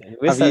 quickly.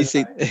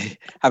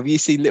 Have you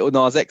seen Little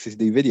Nas X's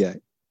new video?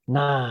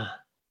 Nah.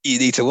 You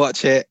need to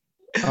watch it.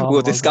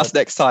 We'll discuss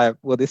next time.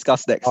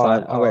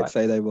 I won't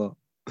say no more.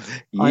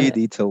 You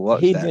need to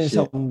watch that shit. He did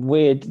some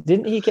weird.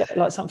 Didn't he get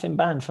like something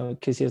banned from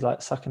because he was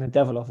like sucking a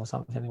devil off or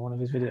something in one of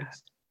his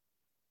videos?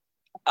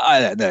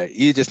 I don't know.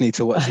 You just need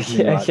to watch his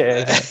new one.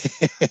 Okay.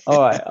 All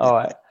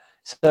right.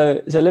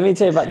 So let me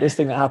tell you about this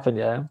thing that happened.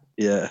 Yeah.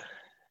 Yeah.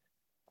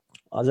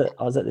 I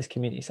was at this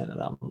community centre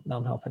that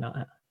I'm helping out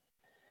at,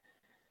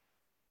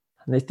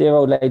 and this dear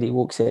old lady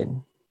walks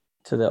in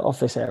to the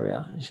office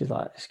area, and she's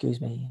like,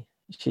 "Excuse me."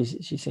 She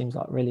seems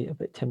like really a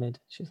bit timid.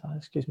 She's like,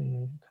 "Excuse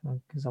me,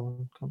 can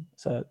someone come?"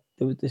 So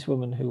there was this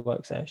woman who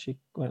works there. She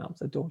went up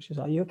to the door. She's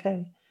like, "Are you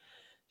okay?"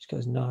 She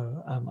goes,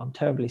 "No, I'm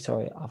terribly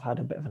sorry. I've had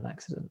a bit of an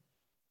accident."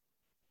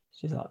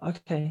 She's like,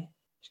 "Okay."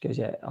 She goes,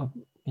 "Yeah, I've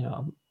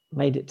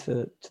made it to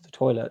the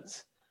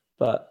toilets,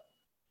 but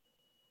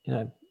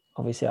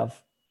obviously I've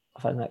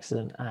had an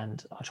accident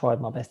and I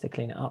tried my best to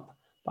clean it up,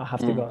 but I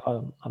have to go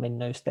home. I'm in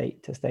no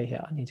state to stay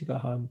here. I need to go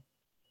home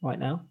right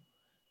now,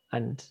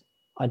 and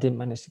I didn't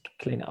manage to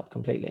clean it up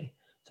completely.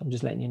 So I'm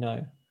just letting you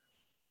know,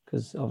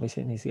 because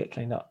obviously it needs to get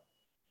cleaned up."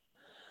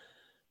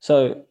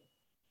 So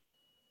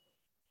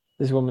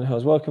this woman who I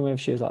was working with,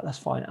 she was like, "That's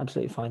fine,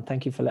 absolutely fine.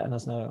 Thank you for letting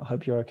us know. I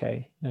hope you're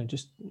okay.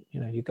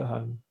 You go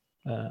home."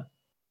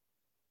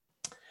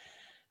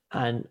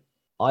 And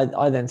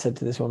I then said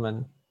to this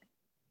woman,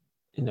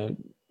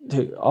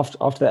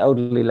 after the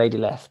elderly lady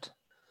left,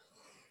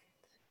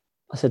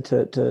 I said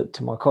to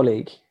my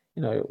colleague,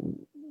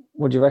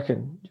 "What do you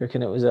reckon? Do you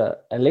reckon it was a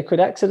liquid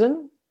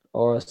accident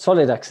or a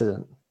solid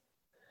accident?"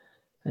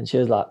 And she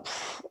was like,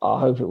 "I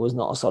hope it was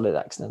not a solid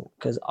accident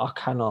because I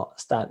cannot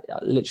stand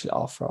it. Literally,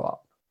 I'll throw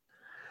up."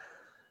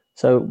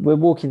 So we're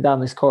walking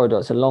down this corridor.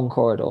 It's a long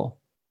corridor.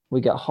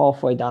 We get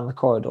halfway down the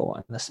corridor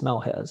and the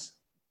smell hit us.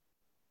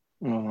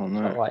 Oh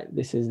no! Like, right,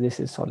 this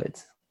is solid,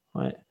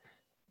 right?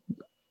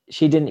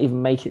 She didn't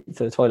even make it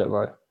to the toilet,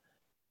 bro.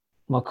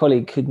 My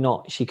colleague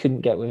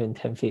couldn't get within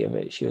 10 feet of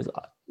it. She was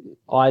like,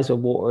 eyes were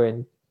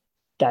watering,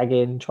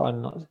 gagging,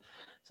 trying not. So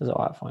I was like,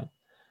 all right, fine.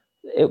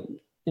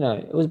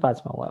 It was a bad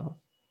smell, whatever.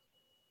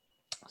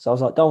 So I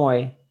was like, don't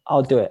worry,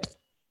 I'll do it.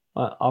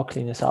 I'll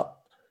clean this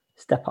up.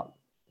 Step up.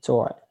 It's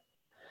all right.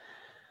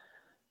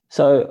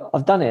 So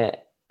I've done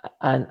it,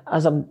 and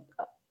as I'm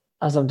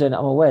doing it,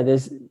 I'm aware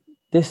there's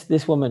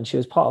this woman. She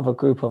was part of a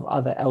group of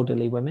other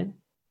elderly women,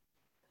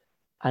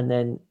 and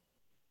then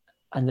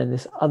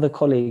this other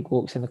colleague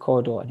walks in the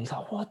corridor, and he's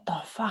like, "What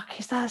the fuck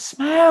is that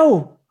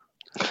smell?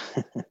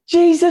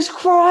 Jesus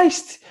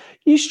Christ!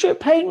 You strip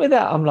paint with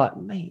that?" I'm like,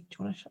 "Mate, do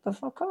you want to shut the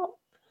fuck up?"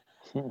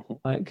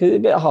 Because it's a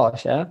bit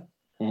harsh, yeah.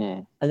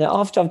 And then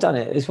after I've done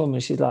it, this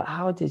woman, she's like,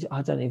 I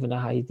don't even know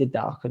how you did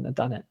that. I couldn't have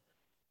done it.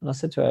 And I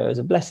said to her, it was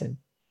a blessing.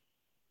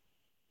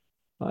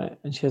 Right.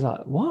 And she was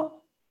like, what?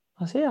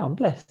 I said, yeah, I'm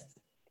blessed.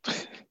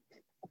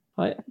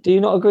 Right. Do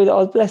you not agree that I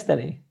was blessed,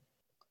 Denny?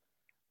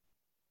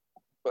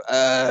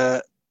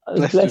 I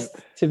was blessed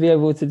to be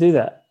able to do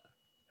that.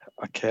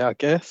 Okay, I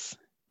guess.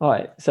 All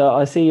right. So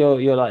I see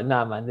you're like,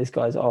 nah, man, this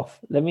guy's off.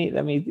 Let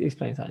me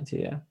explain something to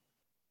you. Yeah.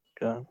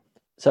 Go.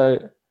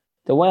 So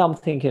the way I was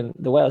thinking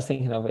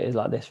of it is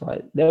like this,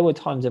 right? There were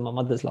times in my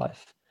mother's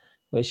life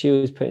where she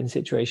was put in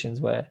situations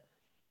where,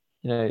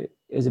 it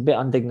was a bit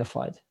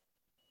undignified.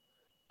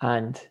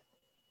 And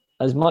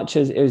as much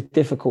as it was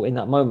difficult in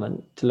that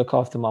moment to look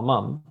after my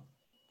mum,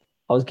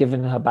 I was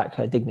giving her back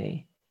her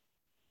dignity,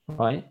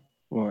 right?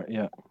 Right,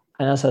 yeah.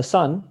 And as her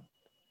son,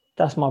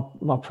 that's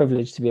my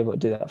privilege to be able to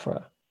do that for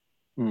her.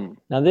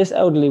 Now, this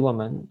elderly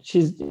woman,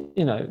 she's,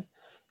 you know,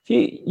 if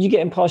you're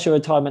getting past your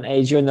retirement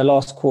age, you're in the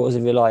last quarters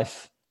of your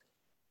life.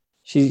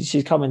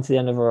 She's coming to the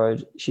end of the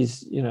road.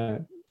 She's, you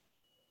know,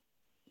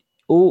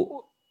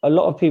 a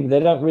lot of people, they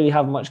don't really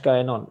have much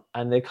going on,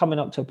 and they're coming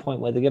up to a point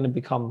where they're going to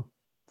become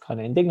kind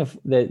of indignant,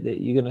 that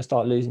you're going to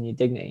start losing your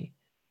dignity.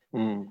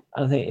 And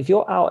I think if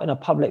you're out in a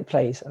public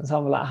place and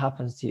something like that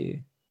happens to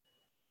you,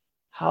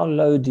 how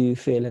low do you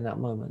feel in that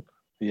moment?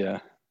 Yeah.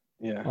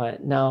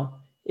 Right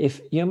now,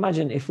 if you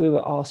imagine if we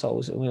were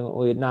arseholes and we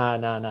were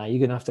nah, you're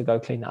gonna have to go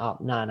clean that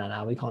up.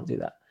 Nah, we can't do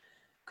that.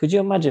 Could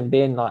you imagine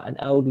being like an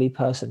elderly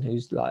person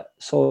who's like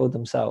soiled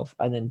themselves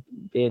and then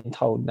being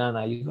told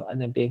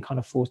and then being kind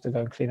of forced to go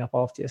and clean up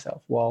after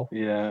yourself while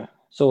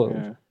soiled?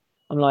 Yeah.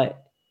 I'm like,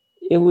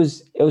 it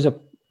was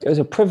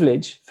a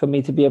privilege for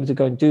me to be able to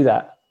go and do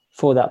that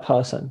for that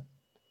person,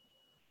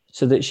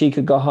 so that she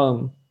could go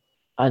home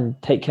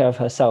and take care of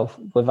herself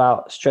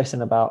without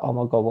stressing about, oh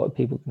my God, what are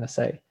people going to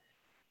say?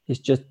 It's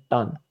just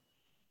done.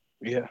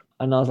 Yeah.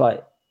 And I was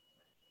like,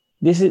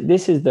 this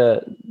is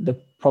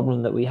the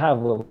problem that we have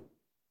with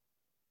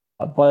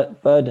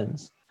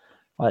burdens.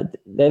 Like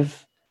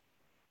they've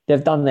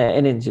done their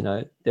innings, you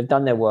know, they've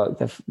done their work,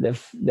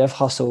 they've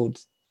hustled,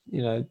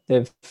 you know,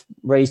 they've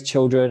raised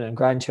children and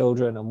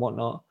grandchildren and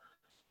whatnot.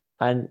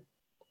 And,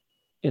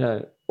 you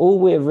know, all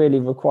we're really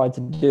required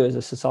to do as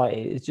a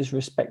society is just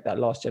respect that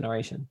last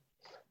generation.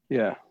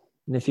 Yeah.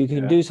 And if you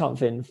can do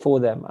something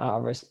for them out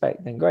of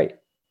respect, then great.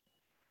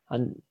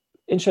 And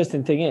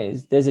interesting thing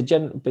is, there's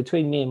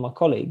between me and my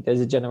colleague,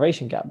 there's a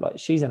generation gap. Like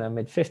she's in her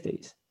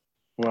mid-50s.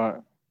 Right.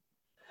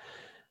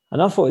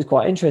 And I thought it was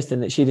quite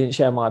interesting that she didn't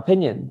share my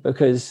opinion,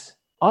 because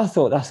I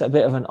thought that's a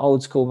bit of an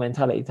old school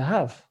mentality to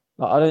have.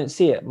 Like I don't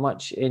see it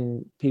much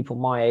in people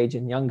my age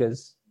and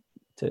youngers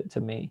to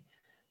me,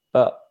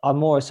 but I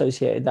more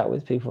associated that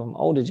with people from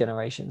older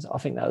generations. I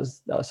think that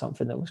was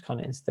something that was kind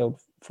of instilled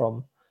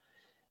from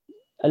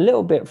a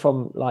little bit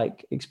from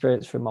like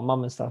experience from my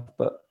mum and stuff,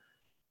 but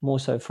more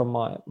so from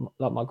my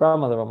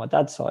grandmother on my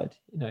dad's side.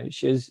 You know,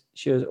 she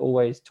was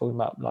always talking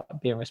about like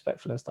being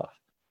respectful and stuff.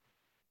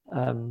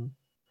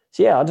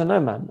 So yeah, I don't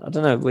know, man. I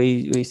don't know.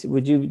 We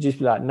would you just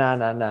be like,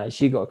 nah,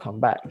 she got to come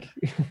back?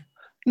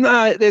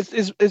 No,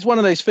 it's one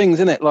of those things,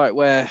 isn't it? Like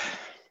where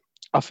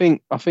I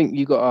think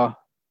you got to.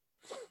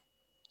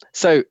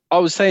 So I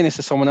was saying this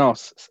to someone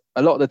else.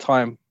 A lot of the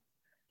time,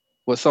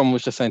 what someone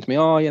was just saying to me,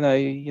 oh, you know,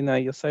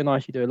 you're so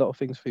nice. You do a lot of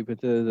things for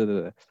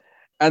people.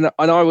 And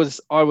I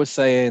was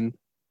saying,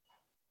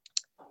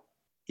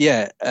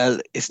 yeah,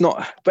 it's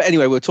not. But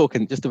anyway, we were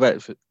talking just about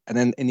it, and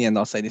then in the end,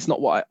 I was saying it's not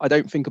what I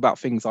don't think about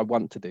things I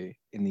want to do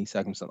in these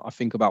circumstances. I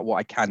think about what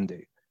I can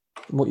do,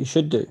 what you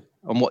should do,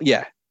 and what,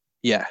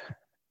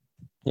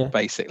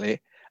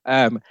 basically.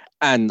 And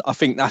I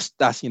think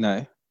that's you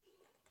know,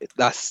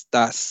 that's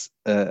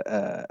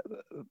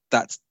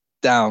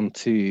down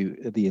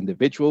to the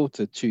individual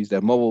to choose their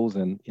morals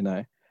and, you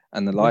know,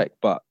 and the like.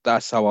 But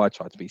that's how I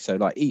try to be. So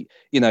like, you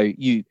know,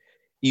 you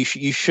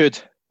should,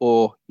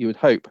 or you would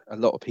hope a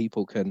lot of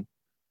people can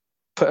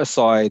put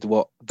aside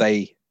what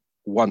they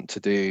want to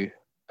do,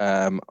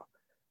 and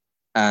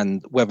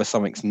whether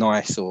something's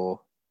nice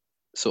or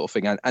sort of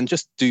thing, and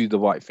just do the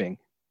right thing.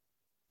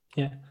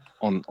 Yeah.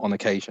 On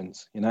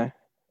occasions, you know.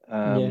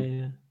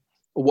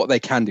 Or what they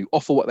can do,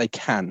 offer what they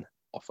can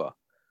offer.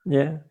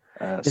 Yeah.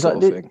 It's sort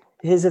like, of thing.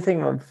 Here's the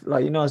thing of,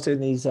 like, you know, I was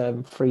doing these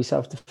free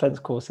self-defense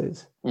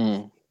courses.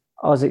 I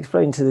was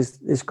explaining to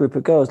this group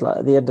of girls, like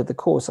at the end of the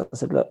course, I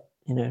said, look,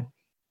 you know,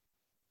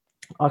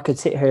 I could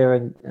sit here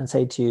and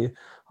say to you,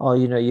 oh,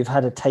 you know, you've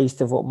had a taste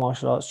of what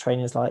martial arts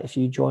training is like. If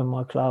you join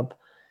my club,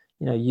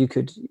 you know, you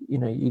could, you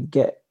know, you'd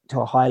get to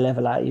a high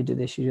level at it, you do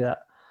this, you do that.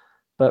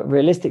 But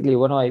realistically,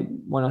 when I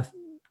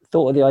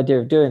thought of the idea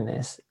of doing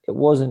this, it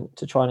wasn't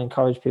to try and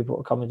encourage people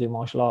to come and do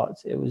martial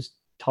arts. It was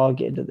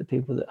targeted at the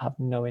people that have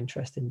no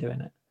interest in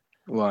doing it.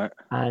 Right.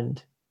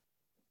 And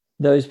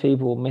those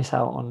people miss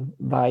out on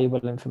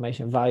valuable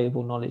information,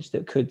 valuable knowledge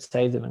that could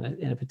save them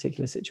in a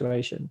particular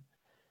situation.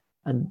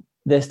 And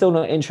they're still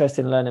not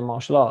interested in learning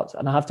martial arts.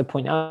 And I have to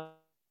point out,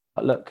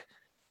 look,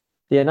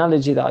 the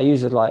analogy that I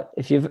use is like,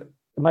 if you've,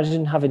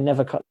 imagine having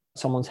never cut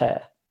someone's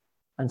hair,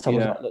 and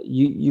someone's like, look,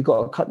 you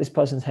got to cut this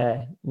person's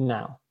hair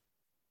now.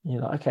 And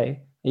you're like,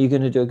 okay, are you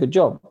going to do a good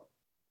job?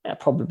 Yeah,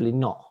 probably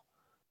not.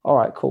 All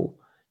right, cool.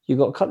 You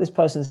got to cut this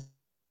person's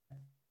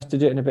hair to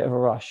do it in a bit of a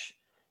rush.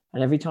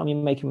 And every time you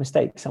make a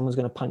mistake, someone's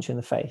going to punch you in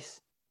the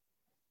face.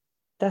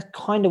 That's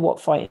kind of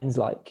what fighting's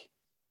like.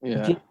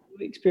 Yeah. If you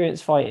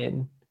experience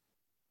fighting,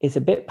 it's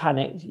a bit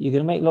panicked. You're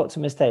going to make lots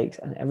of mistakes.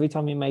 And every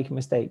time you make a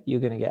mistake, you're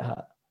going to get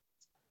hurt.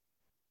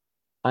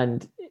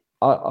 And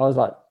I was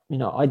like, you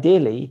know,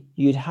 ideally,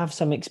 you'd have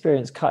some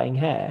experience cutting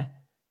hair,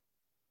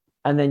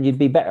 and then you'd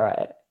be better at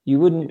it. You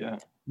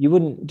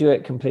wouldn't do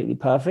it completely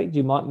perfect.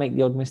 You might make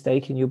the odd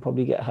mistake, and you'll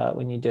probably get hurt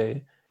when you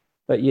do.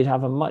 But you'd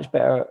have a much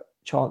better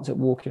chance at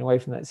walking away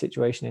from that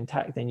situation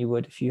intact than you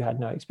would if you had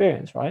no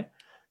experience, right?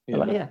 Yeah.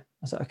 Like, yeah.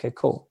 I was like, okay,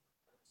 cool.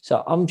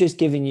 So I'm just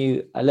giving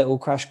you a little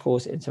crash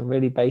course in some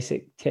really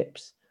basic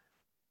tips.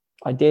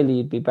 Ideally,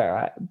 you'd be better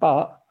at it,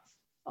 but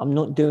I'm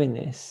not doing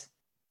this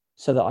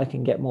so that I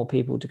can get more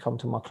people to come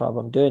to my club.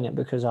 I'm doing it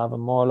because I have a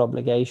moral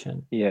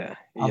obligation. Yeah.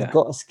 I've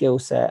got a skill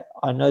set.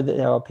 I know that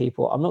there are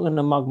people. I'm not going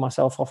to mug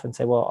myself off and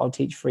say, well, I'll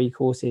teach 3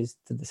 courses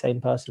to the same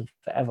person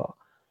forever.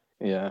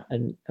 Yeah.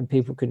 And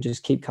people can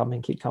just keep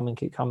coming.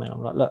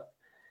 I'm like, look,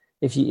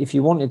 if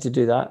you wanted to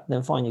do that,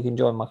 then fine, you can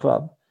join my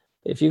club.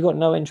 But if you've got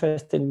no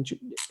interest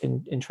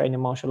in training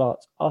martial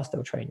arts, I'll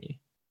still train you.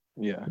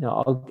 Yeah. You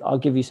know, I'll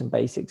give you some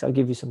basics. I'll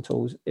give you some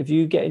tools. If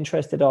you get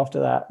interested after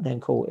that, then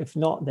cool. If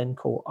not, then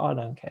cool. I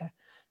don't care.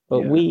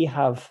 But we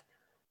have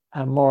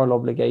a moral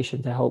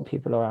obligation to help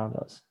people around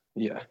us.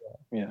 Yeah.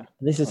 Yeah.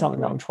 This is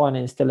something that I'm trying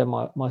to instill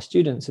in my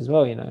students as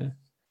well, you know.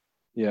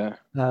 Yeah.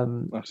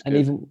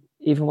 And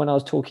even when I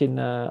was talking,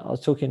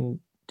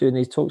 doing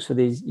these talks for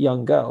these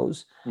young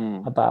girls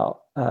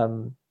about,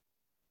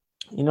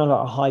 you know,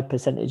 like a high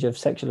percentage of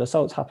sexual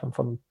assaults happen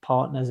from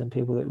partners and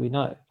people that we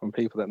know. From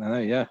people that they know,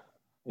 yeah.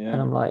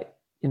 And I'm like,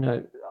 you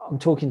know, I'm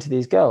talking to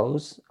these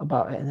girls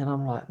about it, and then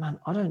I'm like, man,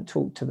 I don't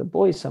talk to the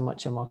boys so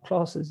much in my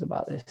classes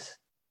about this.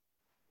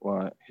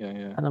 Right. Yeah.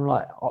 Yeah. And I'm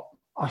like,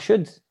 I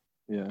should.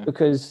 Yeah.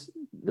 Because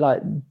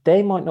like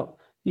they might not.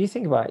 You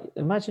think about it.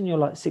 Imagine you're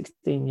like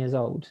 16 years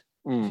old.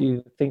 If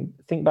you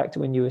think back to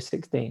when you were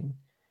 16,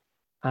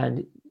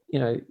 and you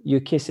know you're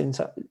kissing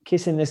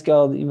this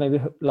girl that you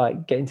maybe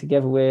like getting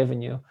together with,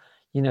 and you're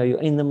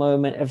in the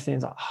moment.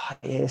 Everything's like, oh,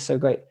 yeah, so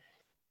great.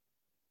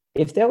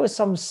 If there was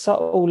some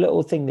subtle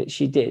little thing that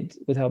she did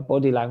with her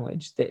body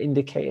language that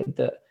indicated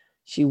that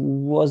she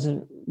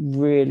wasn't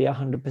really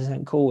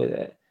 100% cool with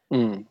it,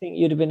 I think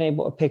you'd have been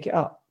able to pick it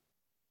up.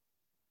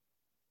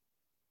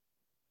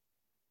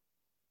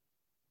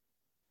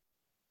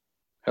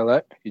 Hello?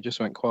 You just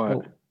went quiet.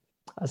 Well,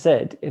 I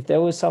said, if there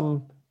was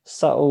some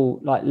subtle,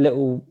 like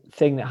little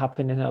thing that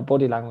happened in her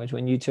body language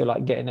when you two are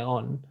like getting it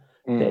on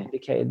that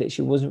indicated that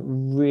she wasn't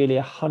really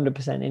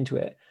 100% into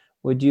it,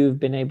 would you have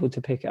been able to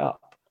pick it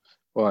up?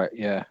 Right,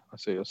 yeah, I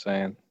see what you're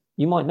saying.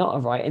 You might not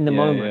have, right, in the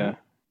moment.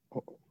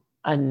 Yeah.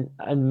 And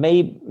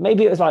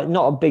maybe it was like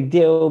not a big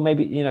deal.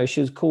 Maybe, you know,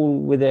 she was cool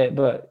with it,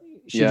 but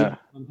she didn't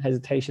have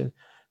hesitation.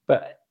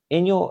 But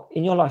in your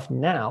life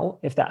now,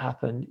 if that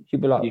happened,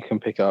 you'd be like, you can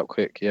pick it up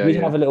quick. Yeah.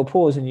 You'd have a little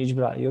pause and you'd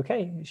be like, you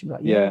okay? She'd be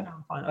like, yeah, no,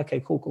 I'm fine. Okay,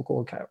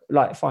 cool.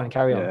 Like, fine,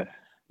 carry on.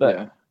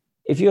 But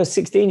if you're a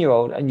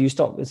 16-year-old and you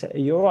stop and say, are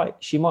you all right?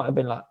 She might have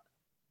been like,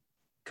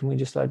 can we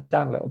just slow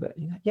down a little bit?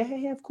 You're like,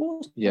 yeah, of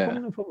course.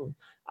 No problem.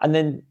 And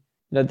then, you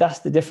know, that's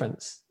the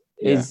difference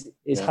is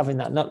having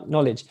that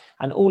knowledge.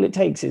 And all it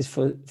takes is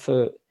for,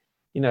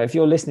 you know, if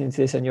you're listening to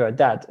this and you're a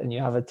dad and you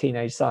have a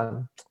teenage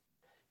son,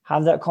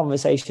 have that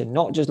conversation,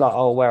 not just like,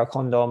 oh, wear a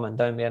condom and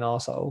don't be an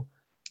arsehole.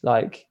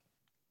 Like,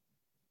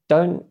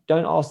 don't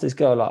ask this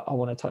girl, like, I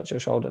want to touch your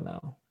shoulder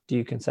now. Do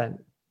you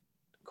consent?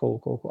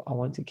 Cool. I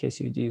want to kiss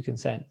you. Do you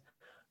consent?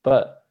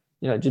 But,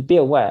 you know, just be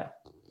aware.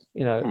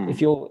 You know,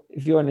 if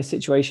you're in a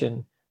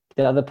situation,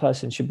 the other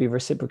person should be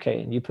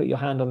reciprocating. You put your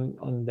hand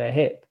on their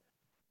hip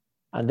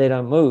and they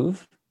don't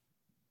move,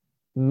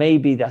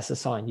 maybe that's a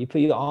sign. You put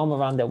your arm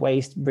around their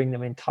waist, bring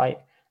them in tight,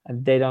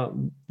 and they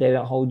don't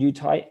hold you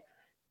tight,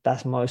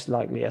 that's most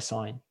likely a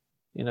sign.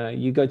 You know,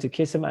 you go to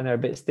kiss them and they're a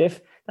bit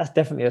stiff, that's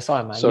definitely a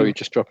sign, man. Sorry,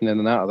 just dropping in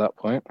and out at that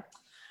point.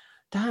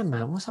 Damn,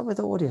 man, what's up with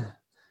the audio?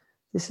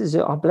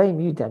 I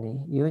blame you, Danny.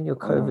 You and your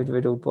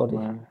COVID-riddled body.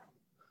 Man.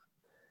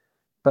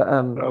 But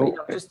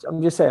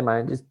I'm just saying,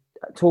 man, just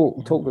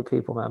talk with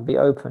people, man. Be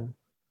open,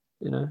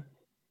 you know.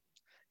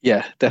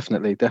 Yeah,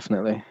 definitely. Be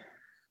open.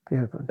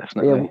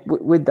 Definitely. Yeah,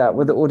 with that,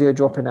 with the audio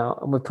dropping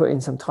out, and we're putting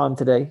some time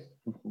today,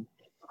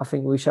 I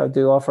think we shall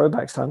do our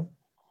throwbacks time.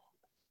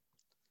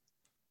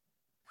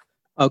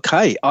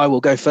 Okay, I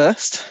will go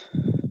first.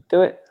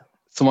 Do it.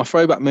 So my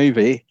throwback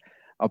movie,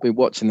 I've been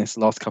watching this the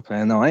last couple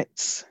of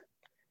nights,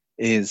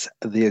 is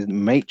The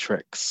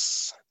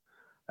Matrix.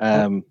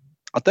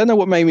 I don't know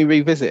what made me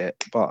revisit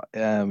it, but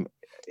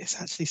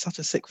it's actually such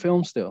a sick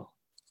film still.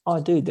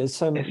 Oh, dude, there's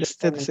so much. It's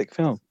still a sick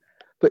film.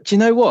 But do you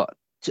know what?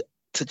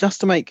 Just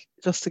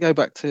to go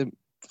back to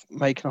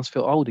making us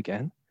feel old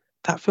again,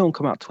 that film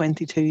came out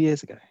 22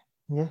 years ago.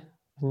 Yeah,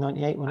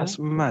 98. That's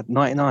mad.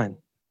 99.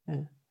 Yeah.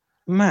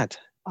 Mad.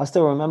 I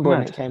still remember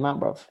when it came out,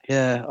 bruv.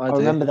 Yeah, I do.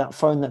 Remember that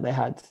phone that they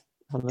had.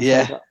 From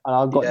the phone, and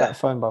I got that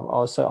phone, bruv. I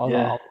was like,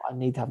 oh, I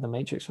need to have the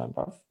Matrix phone,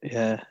 bruv.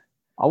 Yeah.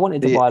 I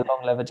wanted to buy a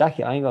long leather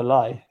jacket. I ain't gonna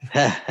lie.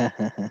 I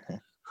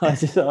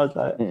was like,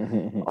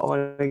 I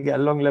want to get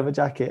a long leather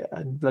jacket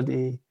and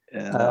bloody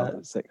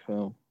sick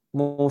film.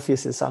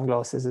 Morpheus's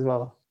sunglasses as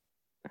well.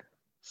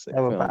 Sick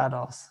they were film.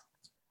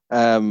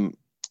 Badass.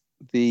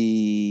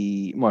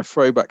 My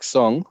throwback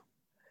song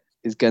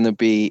is gonna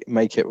be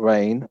 "Make It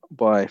Rain"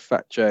 by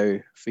Fat Joe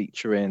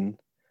featuring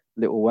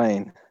Lil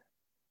Wayne.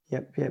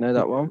 Yep. You know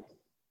that one?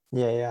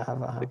 Yeah, I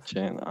have. Good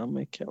tune. I'll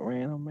make it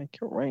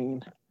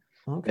rain.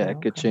 Okay, yeah,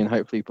 good tune.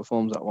 Hopefully he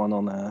performs that one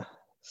on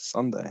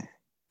Sunday.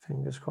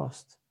 Fingers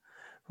crossed.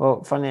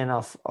 Well, funny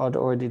enough, I'd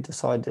already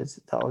decided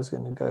that I was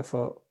going to go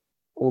for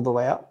All the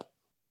Way Up.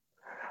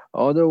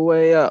 All the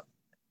Way Up.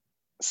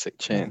 Sick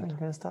tune.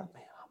 Gonna start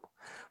me up.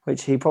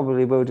 Which he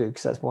probably will do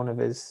because that's one of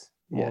his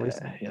More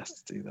recent. he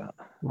has to do that.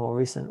 More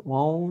recent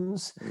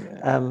ones.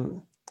 Yeah.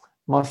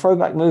 My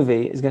throwback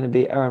movie is going to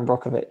be Erin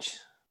Brockovich.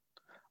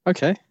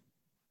 Okay.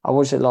 I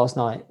watched it last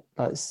night.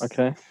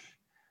 Okay.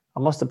 I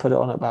must have put it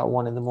on at about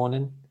 1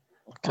 a.m.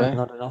 Okay.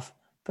 Not enough.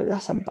 But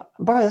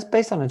that's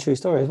based on a true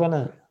story, isn't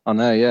it? I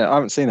know. Yeah, I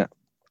haven't seen it.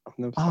 I've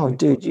never seen it.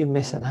 Dude, you're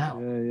missing out.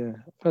 Yeah.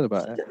 I've heard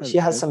about it. She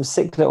has some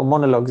sick little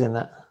monologues in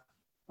that.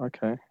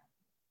 Okay.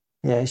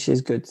 Yeah,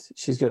 she's good.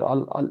 She's good. Do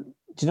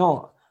you know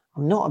what?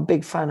 I'm not a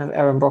big fan of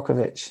Erin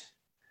Brockovich.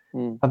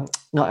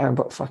 Not Erin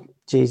Brock. Fuck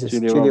Jesus.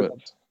 Julia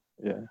Roberts.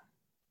 Yeah.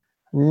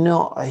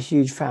 Not a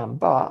huge fan,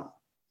 but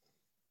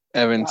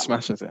Erin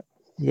smashes it.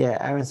 Yeah,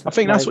 Erin. I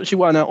think that's what she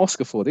won an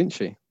Oscar for, didn't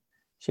she?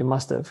 She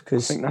must have,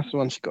 because I think that's the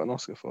one she got an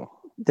Oscar for.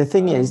 The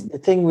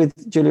thing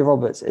with Julia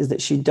Roberts is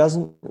that she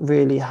doesn't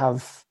really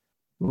have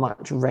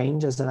much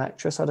range as an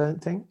actress. I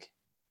don't think.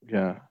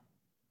 Yeah.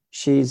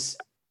 She's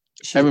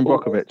Erin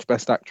Brockovich,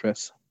 Best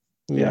Actress.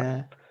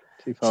 Yeah.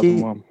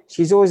 2001.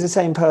 She's always the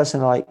same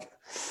person, like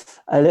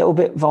a little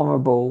bit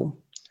vulnerable,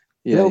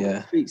 a little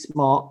bit street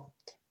smart,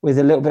 with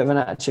a little bit of an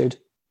attitude.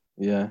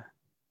 Yeah.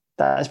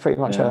 That's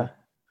pretty much her.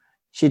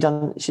 She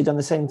done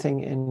the same thing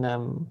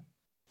in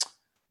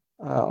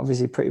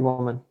obviously Pretty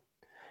Woman,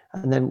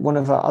 and then one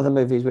of her other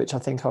movies, which I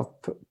think I've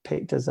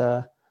picked as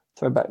a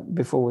throwback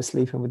before, was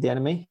Sleeping with the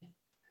Enemy.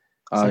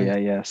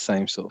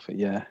 Same sort of thing.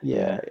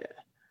 Yeah.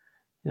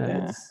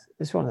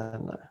 It's one of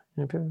them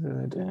though.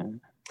 People do.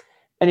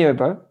 Anyway,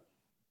 bro,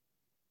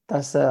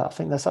 that's I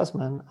think that's us,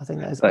 man. I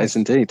think that is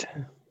indeed.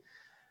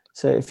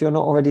 So if you're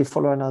not already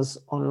following us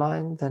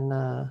online, then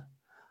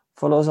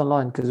follow us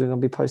online, because we're going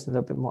to be posting a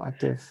little bit more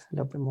active, a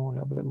little bit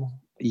more.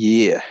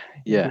 Yeah.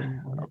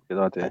 Good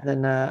idea.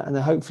 And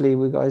then hopefully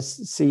we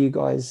see you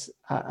guys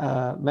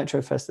at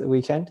Metro Fest at the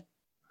weekend.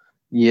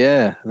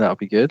 Yeah, that'll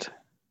be good.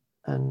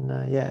 And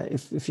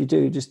if you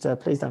do, just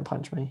please don't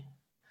punch me.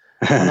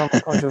 I know I'm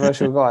a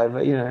controversial guy,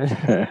 but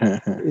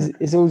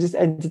it's all just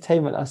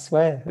entertainment, I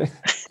swear.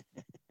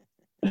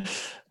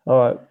 All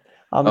right.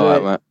 All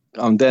right, mate.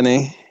 I'm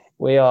Denny.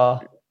 We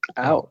are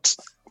out.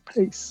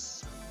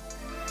 Peace.